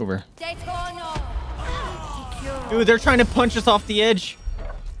 Punched over. Daytona. Dude, they're trying to punch us off the edge.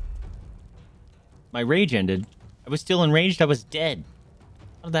 My rage ended. I was still enraged. I was dead.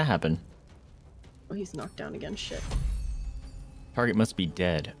 How did that happen? Oh, he's knocked down again. Shit. Target must be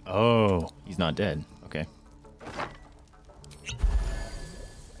dead. Oh, he's not dead. Okay.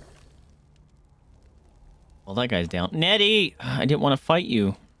 Well, that guy's down. Nettie! I didn't want to fight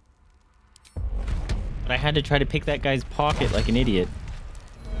you. But I had to try to pick that guy's pocket like an idiot.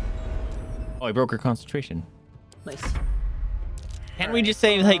 Oh, I broke her concentration. Nice. Can't we just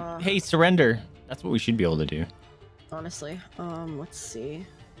say, like, hey, surrender? That's what we should be able to do. Honestly, let's see.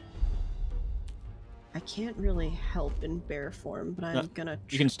 I can't really help in bear form, but I'm No, gonna.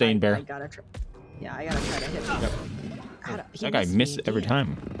 you can stay in bear. I gotta try. Yeah, I gotta try to hit him. Yep. He That guy missed missed me, every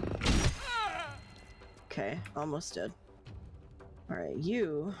damn. time. Okay, almost dead. All right,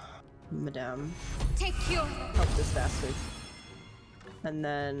 you, madame. Take you. Help this bastard. And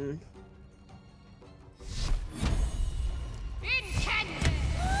then.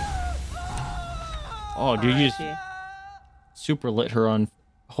 Oh, dude, you just RIP. super lit her on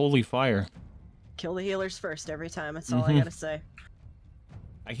holy fire. Kill the healers first every time. That's all I Mhm. gotta say.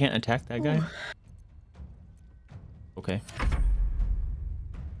 I can't attack that guy? Okay.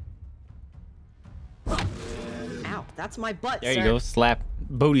 Ow, that's my butt. There sir. you go. Slap.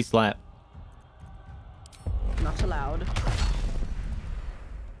 booty slap. Not allowed.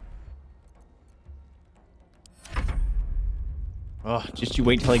 Oh, just you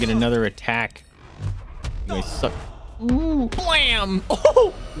wait till I get another attack. You guys suck. Ooh, blam!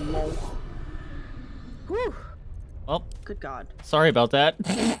 Oh! Whew. Oh. Good God. Sorry about that.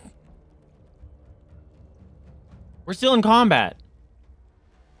 We're still in combat.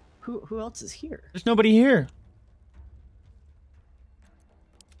 Who else is here? There's nobody here.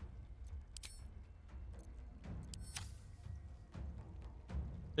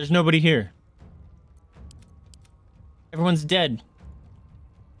 There's nobody here. Everyone's dead.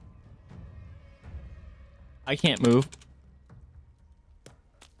 I can't move.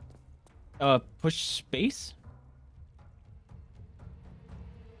 Push space?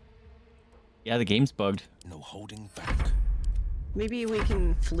 Yeah, the game's bugged. No holding back. Maybe we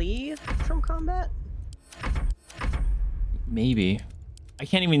can flee from combat? Maybe. I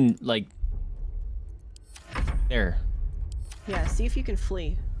can't even, like... There. Yeah, see if you can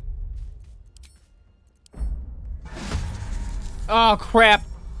flee. Oh, crap.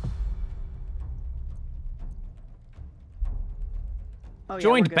 Oh, yeah,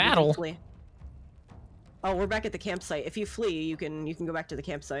 Joined we're good. We can battle? flee. Oh, we're back at the campsite. If you flee, you can go back to the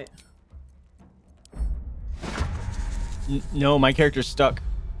campsite. No, my character's stuck.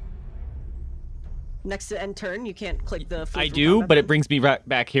 Next to end turn, you can't click the flee I from do, combat but button? it brings me right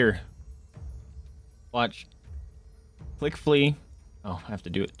back here. Watch. Click flee. Oh, I have to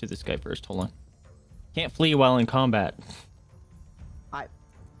do it to this guy first. Hold on. Can't flee while in combat.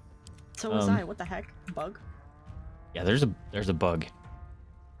 So was I. What the heck? Bug? Yeah, there's a bug.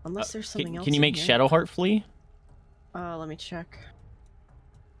 Unless there's something else. Can you make in here. Shadowheart flee? Let me check.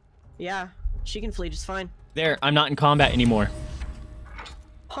 Yeah, she can flee just fine. There, I'm not in combat anymore.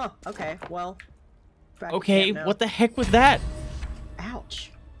 Huh, okay, well. back Okay, at camp now. what the heck was that?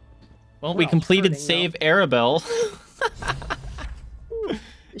 Ouch. Well, We're we all completed hurting, Save Arabelle.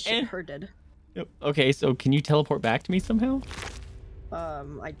 This shit hurted. Yep. Okay, so can you teleport back to me somehow?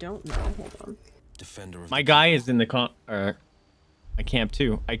 I don't know. Hold on. Defender of My guy is in the my camp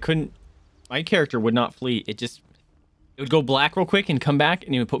too. I couldn't. My character would not flee. It would go black real quick and come back,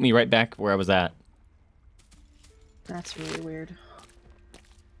 and it would put me right back where I was at. That's really weird.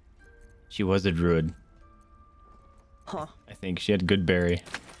 She was a druid. Huh. I think she had good berry.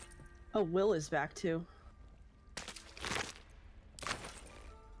 Oh, Will is back too.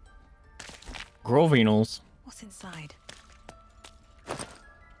 Grovinals. What's inside?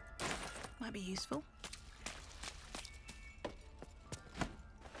 Might be useful.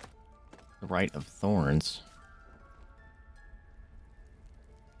 The Rite of Thorns.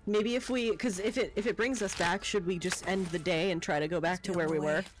 Maybe if we, because if it brings us back, should we just end the day and try to go back to where we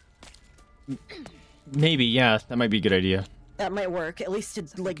were? Maybe, yeah, that might be a good idea. That might work, at least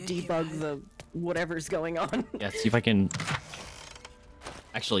to like debug the whatever's going on. Yeah, see if I can.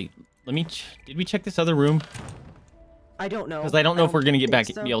 Actually, let me. Did we check this other room? I don't know. Because I don't know if we're gonna get back,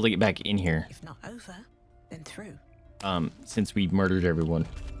 think so. be able to get back in here. If not over, then through. Since we murdered everyone.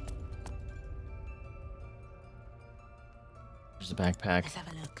 There's a backpack. Let's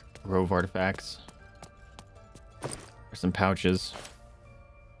have a look. Grove artifacts. There's some pouches.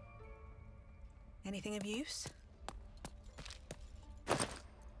 Anything of use?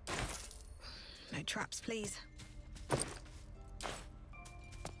 No traps, please.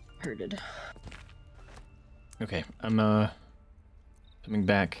 Hurted. Okay, I'm coming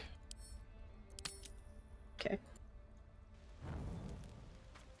back. Okay.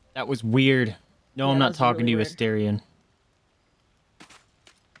 That was weird. No, Yeah, I'm that not was talking really to you, weird. Asterion.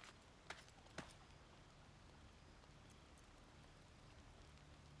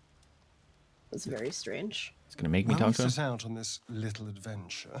 That's very strange. It's gonna make me When talk we to set him. out on this little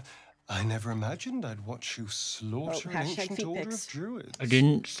adventure, I never imagined I'd watch you slaughter an hashtag ancient feet order pics. of druids. I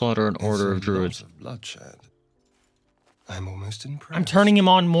didn't slaughter an order of It's a druids. lot of bloodshed. I'm almost impressed. I'm turning him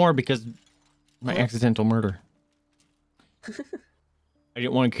on more because my What? accidental murder. I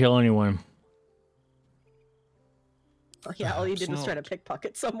didn't want to kill anyone. Oh, yeah, all you did was Perhaps try to not.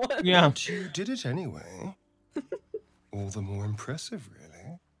 pickpocket someone. Yeah. But you did it anyway. All the more impressive,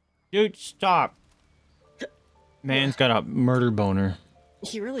 really. Dude, stop. Man's got a murder boner.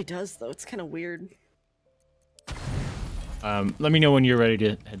 He really does, though. It's kind of weird. Let me know when you're ready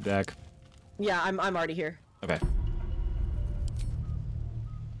to head back. Yeah, I'm already here. Okay.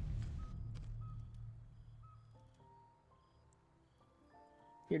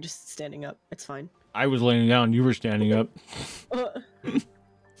 You're just standing up. It's fine. I was laying down. You were standing up.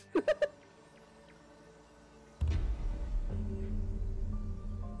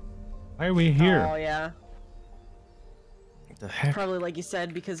 Why are we here? Oh, yeah. The heck? Probably like you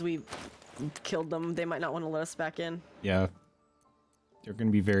said, because we killed them, they might not want to let us back in. Yeah. They're gonna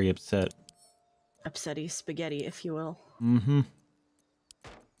be very upset. Upsetty spaghetti, if you will. Mm-hmm.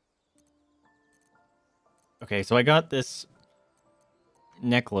 Okay, so I got this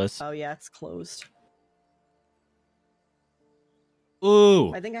necklace. Oh yeah, it's closed.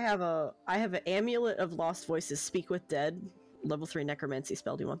 Ooh! I think I have an amulet of lost voices. Speak with dead. Level 3 necromancy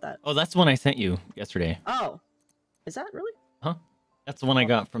spell. Do you want that? Oh, that's the one I sent you yesterday. Oh, is that really? Huh? That's the one I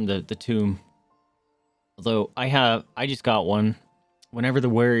got from the tomb. Although I just got one. Whenever the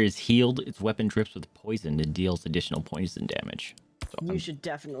wearer is healed, its weapon drips with poison and deals additional poison damage. So You should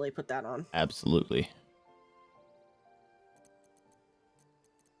definitely put that on. absolutely.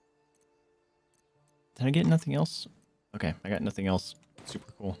 Did I get nothing else? Okay, I got nothing else.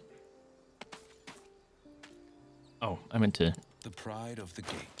 Super cool. Oh, I meant to. The pride of the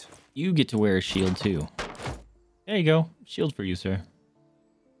gate. You get to wear a shield too. There you go. Shield for you, sir.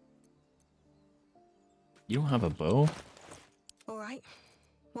 You don't have a bow? All right.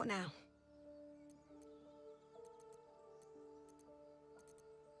 What now?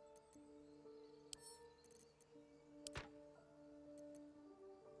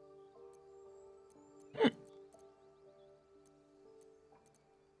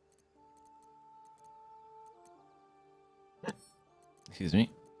 Excuse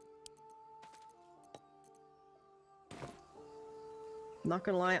me. Not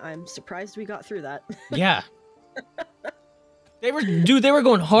gonna lie, I'm surprised we got through that. Yeah. They were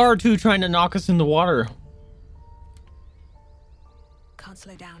going hard too, trying to knock us in the water. Can't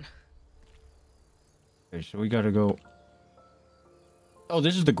slow down. Okay, so we gotta go. Oh,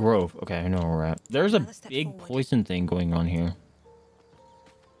 this is the grove. Okay, I know where we're at. There's a big poison thing going on here.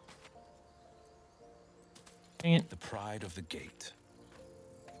 Dang it. The pride of the gate.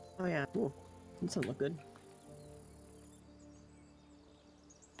 Oh yeah, cool. That doesn't look good.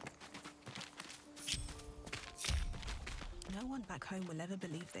 No one back home will ever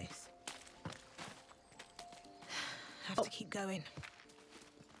believe this. Have to keep going.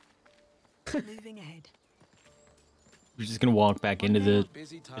 Moving ahead. We're just gonna walk back into the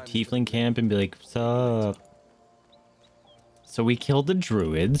tiefling camp and be like, "What's up?" So we killed the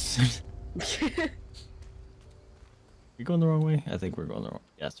druids. We going the wrong way? I think we're going the wrong.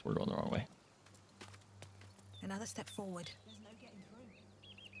 Yes, we're going the wrong way. Another step forward.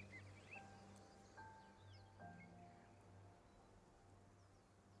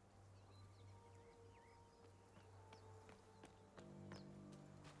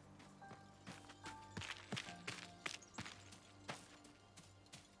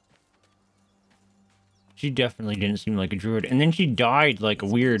 She definitely didn't seem like a druid, and then she died like a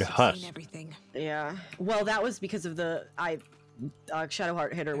weird husk. Yeah. Well, that was because of the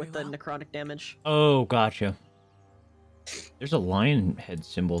Shadowheart hit her with the necrotic damage. Oh, gotcha. There's a lion head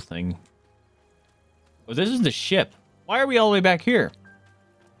symbol thing. Oh, this is the ship. Why are we all the way back here?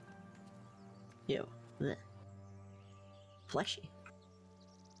 Ew. Blech. Fleshy.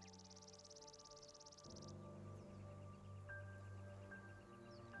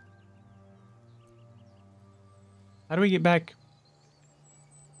 How do we get back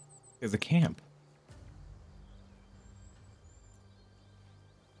to the camp?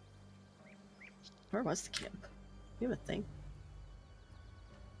 Where was the camp? You have a thing.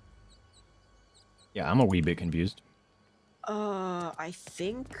 Yeah, I'm a wee bit confused. I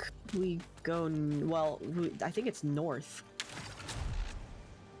think we go. Well, I think it's north.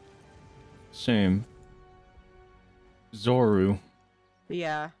 Same. Zoru.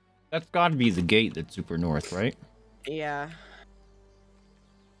 Yeah. That's gotta be the gate that's super north, right? Yeah.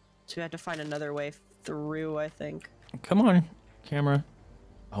 So we have to find another way through, I think. Come on, camera.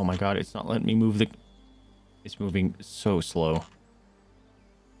 Oh my god, it's not letting me move the... It's moving so slow.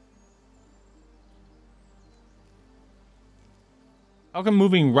 How come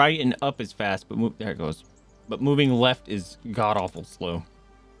moving right and up is fast, but there it goes. But moving left is god-awful slow.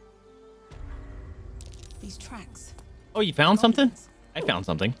 These tracks. Oh, you found something? I found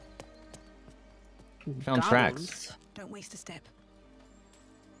something. Found tracks. Goblins. Don't waste a step.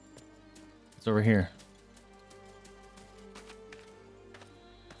 It's over here.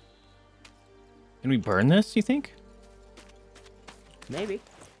 Can we burn this, you think? Maybe.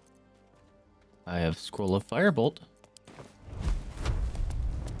 I have Scroll of Firebolt.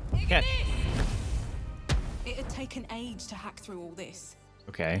 Okay. It'd take an age to hack through all this.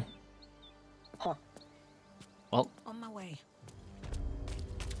 Okay. Huh. Well, On my way.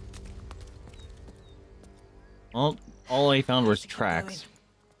 all I found was tracks.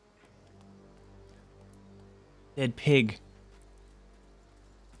 Dead pig.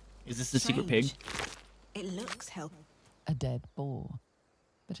 Is this the secret pig? It looks helpful. a dead boar,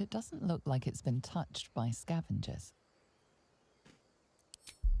 but it doesn't look like it's been touched by scavengers.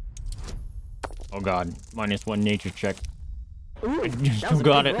 Oh god, -1 nature check. Ooh, I that was still a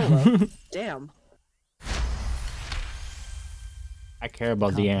got big it. roll, though. Damn. I care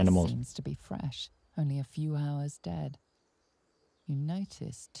about the Carcass animals. seems to be fresh, only a few hours dead. You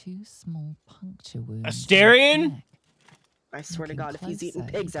notice 2 small puncture wounds. Asterion? I swear to Looking God, if he's eating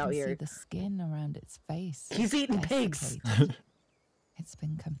closer, pigs you out can here. see the skin around its face. He's is eating pigs. desiccated. It's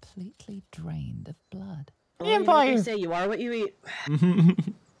been completely drained of blood. Well, you know what they say, you are what you eat.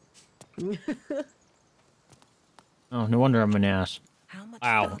 Oh, no wonder I'm an ass. How much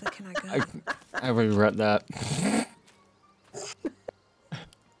Ow. farther can I go? I regret that.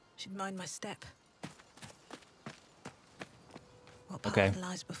 Should mind my step. What Okay. path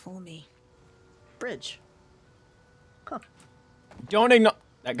lies before me? Bridge. Don't acknowledge.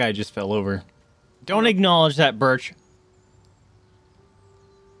 That guy just fell over. Don't acknowledge that, Birch.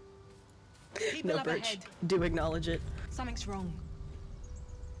 No, up Birch. ahead. Do acknowledge it. Something's wrong.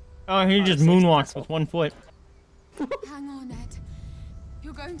 Oh, he just moonwalks with 1 foot. Hang on, Ed.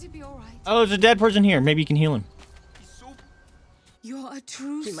 You're going to be all right. Oh, there's a dead person here. Maybe you can heal him. You're a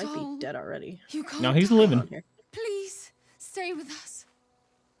true He soul. might be dead already. You can't No, he's die. living. Please, stay with us.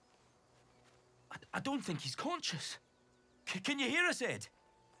 I don't think he's conscious. Can you hear us, Ed?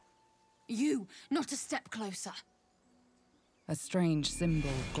 You, not a step closer. A strange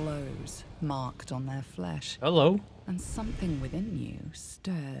symbol glows, marked on their flesh. Hello. And something within you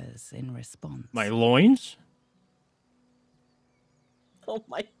stirs in response. My loins? Oh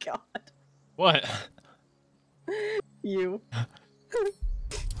my God. What? You.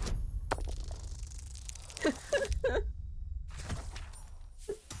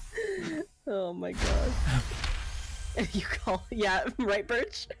 Oh my God. You call, yeah, right,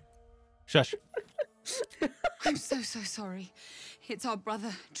 Birch? Shush. I'm so sorry. It's our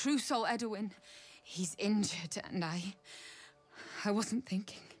brother, True Soul Edwin. He's injured and I wasn't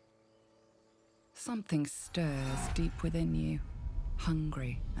thinking. Something stirs deep within you,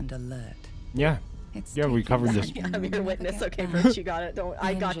 hungry and alert. Yeah. It's Yeah, we covered this. I'm your witness. Okay, Birch, you got it.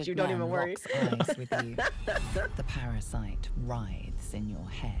 I got you. Don't even worry. Locks eyes with you. The parasite writhes in your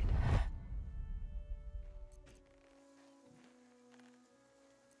head.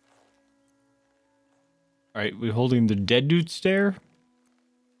 Alright, we holding the dead dude stare?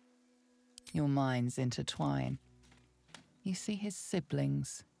 Your minds intertwine. You see his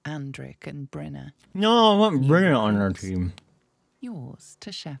siblings, Andric and Brenna. No, I want Brenna on our team. Yours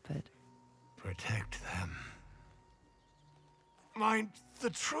to shepherd. Protect them. Mind the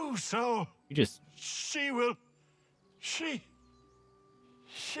true soul. You just... She will... She...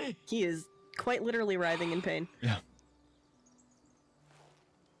 He is quite literally writhing in pain. Yeah.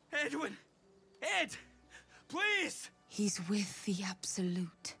 Edwin! Ed! Please! He's with the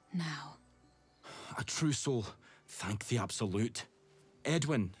Absolute now. A true soul. Thank the Absolute.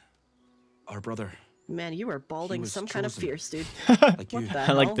 Edwin, our brother. Man, you are balding was some kind of chosen. fierce, dude. Like What you. the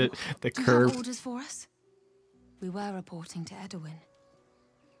I like hell? the Do you have curve. orders for us? We were reporting to Edwin.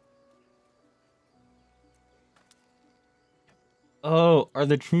 Oh, are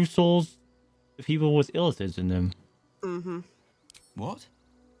the true souls the people with illithids in them? Mm-hmm. What?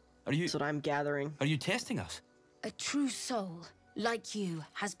 Are you... That's what I'm gathering. Are you testing us? A true soul, like you,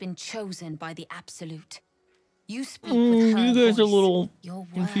 has been chosen by the Absolute. You speak with her You guys are a voice. little Your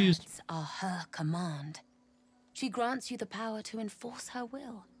confused. words are her command. She grants you the power to enforce her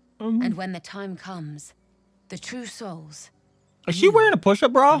will. Um. And when the time comes, the true souls Is she wearing a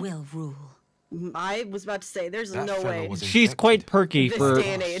push-up bra? will rule. I was about to say, there's That no fellow way. was She's quite perky This for...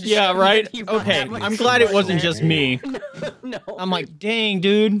 day and age. Yeah, right? You want Okay, that much I'm glad it support wasn't there. just me. No. I'm like, dang,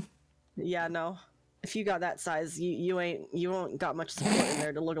 dude. Yeah, no. If you got that size, you won't got much support in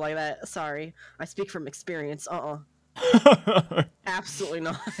there to look like that. Sorry. I speak from experience. Absolutely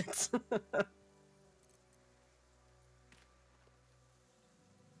not.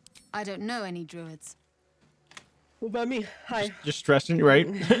 I don't know any druids. What about me? Hi. Just stressing, right?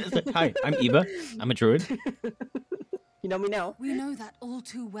 It's like, hi, I'm Eva. I'm a druid. You know me now. We know that all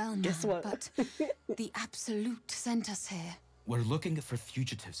too well now. Guess what? But the Absolute sent us here. We're looking for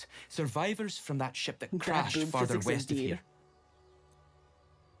fugitives. Survivors from that ship that Bad crashed boob farther physics west of indeed. here.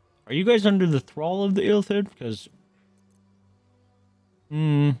 Are you guys under the thrall of the illithid? Because...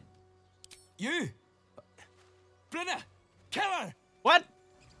 You! Brenna! Kill her! What?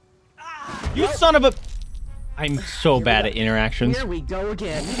 You son of a... I'm so bad at interactions. Here we go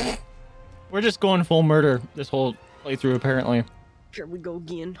again. We're just going full murder this whole playthrough, apparently. Here we go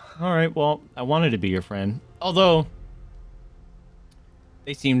again. Alright, well, I wanted to be your friend. Although...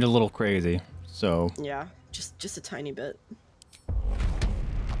 they seemed a little crazy, so... Yeah. Just a tiny bit.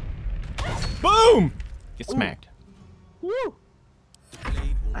 Boom! Get smacked. Woo!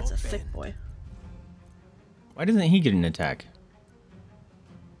 That's a thick boy. Why doesn't he get an attack?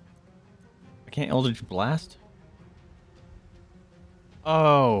 I can't Eldritch Blast?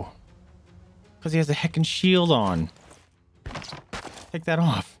 Oh. Because he has a heckin' shield on. Take that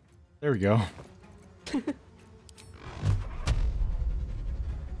off. There we go.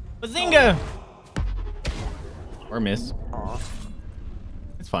 Bazinga! Or miss.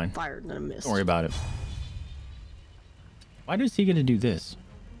 It's fine. Fired and a miss. Don't worry about it. Why does he get to do this?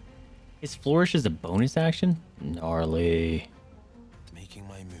 His flourish is a bonus action? Gnarly. Making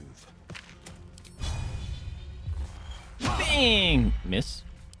my move. Bang! Miss.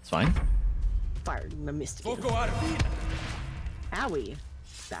 It's fine. Fired and a missed. Owie.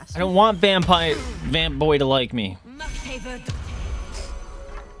 Bastard. I don't want Vamp Boy to like me.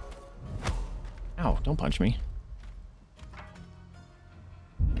 Ow, don't punch me.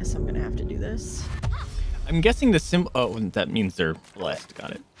 Guess I'm gonna have to do this. I'm guessing the symbol. Oh, that means they're blessed.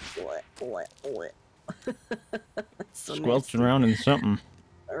 Got it. So Squelching around in something.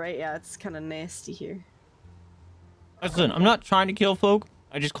 Alright, yeah, it's kind of nasty here. Listen, I'm not trying to kill folk.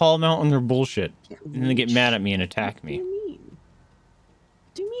 I just call them out on their bullshit. And then they get mad at me and attack me. What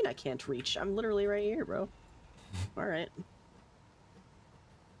do you mean I can't reach? I'm literally right here, bro. Alright.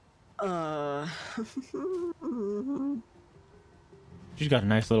 She's got a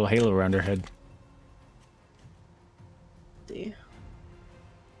nice little halo around her head. See.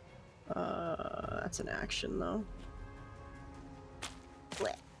 That's an action though.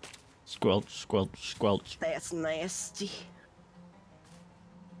 Blech. Squelch, squelch, squelch. That's nasty.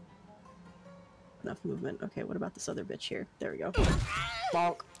 Enough movement. Okay, what about this other bitch here? There we go.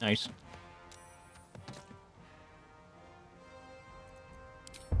 Bonk. Nice.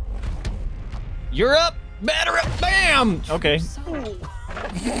 You're up! Batter up! Bam! Okay. Oh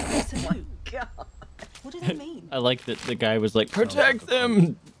my god. What did that mean? I like that the guy was like, protect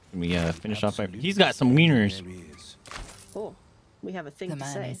them! Can we finish off? He's got some wieners. Oh, we have a thing The to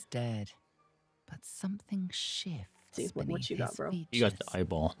man say. is dead, but something shifts. See what you got, bro. You got the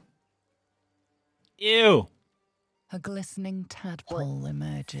eyeball. Ew! A glistening tadpole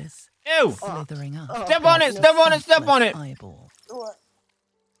emerges, Ew! slithering up. Step on it! Step on it! Step on it! Eyeball.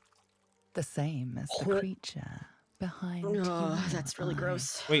 The same as the creature behind Oh, that's really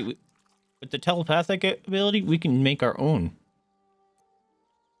gross. Wait, with the telepathic ability, we can make our own.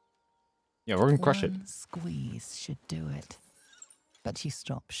 Yeah, we're gonna crush it. One squeeze should do it, but you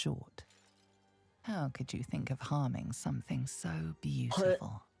stop short. How could you think of harming something so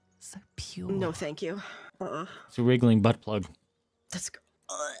beautiful, so pure? No, thank you. It's a wriggling butt plug. That's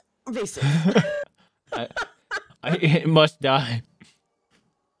Vaesive. It must die.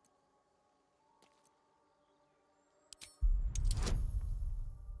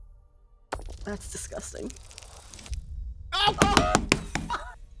 That's disgusting. Oh.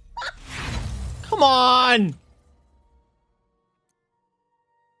 Come on!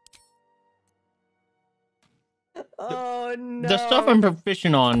 Oh no. The stuff I'm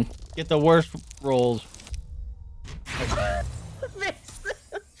proficient on get the worst rolls.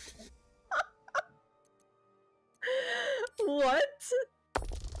 What?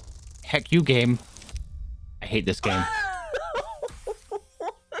 Heck you, game. I hate this game.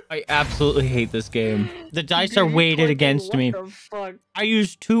 I absolutely hate this game. The dice are weighted against me. What the fuck? I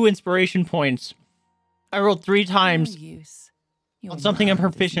used 2 inspiration points. I rolled 3 times on something I'm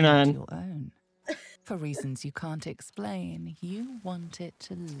proficient on. Your own. For reasons you can't explain, you want it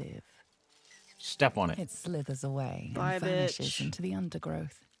to live. Step on it. It slithers away Bye, and vanishes bitch. into the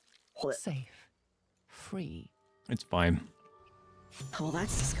undergrowth. Safe. Free. It's fine. Oh,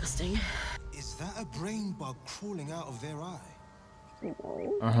 that's disgusting. Is that a brain bug crawling out of their eye?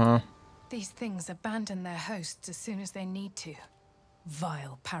 Uh-huh. These things abandon their hosts as soon as they need to.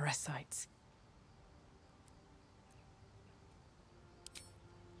 Vile parasites.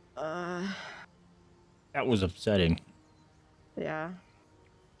 That was upsetting. Yeah.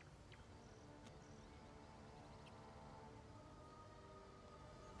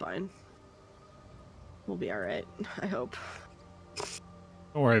 Fine. We'll be alright, I hope.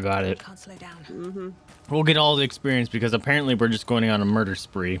 Don't worry about it. Can't slow down. Mm-hmm. We'll get all the experience because apparently we're just going on a murder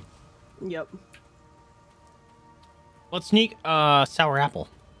spree. Yep. Let's sneak sour apple.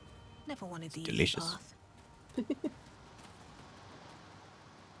 Never wanted the Delicious. easy path.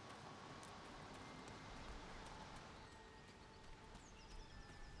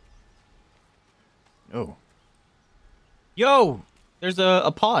 Oh. Yo! There's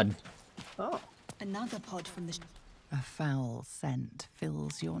a pod. Oh. Another pod from the... A foul scent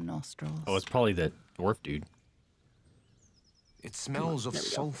fills your nostrils. Oh, it's probably the dwarf dude. It smells of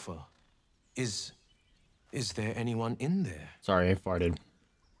sulfur. Is there anyone in there? Sorry, I farted.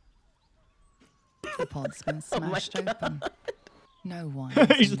 The pod's been smashed open. No one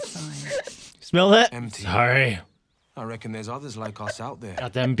is inside. Smell that? Empty. Sorry. I reckon there's others like us out there.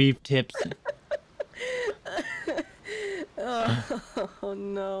 Got them beef tips. Oh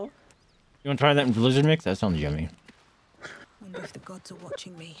no. You want to try that in Blizzard mix? That sounds yummy. Wonder if the gods are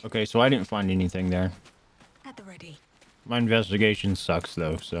watching me. Okay, so I didn't find anything there. At the ready. My investigation sucks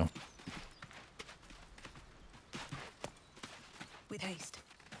though, so. With haste.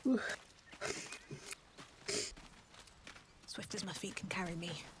 Swift as my feet can carry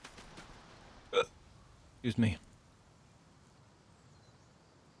me. Excuse me.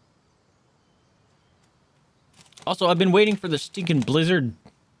 Also, I've been waiting for the stinking Blizzard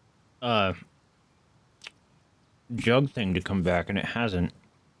jug thing to come back, and it hasn't.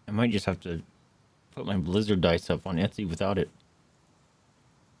 I might just have to put my Blizzard dice up on Etsy without it.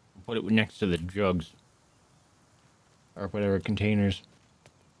 Put it next to the jugs. Or whatever, containers.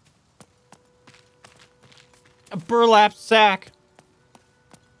 A burlap sack!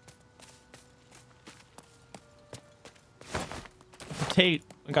 Potato.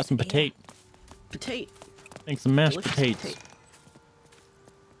 I got some potato. Potato. Thanks, some mashed Delicious potatoes.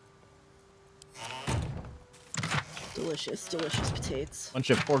 Delicious, delicious potatoes. Bunch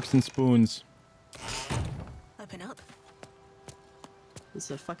of forks and spoons. Open up. It's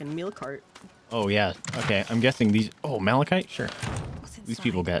a fucking meal cart. Oh, yeah. Okay, I'm guessing these... Oh, malachite? Sure. These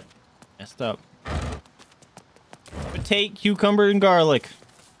people got messed up. Potato, cucumber, and garlic.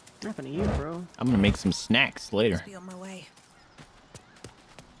 What happened to you, bro? I'm gonna make some snacks later. Be on my way.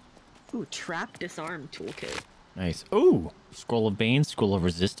 Ooh, trap disarm toolkit. Nice. Ooh! Scroll of Bane, Scroll of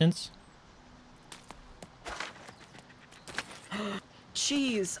Resistance.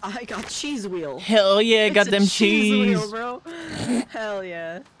 Cheese! I got cheese wheel. Hell yeah, got them cheese. Wheel, bro. Hell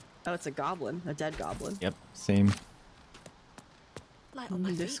yeah. Oh, it's a goblin. A dead goblin. Yep, same. Light on my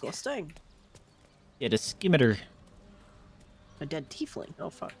feet. Disgusting. Yeah, the skimmeter. A dead tiefling. Oh,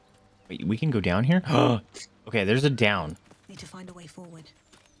 fuck. Wait, we can go down here? Okay, there's a down. Need to find a way forward.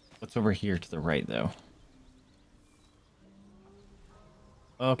 What's over here to the right, though?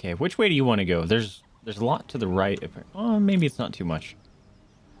 Okay, which way do you want to go? There's a lot to the right. Oh, maybe it's not too much.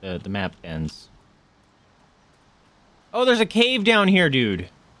 The map ends. Oh, there's a cave down here, dude.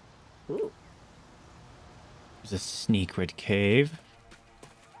 Ooh. There's a secret cave.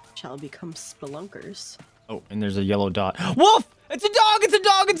 Shall become spelunkers. Oh, and there's a yellow dot. Wolf! It's a dog! It's a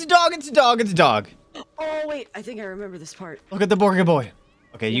dog! It's a dog! It's a dog! It's a dog! Oh, wait. I think I remember this part. Look at the Borgia boy.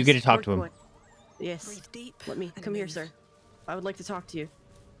 Okay, Yes, you get to talk to him. boy. Yes. Let me come here, sir. I would like to talk to you.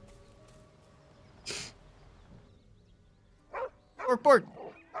 Bork, bork.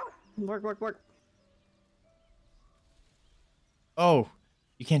 Work, work, work. Oh,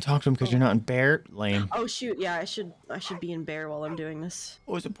 you can't talk to him because you're not in bear. Lame. Oh shoot! Yeah, I should be in bear while I'm doing this.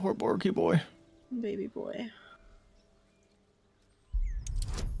 Oh, it's a poor Borky boy. Baby boy.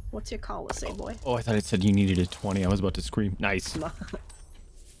 What's your call, say boy? Oh, I thought it said you needed a 20. I was about to scream. Nice.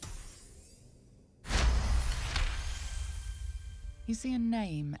 You see a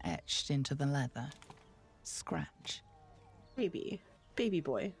name etched into the leather. Scratch. Baby. Baby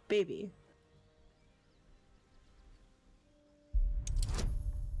boy. Baby.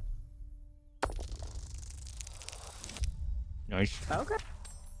 Nice. Okay.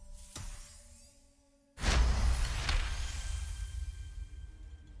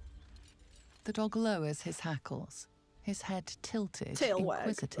 The dog lowers his hackles, his head tilted Tail wag.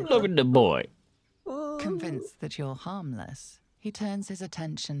 inquisitively. Look at the boy. Convinced that you're harmless, he turns his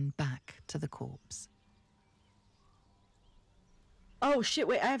attention back to the corpse. Oh shit!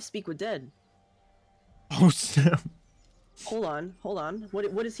 Wait, I have speak with dead. Oh snap! Hold on, hold on.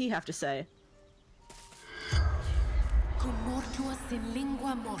 What does he have to say? Cum mortuus in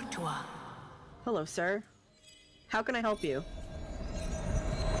lingua mortua. Hello, sir. How can I help you?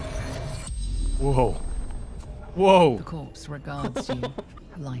 Whoa. Whoa. The corpse regards you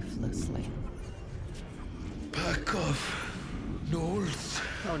lifelessly. Pack of gnolls.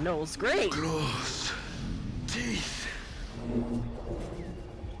 Oh, Noel's great. Claws. Teeth.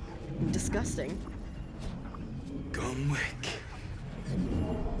 Disgusting. Gumwick.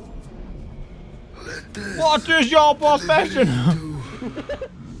 Let this What is your profession?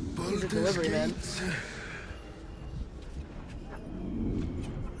 He's a delivery man.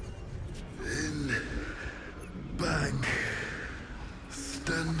 In bank.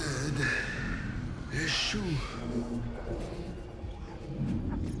 Standard. Issue.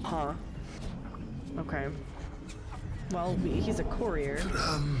 Huh. Okay. Well, he's a courier.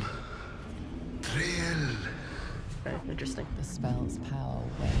 Okay, interesting. The spell's power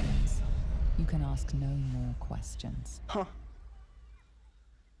wanes. You can ask no more questions. Huh.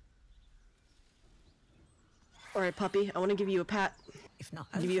 Alright, puppy, I want to give you a pat. If not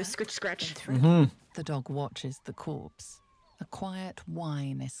give you a scratch scratch. The dog watches the corpse. A quiet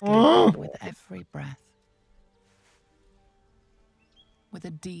whine escaping with every breath. With a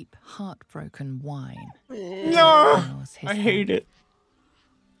deep, heartbroken whine. No! I hate it.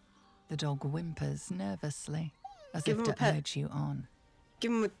 The dog whimpers nervously, as Give if him a to pet. urge you on.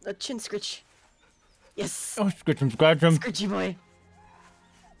 Give him a chin scratch. Yes. Oh, scratch him, scratch him. Scratchy boy.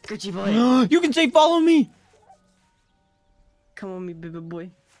 Scratchy boy. You can say follow me. Come on, me baby boy.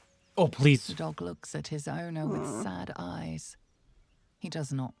 Oh, please. The dog looks at his owner with sad eyes. He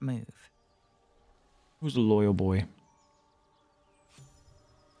does not move. Who's a loyal boy?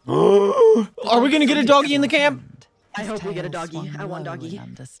 Are we gonna get a doggy in the camp? I hope we get a doggy. Swung I want low doggy. in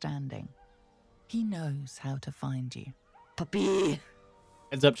understanding. He knows how to find you. Puppy.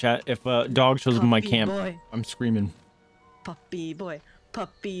 Heads up, chat. If a dog shows up in my Puppy camp, boy. I'm screaming. Puppy boy.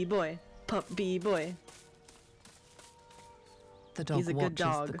 Puppy boy. Puppy boy. The dog He's a good watches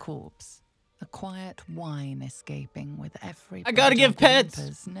dog. the corpse. A quiet whine escaping with every I gotta give pets.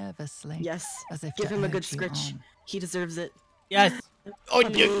 whimpers nervously. Yes. As if Give to him a good urge you scratch. on. He deserves it. Yes. Oh, you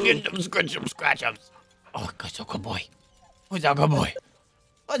get them, scratch them, scratch them. Oh, good, so good boy. Who's a good boy?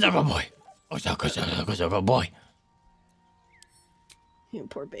 Who's a good boy? Who's a good boy? You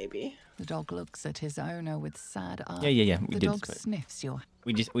poor baby. The dog looks at his owner with sad eyes. Yeah. We The did dog this, but sniffs your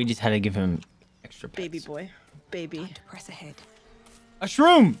we just had to give him extra pets. Baby boy. Baby. Time to press ahead. A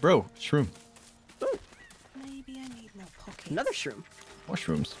shroom, bro. Shroom. Maybe I need more pockets. Another shroom. More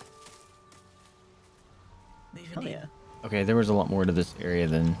shrooms. Moving Hell in. yeah. Okay, there was a lot more to this area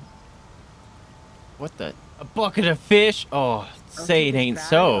than. What the? A bucket of fish? Oh, say it this ain't bag.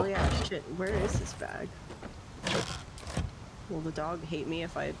 so. Oh yeah, shit. Where is this bag? Will the dog hate me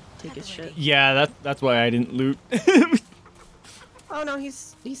if I take his shit? Yeah, that's why I didn't loot. Oh no, he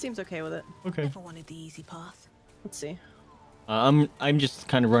seems okay with it. Okay. Never wanted the easy path. Let's see. I'm just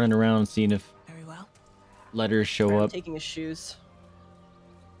kind of running around seeing if Very well. letters show I'm up. taking his shoes.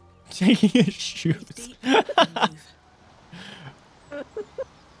 Taking his shoes.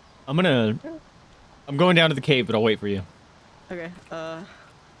 I'm going down to the cave, but I'll wait for you. Okay. I'm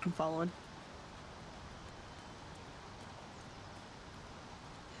following.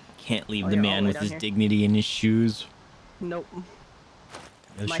 Can't leave Oh, the you're all man the way with down his here. dignity in his shoes. Nope.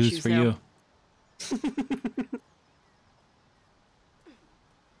 No My shoes shoes for now. you.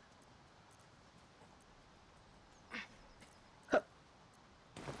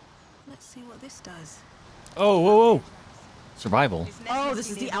 Let's see what this does. Oh, whoa. Survival. Oh, this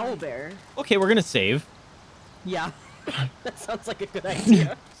is the owl bear. Okay, we're gonna save. Yeah. That sounds like a good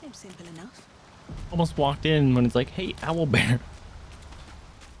idea. Seems simple enough. Almost walked in when it's like, hey, owl bear.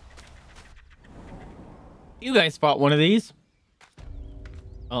 You guys fought one of these.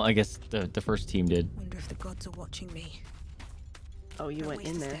 Well, I guess the first team did. Wonder if the gods are watching me. Oh, you went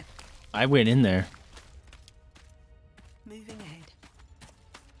in there. I went in there. Moving ahead.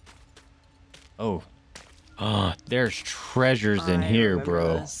 Oh. Ah, there's treasures in I here, remember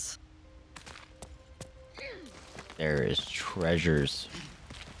bro. this. There is treasures.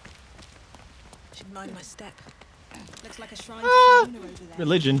 Should mind my step. Looks like a shrine to Selena over there.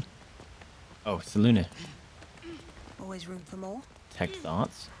 Religion. Oh, Seluna. Always room for more. Tech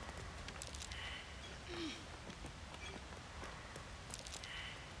thoughts.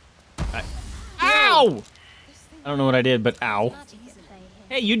 Ow! I don't know what I did, but ow.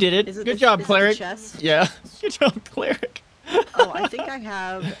 Hey, you did it. Good job, cleric. Yeah. Good job, cleric. Oh, I think I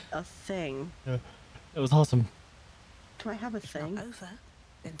have a thing. Yeah. That was awesome. Do I have a thing? Over,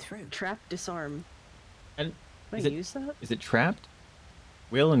 then through. Trap, disarm. And Can is I it, use that? is it trapped?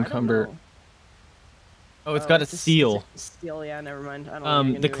 Will I don't encumber. know. Oh, it's got a seal. Seal, yeah, never mind. I don't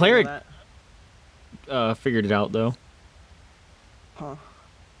think I The knew cleric any of that. figured it out though. Huh.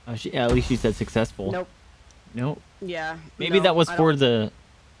 At least she said successful. Nope. Nope. Yeah. Maybe no, that was I for don't-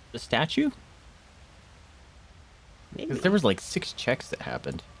 the statue. Maybe. Because there was like 6 checks that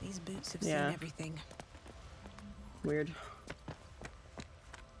happened. These boots have Yeah. seen everything. Weird.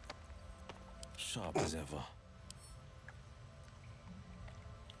 Sharp as ever.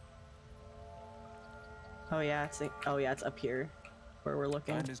 Oh yeah, it's up here where we're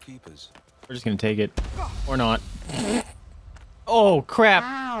looking. Finders keepers. We're just gonna take it, or not. Oh crap!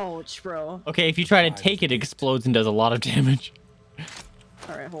 Ouch, bro. Okay, if you try to take it, it explodes and does a lot of damage.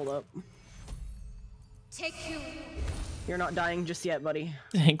 All right, hold up. Take you. You're not dying just yet, buddy.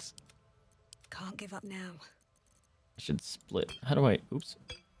 Thanks. Can't give up now. I should split. How do I? Oops.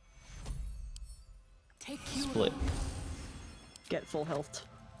 split. Get full health.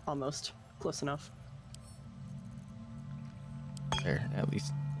 Almost. Close enough. There, at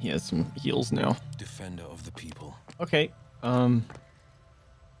least he has some heals now. Defender of the people. Okay.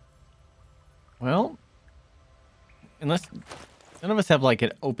 Well, unless none of us have like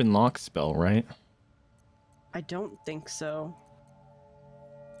an open lock spell, right? I don't think so.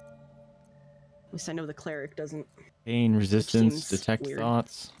 At least I know the cleric doesn't. Pain, resistance, seems detect weird.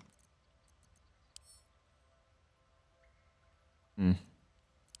 thoughts. Hmm.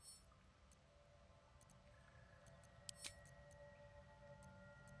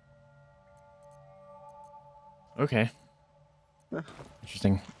 Okay.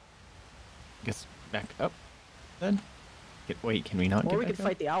 Interesting. Guess back up then. Wait, can we not Or get we back could up?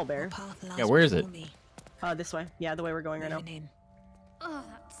 fight the owlbear. Yeah, where is it? This way. Yeah, the way we're going right now. Oh,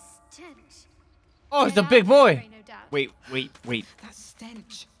 that stench. Oh, it's a big boy. Wait. That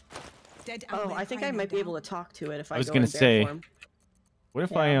stench. Dead Oh, owlbear I think prey, I no might be doubt. able to talk to it if I I was go gonna in bear say, form. what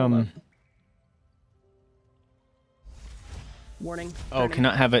if Yeah, I hold up. Warning. Oh, turning.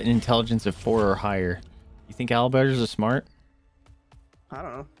 cannot have an intelligence of 4 or higher. You think owlbears are smart? I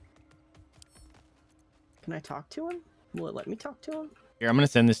don't know. Can I talk to him? Will it let me talk to him? Here, I'm gonna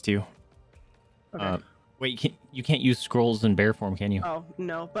send this to you. Okay. Wait, you can't use scrolls in bear form, can you? Oh,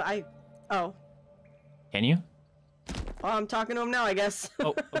 no, but I... Oh. Can you? Oh, I'm talking to him now, I guess.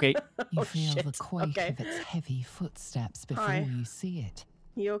 Oh, okay. You feel the shit. quake Okay. of its heavy footsteps before Hi. you see it.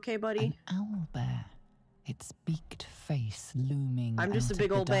 You okay, buddy? An owlbear, its beaked face looming I'm just out a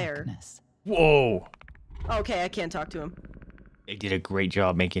big of the old bear. darkness. Whoa! Okay, I can't talk to him. They did a great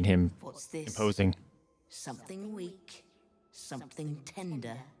job making him What's this? imposing. Something weak, something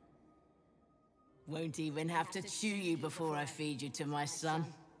tender. Won't even have to chew you before I feed you to my son.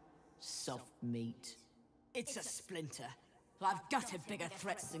 Soft meat. It's a splinter. I've gutted bigger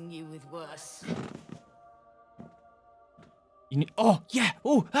threats than you with worse. Oh, yeah!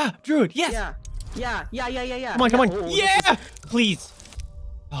 Oh, Druid, yes! Yeah. Come on! Oh, this Yeah! is- Please!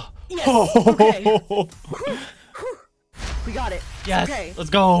 Yes! Oh. Okay. We got it. Yes! Okay. Let's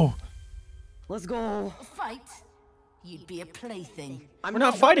go! Let's go. Fight? You'd be a plaything. I'm We're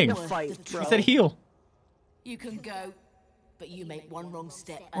not fighting. gonna fight, bro. I said heal. You can go, but you make one wrong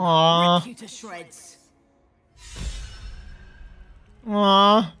step and Aw. I'll rip you to shreds.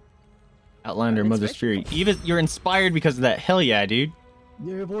 Aww. Outlander, Mother Spirit. Eva, you're inspired because of that. Hell yeah, dude.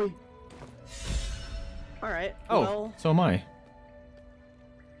 Yeah, boy. All right. Oh, Well, so am I.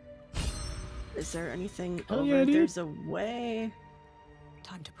 is there anything Hell over? yeah, dude. There's a way.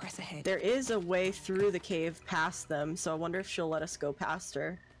 Time to press ahead. There is a way through the cave past them, so I wonder if she'll let us go past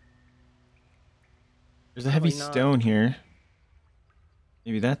her. There's a heavy Probably not. stone here.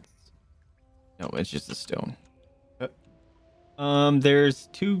 Maybe that's... No, it's just a stone. There's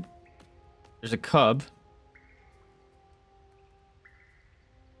two... There's a cub.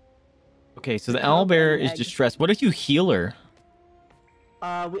 Okay, so the owlbear is egg. distressed. What if you heal her?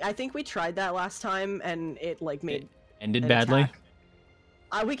 I think we tried that last time, and it like made Ended an badly?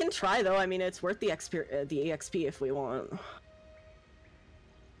 attack. We can try though. I mean, it's worth the EXP if we want.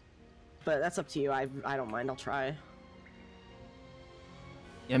 But that's up to you. I don't mind. I'll try.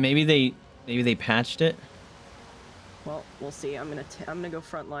 Yeah, maybe they patched it. Well, we'll see. I'm gonna go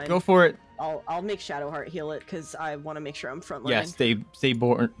frontline. Go for it. I'll make Shadowheart heal it because I want to make sure I'm frontline. Yes, stay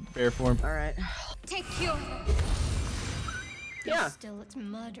bear form. All right. Take cure. Yeah. Still, it's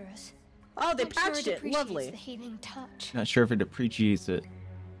murderous. Oh, they Not sure patched it it. appreciates Lovely. The healing touch. Not sure if it appreciates it.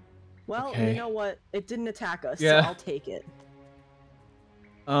 Well, Okay. you know what? It didn't attack us, Yeah. so I'll take it.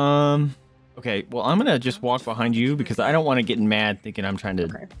 Okay, well, I'm gonna just walk behind you because I don't want to get mad thinking I'm trying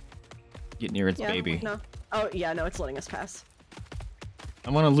to get near its Yeah. baby. No. Oh yeah, no, it's letting us pass. I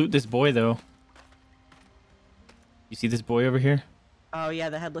want to loot this boy though. You see this boy over here? Oh yeah,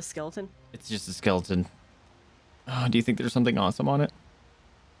 the headless skeleton. It's just a skeleton. Oh, do you think there's something awesome on it?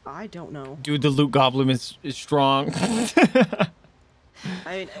 I don't know. Dude, the loot goblin is strong. I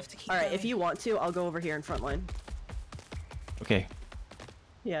mean, all right. If you want to, I'll go over here in frontline. Okay,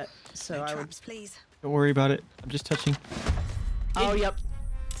 Yeah. So I would. Please. don't worry about it. I'm just touching. Oh yep.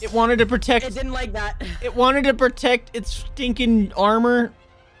 It wanted to protect. It didn't like that. It wanted to protect its stinking armor.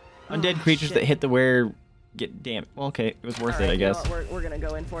 Undead creatures shit. that hit the wear get damn. Well, okay, it was worth All right, it, I you know guess. what, we're gonna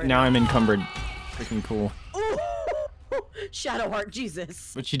go in for it. Now I'm encumbered. Freaking cool. Shadowheart,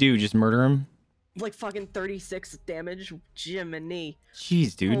 Jesus. What you do? Just murder him? Like fucking 36 damage, Jiminy.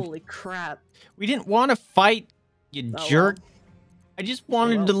 Jeez, dude. Holy crap. We didn't want to fight, you Oh, jerk. I just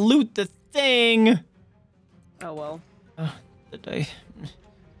wanted to loot the thing. Oh well.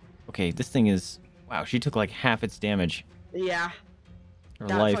 Okay, this thing is... Wow, she took like half its damage. Yeah. Or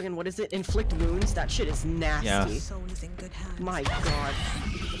that life. fucking, what is it? Inflict wounds? That shit is nasty. Yeah. Soul is in good hands. My god.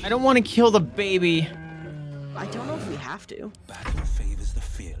 I don't want to kill the baby. I don't know if we have to. Battle favors the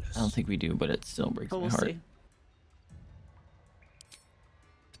fearless. I don't think we do, but it still breaks But my we'll heart. see.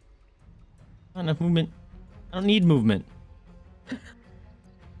 Not enough movement. I don't need movement.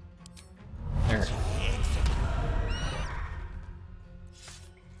 There.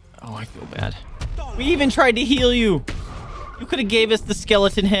 Oh, I feel bad. We even tried to heal you. You could have gave us the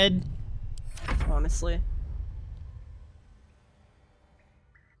skeleton head. Honestly.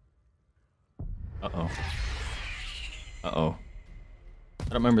 Uh-oh. Uh-oh. I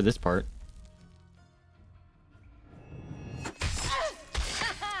don't remember this part.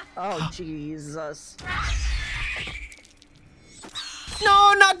 Oh, Jesus.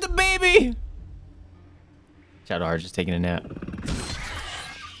 No, not the baby! Shadowheart just taking a nap.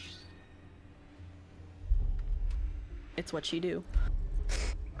 It's what she do.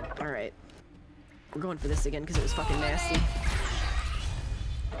 Alright. We're going for this again because it was fucking nasty.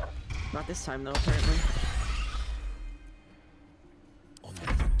 Not this time though, apparently. On the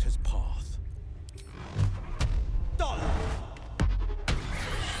victor's path.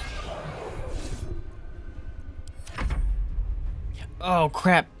 Oh,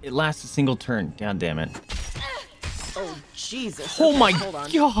 crap. It lasts a single turn. God damn it. Oh, Jesus. Oh Okay, my hold on.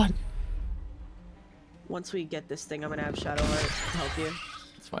 god. Once we get this thing, I'm gonna have Shadowheart help you.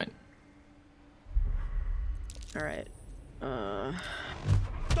 It's fine. Alright.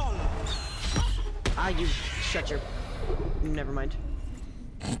 You shut your... Never mind.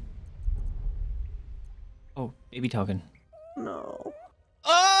 Oh, baby talking. No.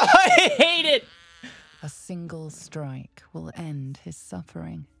 Oh, I hate it! A single strike will end his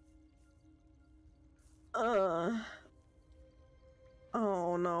suffering. Oh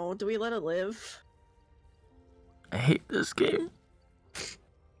no. Do we let it live? I hate this game.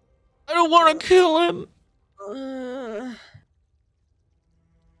 I don't want to kill him.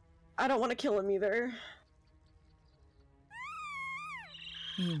 I don't want to kill him either.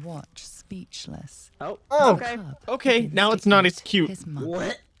 You watch speechless. Oh, Oh, okay. okay. Now it's not as cute.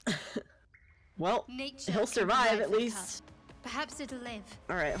 What? Well, Nature he'll can survive ride at the least. cup. Perhaps it'll live.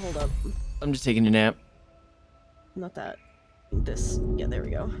 Alright, hold up. I'm just taking a nap. Not that. This. Yeah, there we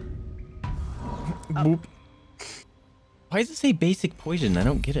go. Boop. Why does it say basic poison? I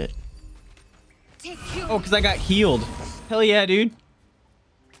don't get it. Oh, because I got healed. Hell yeah, dude.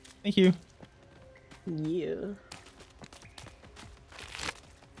 Thank you. Yeah.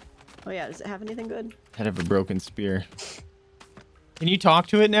 Oh yeah, does it have anything good? Head of a broken spear. Can you talk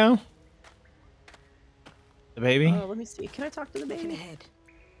to it now? The baby? Let me see. Can I talk to the baby?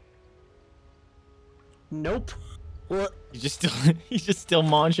 Nope. What? He's just still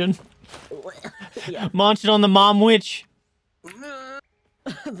munching. Yeah. Munching on the mom witch.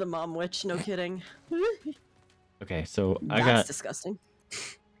 The mom witch, no kidding. Okay, so I That's got disgusting.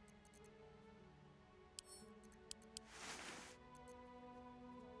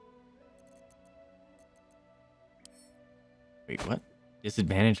 Wait, what?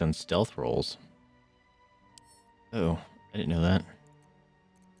 Disadvantage on stealth rolls. Oh, I didn't know that.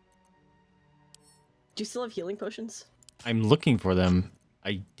 Do you still have healing potions? I'm looking for them.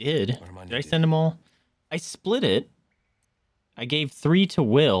 I did. Did I send them all? I split it. I gave 3 to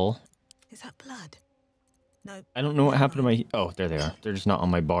Will. Is that blood? No. I don't know what happened to my... Oh, there they are. They're just not on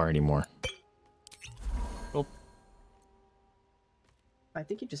my bar anymore. Cool. I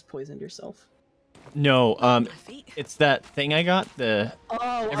think you just poisoned yourself. No, it's that thing I got.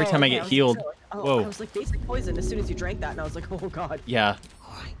 Every time I get healed. Whoa. I was like basic poison as soon as you drank that, and I was like, oh god. Yeah.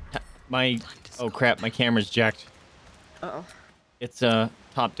 Oh crap, my camera's jacked. Uh-oh. It's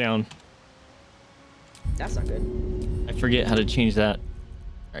top down. That's not good. I forget how to change that.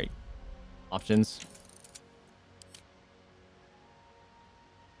 Alright. Options.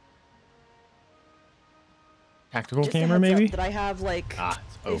 Tactical Just a camera, heads up maybe? that I have like oh.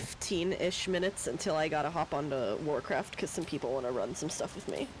 15-ish minutes until I gotta hop onto Warcraft because some people want to run some stuff with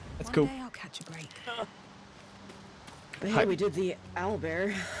me. That's cool. One day I'll catch a break. Hey, we did the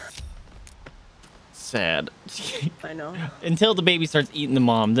owlbear. Sad. I know. Until the baby starts eating the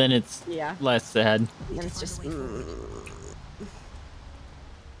mom, then it's Yeah. less sad. And it's just...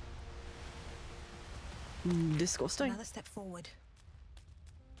 disgusting. Another step forward.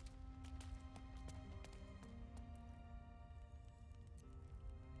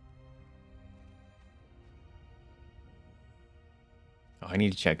 Oh, I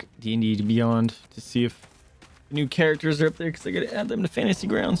need to check D&D Beyond to see if the new characters are up there because I gotta add them to Fantasy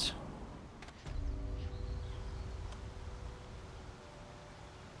Grounds.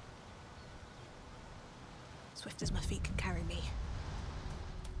 Swift as my feet can carry me.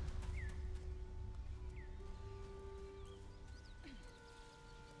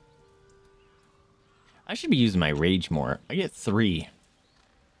 I should be using my rage more. I get 3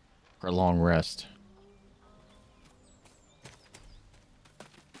 for a long rest.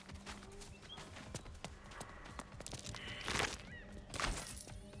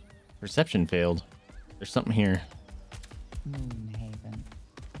 Perception failed. There's something here. Moonhaven.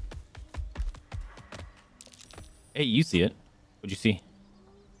 Hey, you see it. What'd you see?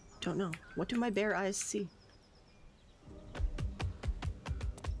 Don't know. What do my bare eyes see?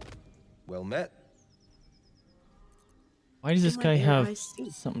 Well met. Why does this my guy bare have eyes see?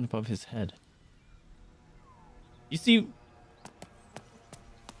 something above his head? You see,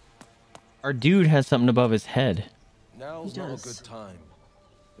 our dude has something above his head. Now's He not a does. good time.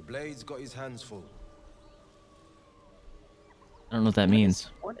 The Blade's got his hands full. I don't know what that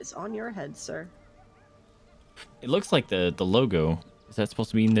means. What is on your head, sir? It looks like the logo. Is that supposed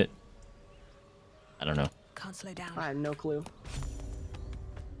to mean that? I don't know. Can't slow down. I have no clue.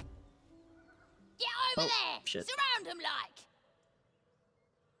 Get over there! Shit. Surround him like!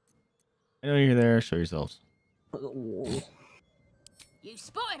 I know you're there. Show yourselves. You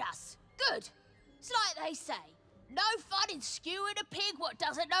spotted us. Good. It's like they say. No fun in skewing a pig what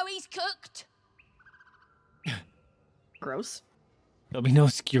doesn't know he's cooked. Gross. There'll be no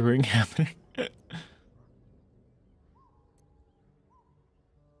skewering happening.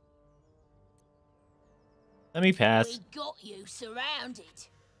 Let me pass. We got you surrounded.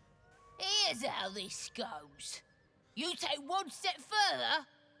 Here's how this goes. You take one step further,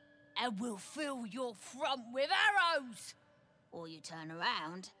 and we'll fill your front with arrows. Or you turn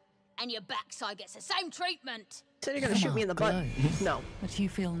around, and your backside gets the same treatment. So you're gonna shoot me in the butt? No. But you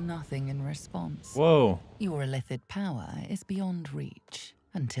feel nothing in response. Whoa. Your illithid power is beyond reach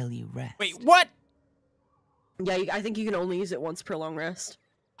until you rest. Wait, what? Yeah, I think you can only use it once per long rest.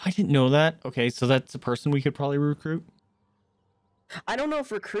 I didn't know that. Okay, so that's a person we could probably recruit. I don't know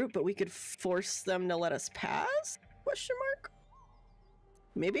if recruit, but we could force them to let us pass? Question mark?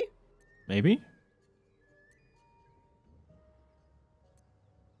 Maybe? Maybe?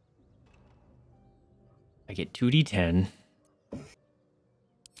 I get 2d10.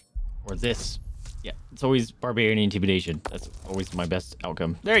 Or this. Yeah, it's always barbarian intimidation. That's always my best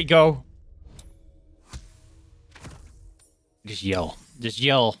outcome. There you go. Just yell. Just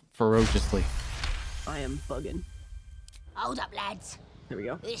yell ferociously. I am bugging. Hold up, lads. There we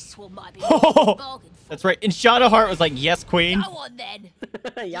go. This one might be Oh, bargain. that's right. And Shadowheart was like, yes, queen. Go on then.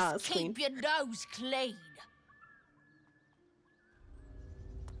 Yeah, Just keep your nose clean.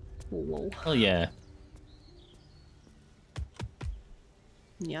 Lol. Hell yeah.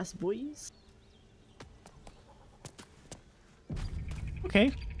 Yes, boys.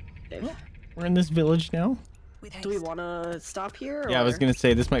 Okay. Well, we're in this village now. Do we want to stop here? Yeah, I was or- gonna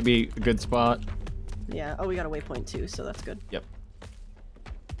say this might be a good spot. Yeah. Oh, we got a waypoint too, so that's good. Yep.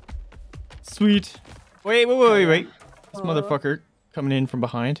 Sweet. Wait. This motherfucker coming in from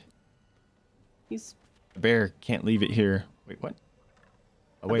behind. He's A bear can't leave it here. Wait, what?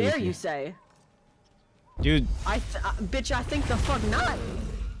 a Away bear, with you say? Dude, Bitch, I think the fuck not.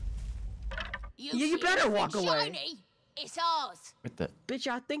 You see better anything walk away. shiny? It's ours. what the? Bitch,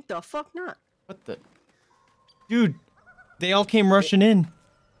 I think the fuck not. What the? Dude, they all came rushing in.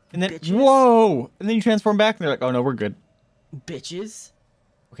 And then, Bitches. whoa! And then you transform back and they're like, oh no, we're good. Bitches.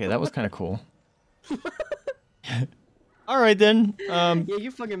 Okay, that was kind of cool. Alright then. Yeah,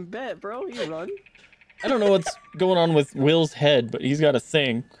 you fucking bet, bro. You run. I don't know what's going on with Will's head, but he's got a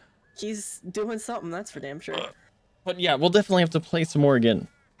thing. He's doing something, that's for damn sure. But yeah, we'll definitely have to play some more again.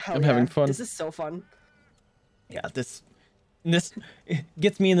 Hell I'm yeah. having fun. This is so fun. Yeah, this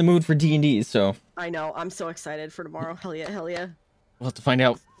gets me in the mood for D&D, so I know. I'm so excited for tomorrow. Hell yeah, hell yeah. we'll have to find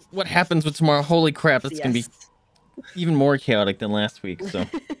out what happens with tomorrow. Holy crap, it's gonna be even more chaotic than last week, so.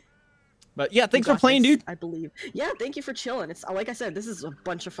 But yeah, thanks for playing, dude. I believe. Yeah, thank you for chilling. It's like I said, this is a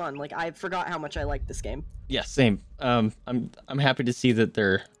bunch of fun. Like I forgot how much I like this game. Yeah, same. I'm happy to see that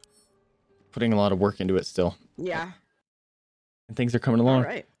they're putting a lot of work into it still. Yeah. And things are coming along. All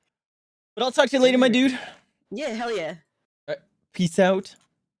right. But I'll talk to you later, my dude. Yeah, hell yeah. Peace out.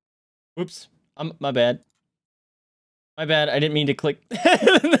 Whoops. My bad. My bad. I didn't mean to click.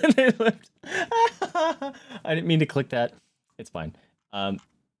 I didn't mean to click that. It's fine.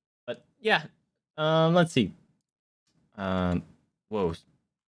 But yeah. Let's see. Whoa.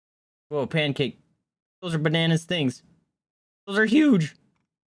 Whoa, pancake. Those are bananas things. Those are huge.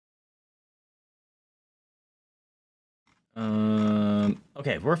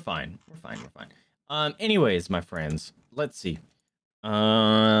 Okay, we're fine. We're fine. Anyways, my friends, let's see.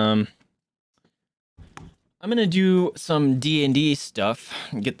 I'm gonna do some D&D stuff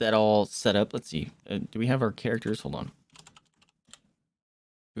and get that all set up. Let's see. Do we have our characters? Hold on.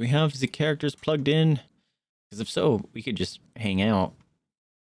 Do we have the characters plugged in? Because if so, we could just hang out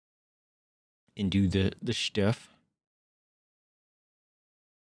and do the stuff.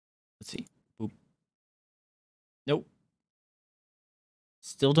 Let's see. Boop. Nope.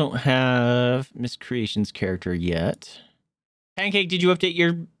 Still don't have Miss Creation's character yet. Pancake, did you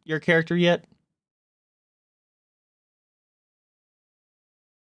update your character yet?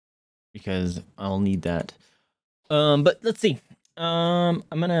 Because I'll need that. But let's see. I'm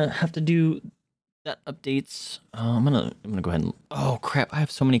gonna have to do that updates. I'm gonna go ahead and, oh crap, I have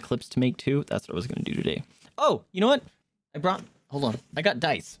so many clips to make too. That's what I was gonna do today. Oh, you know what? Hold on. I got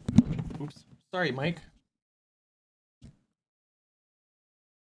dice. Oops. Sorry, Mike.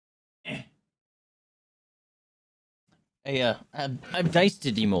 I've dice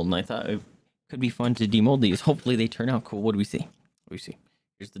to demold, and I thought it could be fun to demold these. Hopefully they turn out cool. What do we see? What do we see?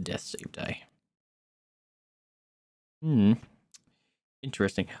 Here's the death save die.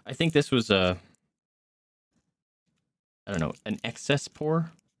 Interesting. I think this was I don't know, an excess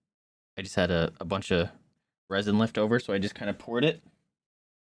pour. I just had a bunch of resin left over, so I just kind of poured it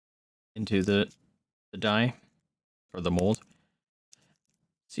into the die or the mold.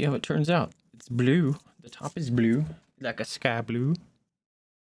 See how it turns out. It's blue. The top is blue, like a sky blue.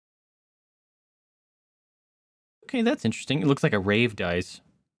 Okay, that's interesting. It looks like a rave dies.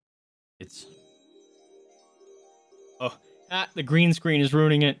 It's... Oh, the green screen is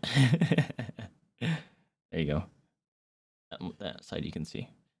ruining it. There you go. That side you can see.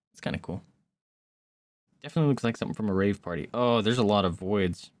 It's kind of cool. Definitely looks like something from a rave party. Oh, there's a lot of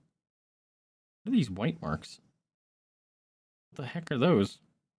voids. What are these white marks? What the heck are those?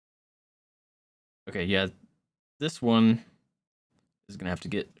 Okay, yeah. This one is going to have to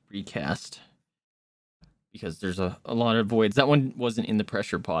get recast. Because there's a lot of voids. That one wasn't in the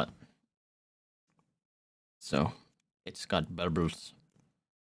pressure pot. So, it's got bubbles.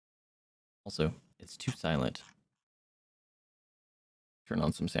 Also, it's too silent. Turn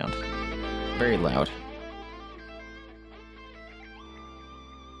on some sound. Very loud.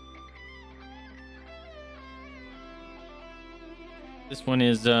 This one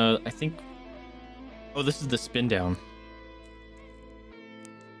is, I think... Oh, this is the spin down.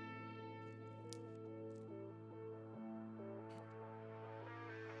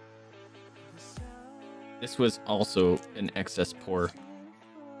 This was also an excess pour,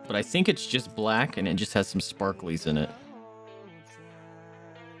 but I think it's just black and it just has some sparklies in it.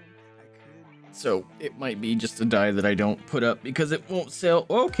 So it might be just a die that I don't put up because it won't sell.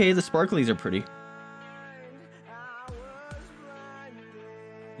 Okay, the sparklies are pretty.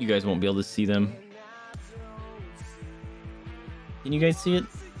 You guys won't be able to see them. Can you guys see it?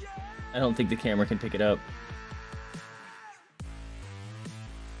 I don't think the camera can pick it up.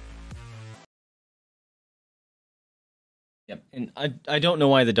 Yep, and I don't know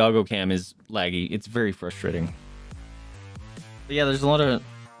why the doggo cam is laggy. It's very frustrating. But yeah, there's a lot of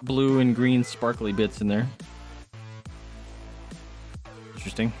blue and green sparkly bits in there.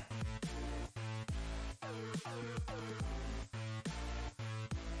 Interesting.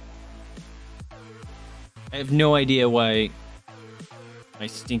 I have no idea why my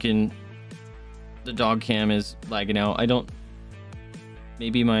stinking the dog cam is lagging out. I don't.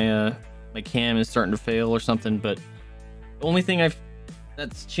 Maybe my my cam is starting to fail or something, but the only thing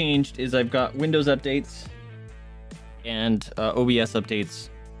that's changed is I've got Windows updates and OBS updates.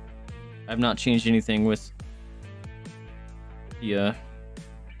 I've not changed anything with the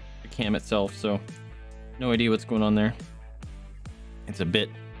cam itself, so no idea what's going on there. It's a bit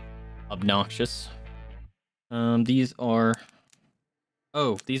obnoxious. These are...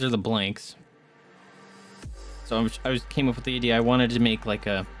 Oh, these are the blanks. So I came up with the idea. I wanted to make like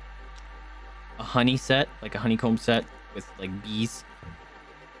a honey set, like a honeycomb set with like bees.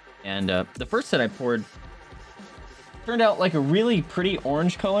 And the first set I poured turned out like a really pretty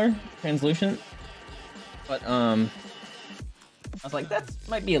orange color, translucent. But I was like, that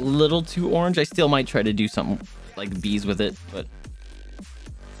might be a little too orange. I still might try to do something like bees with it, but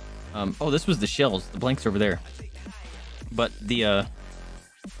oh, this was the shells. The blanks over there. But the what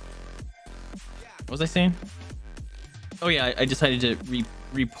was I saying? Oh yeah, I decided to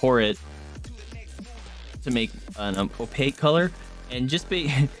re-pour it to make an opaque color, and just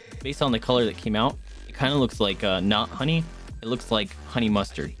based on the color that came out, it kind of looks like not honey. It looks like honey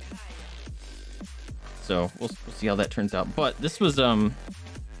mustard. So we'll see how that turns out. But this was my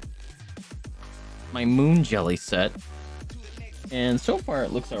moon jelly set, and so far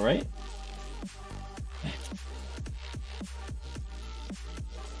it looks all right.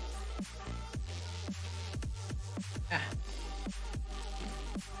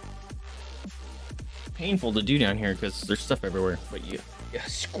 Painful to do down here because there's stuff everywhere, but you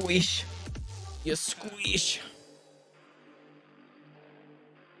squish. You squish.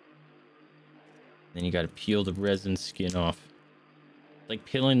 Then you gotta peel the resin skin off. It's like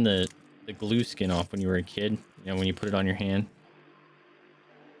peeling the glue skin off when you were a kid. You know, when you put it on your hand.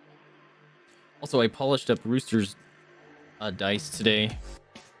 Also, I polished up Rooster's dice today.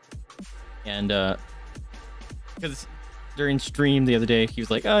 And, because during stream the other day, he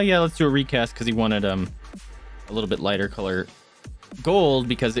was like, oh yeah, let's do a recast, because he wanted, a little bit lighter color gold,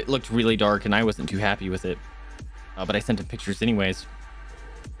 because it looked really dark, and I wasn't too happy with it. But I sent him pictures anyways.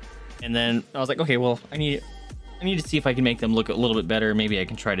 And then I was like, okay, well, I need to see if I can make them look a little bit better. Maybe I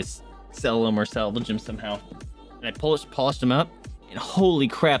can try to sell them or salvage them somehow. And I polished them up, and holy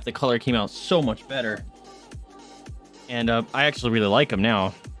crap, the color came out so much better. And I actually really like them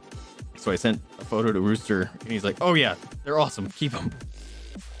now. So I sent a photo to Rooster, and he's like, oh yeah, they're awesome, keep them.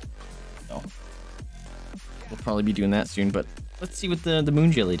 So we'll probably be doing that soon, but let's see what the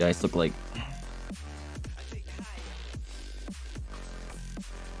moon jelly dice look like.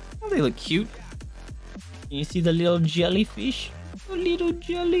 Oh, they look cute. Can you see the little jellyfish? The little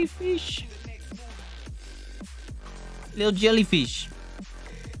jellyfish. Little jellyfish.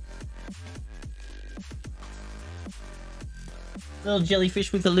 Little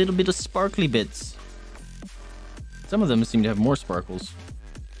jellyfish with a little bit of sparkly bits. Some of them seem to have more sparkles.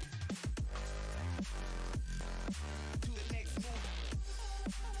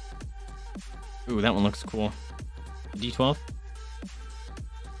 Ooh, that one looks cool. D12.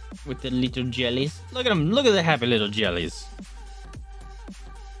 With the little jellies. Look at them. Look at the happy little jellies.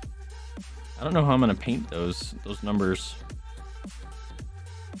 I don't know how I'm gonna paint those numbers.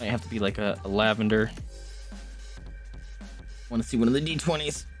 Might have to be like a lavender. Want to see one of the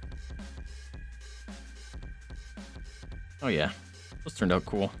D20s. Oh yeah, those turned out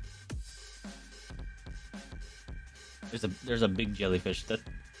cool. There's a big jellyfish.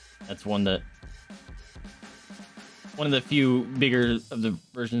 That's one of the few bigger of the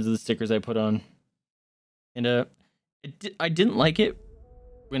versions of the stickers I put on. And I didn't like it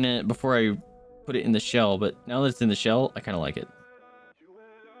before I put it in the shell, but now that it's in the shell, I kind of like it.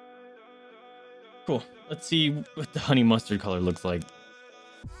 Cool. Let's see what the honey mustard color looks like.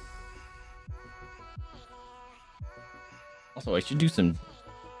 Also, I should do some...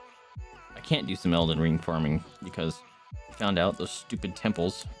 I can't do some Elden Ring farming because I found out those stupid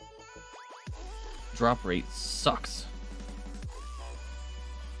temples. Drop rate sucks.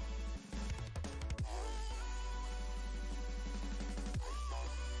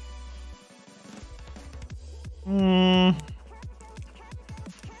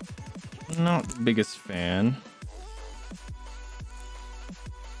 Not the biggest fan.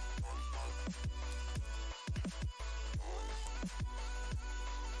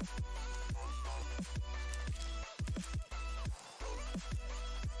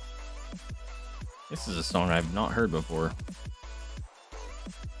 This is a song I've not heard before.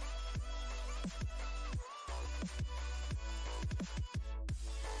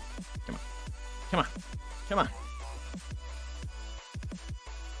 Come on. Come on. Come on.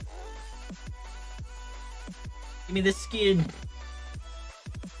 Give me the skin.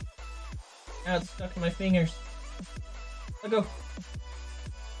 Now it's stuck in my fingers. Let go.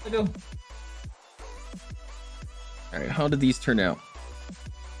 Let go. Alright, how did these turn out?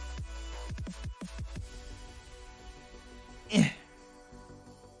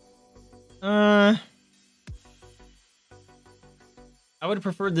 I would have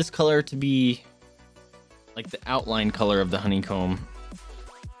preferred this color to be like the outline color of the honeycomb.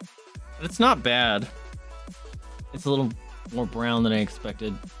 But it's not bad. It's a little more brown than I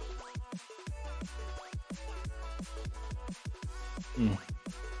expected.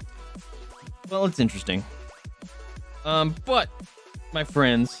 Well, it's interesting. But my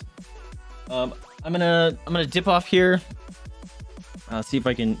friends, I'm gonna dip off here. See if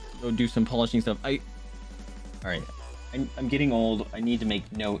I can go do some polishing stuff. All right. I'm getting old. I need to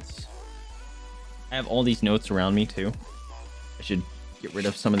make notes. I have all these notes around me too. I should get rid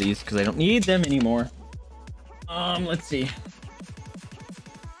of some of these because I don't need them anymore. Let's see.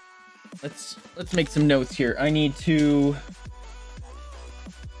 Let's make some notes here. I need to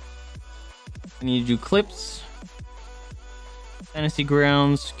do clips, fantasy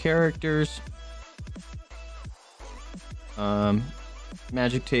grounds, characters,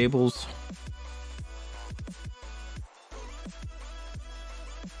 magic tables.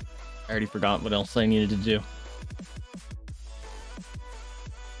 I already forgot what else I needed to do.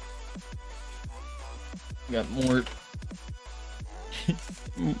 Got more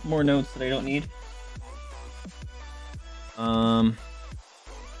more notes that I don't need. Don't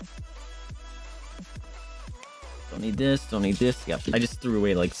need this, don't need this. Yeah, I just threw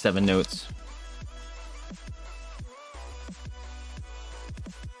away like 7 notes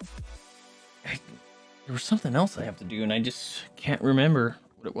There was something else I have to do, and I just can't remember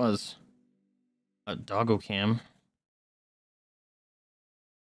what it was. A doggo cam.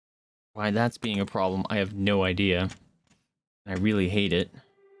 Why that's being a problem, I have no idea. I really hate it.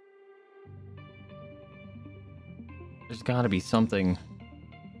 There's got to be something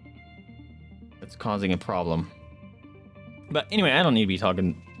that's causing a problem. But anyway, I don't need to be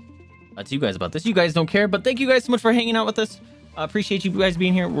talking to you guys about this. You guys don't care, but thank you guys so much for hanging out with us. Appreciate you guys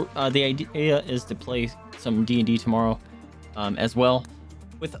being here. The idea is to play some D&D tomorrow as well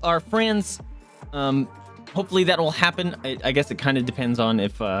with our friends. Hopefully that will happen. I guess it kind of depends on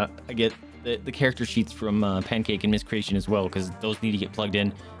if I get the character sheets from Pancake and Miscreation as well, because those need to get plugged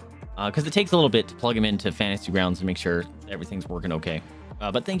in. Because it takes a little bit to plug them into Fantasy Grounds and make sure everything's working okay.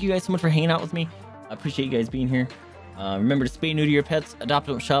 But thank you guys so much for hanging out with me. I appreciate you guys being here. Remember to spay new to your pets, adopt,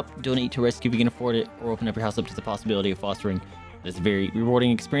 don't shop, donate to rescue if you can afford it, or open up your house up to the possibility of fostering. It's a very rewarding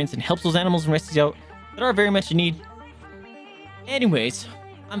experience and helps those animals and rescues out that are very much in need. Anyways,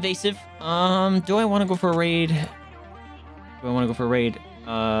 I'm Vaesive. Do I want to go for a raid?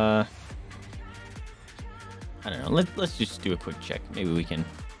 I don't know. Let's just do a quick check. Maybe we can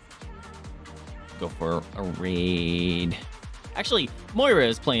go for a raid. Actually, Moira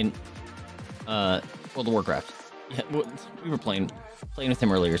is playing World of Warcraft. Yeah, we were playing with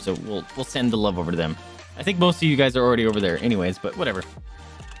him earlier, so we'll send the love over to them. I think most of you guys are already over there anyways, but whatever.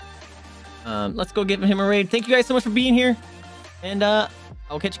 Let's go give him a raid. Thank you guys so much for being here, and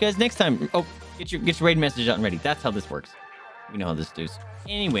I'll catch you guys next time. Oh, get your raid message out and ready. That's how this works. We know how this does.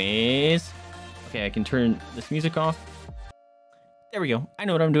 Anyways, okay, I can turn this music off. There we go. I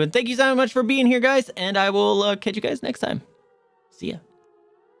know what I'm doing. Thank you so much for being here, guys, and I will catch you guys next time. See ya.